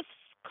this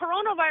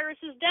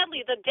coronavirus is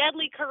deadly, the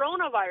deadly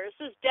coronavirus,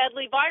 this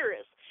deadly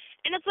virus.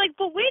 And it's like,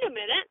 but wait a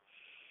minute.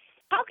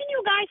 How can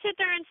you guys sit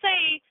there and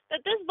say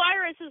that this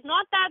virus is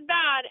not that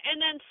bad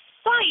and then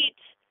cite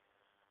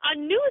a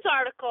news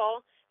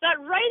article that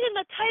right in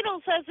the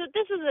title says that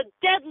this is a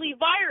deadly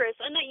virus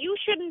and that you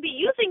shouldn't be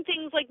using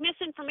things like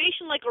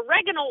misinformation like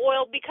oregano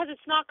oil because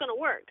it's not going to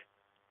work?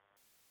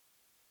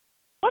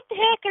 What the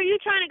heck are you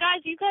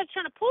guys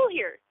trying to pull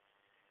here?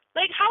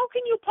 Like, how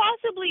can you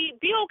possibly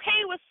be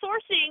okay with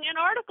sourcing an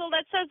article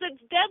that says it's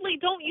deadly,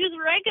 don't use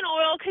oregano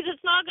oil because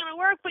it's not going to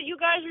work, but you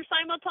guys are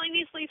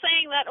simultaneously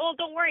saying that, oh,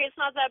 don't worry,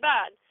 it's not that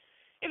bad.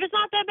 If it's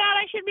not that bad,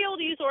 I should be able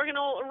to use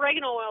oregano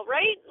oil,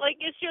 right? Like,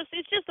 it's just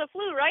a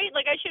flu, right?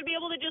 Like, I should be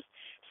able to just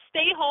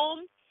stay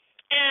home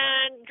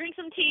and drink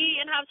some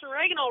tea and have some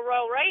oregano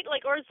oil, right?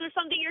 Like, or is there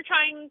something you're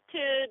trying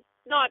to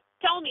not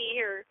tell me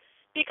here?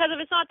 Because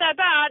if it's not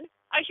that bad,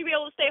 I should be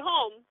able to stay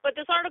home. But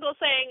this article is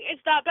saying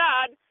it's that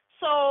bad,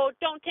 so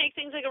don't take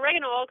things like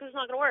oregano oil because it's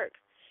not going to work.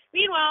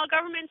 Meanwhile,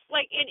 governments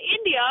like in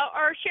India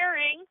are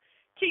sharing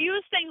to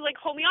use things like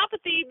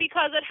homeopathy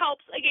because it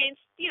helps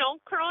against,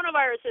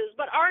 coronaviruses.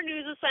 But our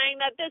news is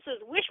saying that this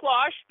is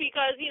wish-wash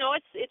because,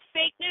 it's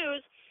fake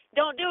news.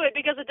 Don't do it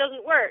because it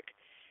doesn't work.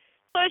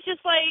 So it's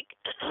just like,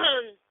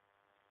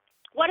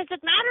 what does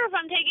it matter if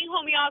I'm taking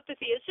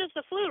homeopathy? It's just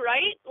the flu,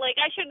 right? Like,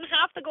 I shouldn't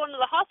have to go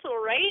into the hospital,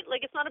 right?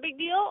 Like, it's not a big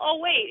deal?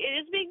 Oh, wait, it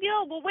is a big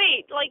deal? Well,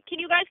 wait, like,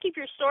 can you guys keep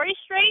your story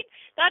straight?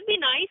 That'd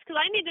be nice, because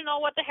I need to know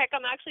what the heck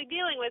I'm actually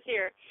dealing with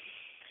here.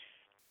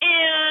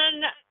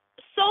 And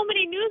so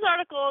many news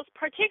articles,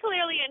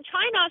 particularly in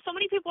China, so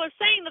many people are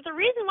saying that the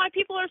reason why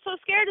people are so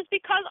scared is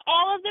because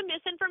all of the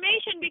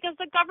misinformation, because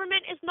the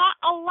government is not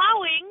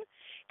allowing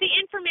the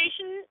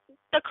information,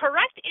 the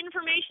correct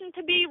information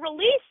to be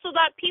released so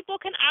that people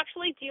can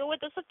actually deal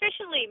with this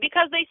efficiently.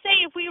 Because they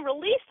say if we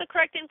release the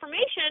correct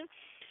information,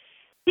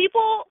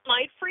 people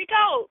might freak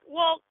out.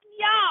 Well,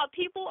 yeah,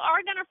 people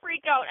are going to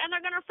freak out, and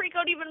they're going to freak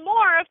out even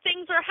more if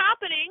things are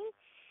happening.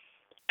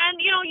 And,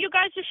 you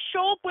guys just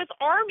show up with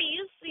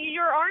armies,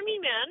 your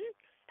army men,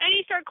 and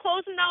you start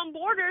closing down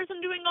borders and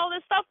doing all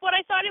this stuff. But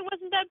I thought it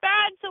wasn't that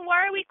bad, so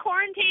why are we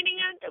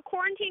quarantining an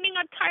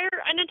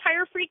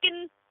entire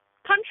freaking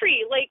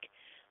country? Like,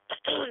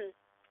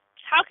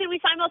 how can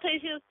we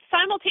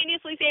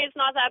simultaneously say it's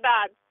not that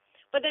bad,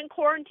 but then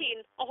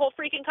quarantine a whole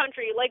freaking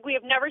country like we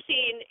have never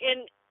seen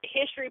in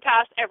history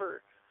past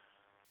ever,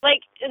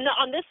 like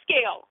on this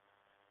scale,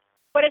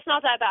 but it's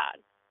not that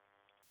bad?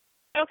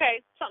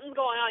 Okay, something's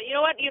going on. You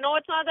know what?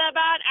 It's not that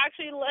bad.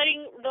 Actually,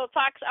 letting the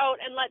facts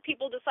out and let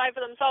people decide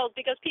for themselves,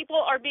 because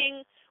people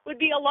would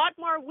be a lot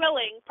more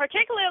willing,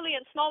 particularly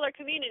in smaller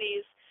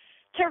communities,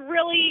 to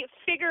really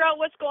figure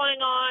out what's going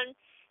on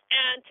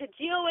and to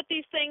deal with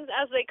these things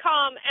as they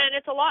come. And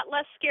it's a lot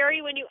less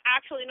scary when you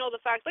actually know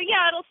the facts. But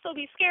yeah, it'll still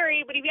be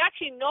scary, but if you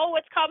actually know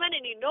what's coming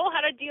and you know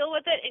how to deal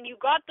with it and you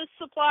got the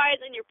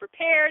supplies and you're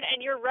prepared and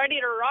you're ready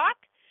to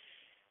rock,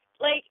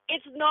 like,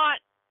 it's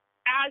not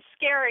as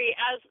scary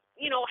as,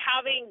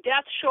 having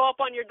death show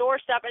up on your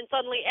doorstep and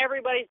suddenly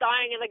everybody's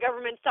dying and the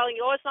government's telling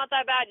you, oh, it's not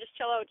that bad, just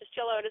chill out,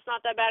 it's not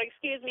that bad,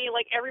 excuse me,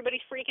 like,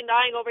 everybody's freaking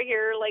dying over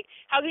here, like,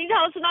 how can you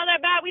tell us it's not that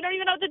bad? We don't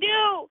even know what to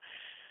do.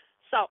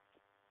 So,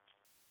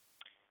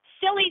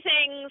 silly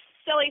things.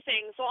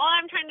 So all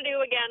I'm trying to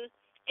do, again,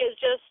 is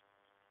just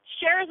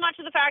share as much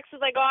of the facts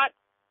as I got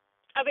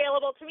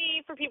available to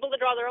me for people to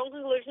draw their own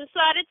conclusions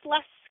so that it's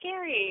less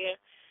scary.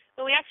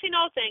 When we actually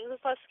know things,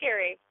 it's less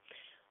scary.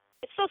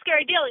 It's still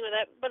scary dealing with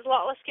it, but it's a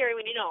lot less scary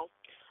when you know.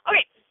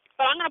 Okay,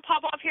 but I'm going to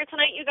pop off here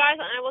tonight, you guys,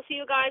 and I will see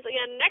you guys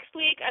again next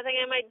week. I think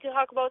I might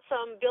talk about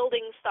some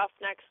building stuff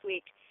next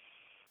week.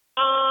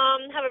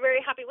 Have a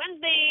very happy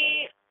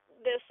Wednesday.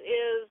 This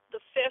is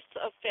the 5th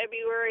of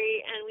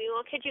February, and we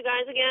will catch you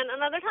guys again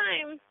another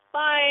time.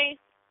 Bye.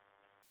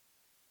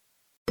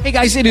 Hey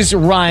guys, it is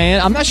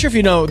Ryan. I'm not sure if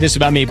you know this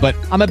about me, but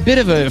I'm a bit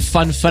of a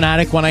fun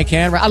fanatic when I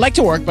can. I like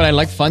to work, but I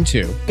like fun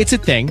too. It's a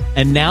thing.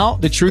 And now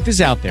the truth is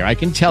out there. I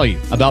can tell you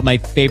about my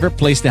favorite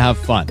place to have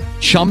fun.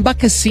 Chumba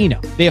Casino.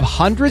 They have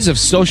hundreds of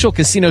social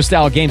casino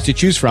style games to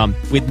choose from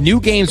with new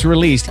games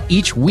released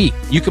each week.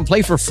 You can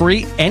play for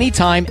free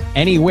anytime,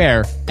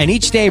 anywhere. And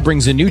each day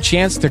brings a new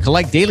chance to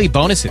collect daily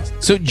bonuses.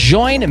 So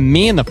join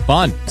me in the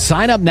fun.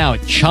 Sign up now at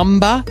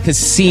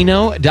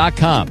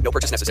ChumbaCasino.com. No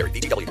purchase necessary.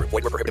 VGW Group.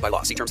 Void where prohibited by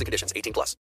law. See terms and conditions. 18+.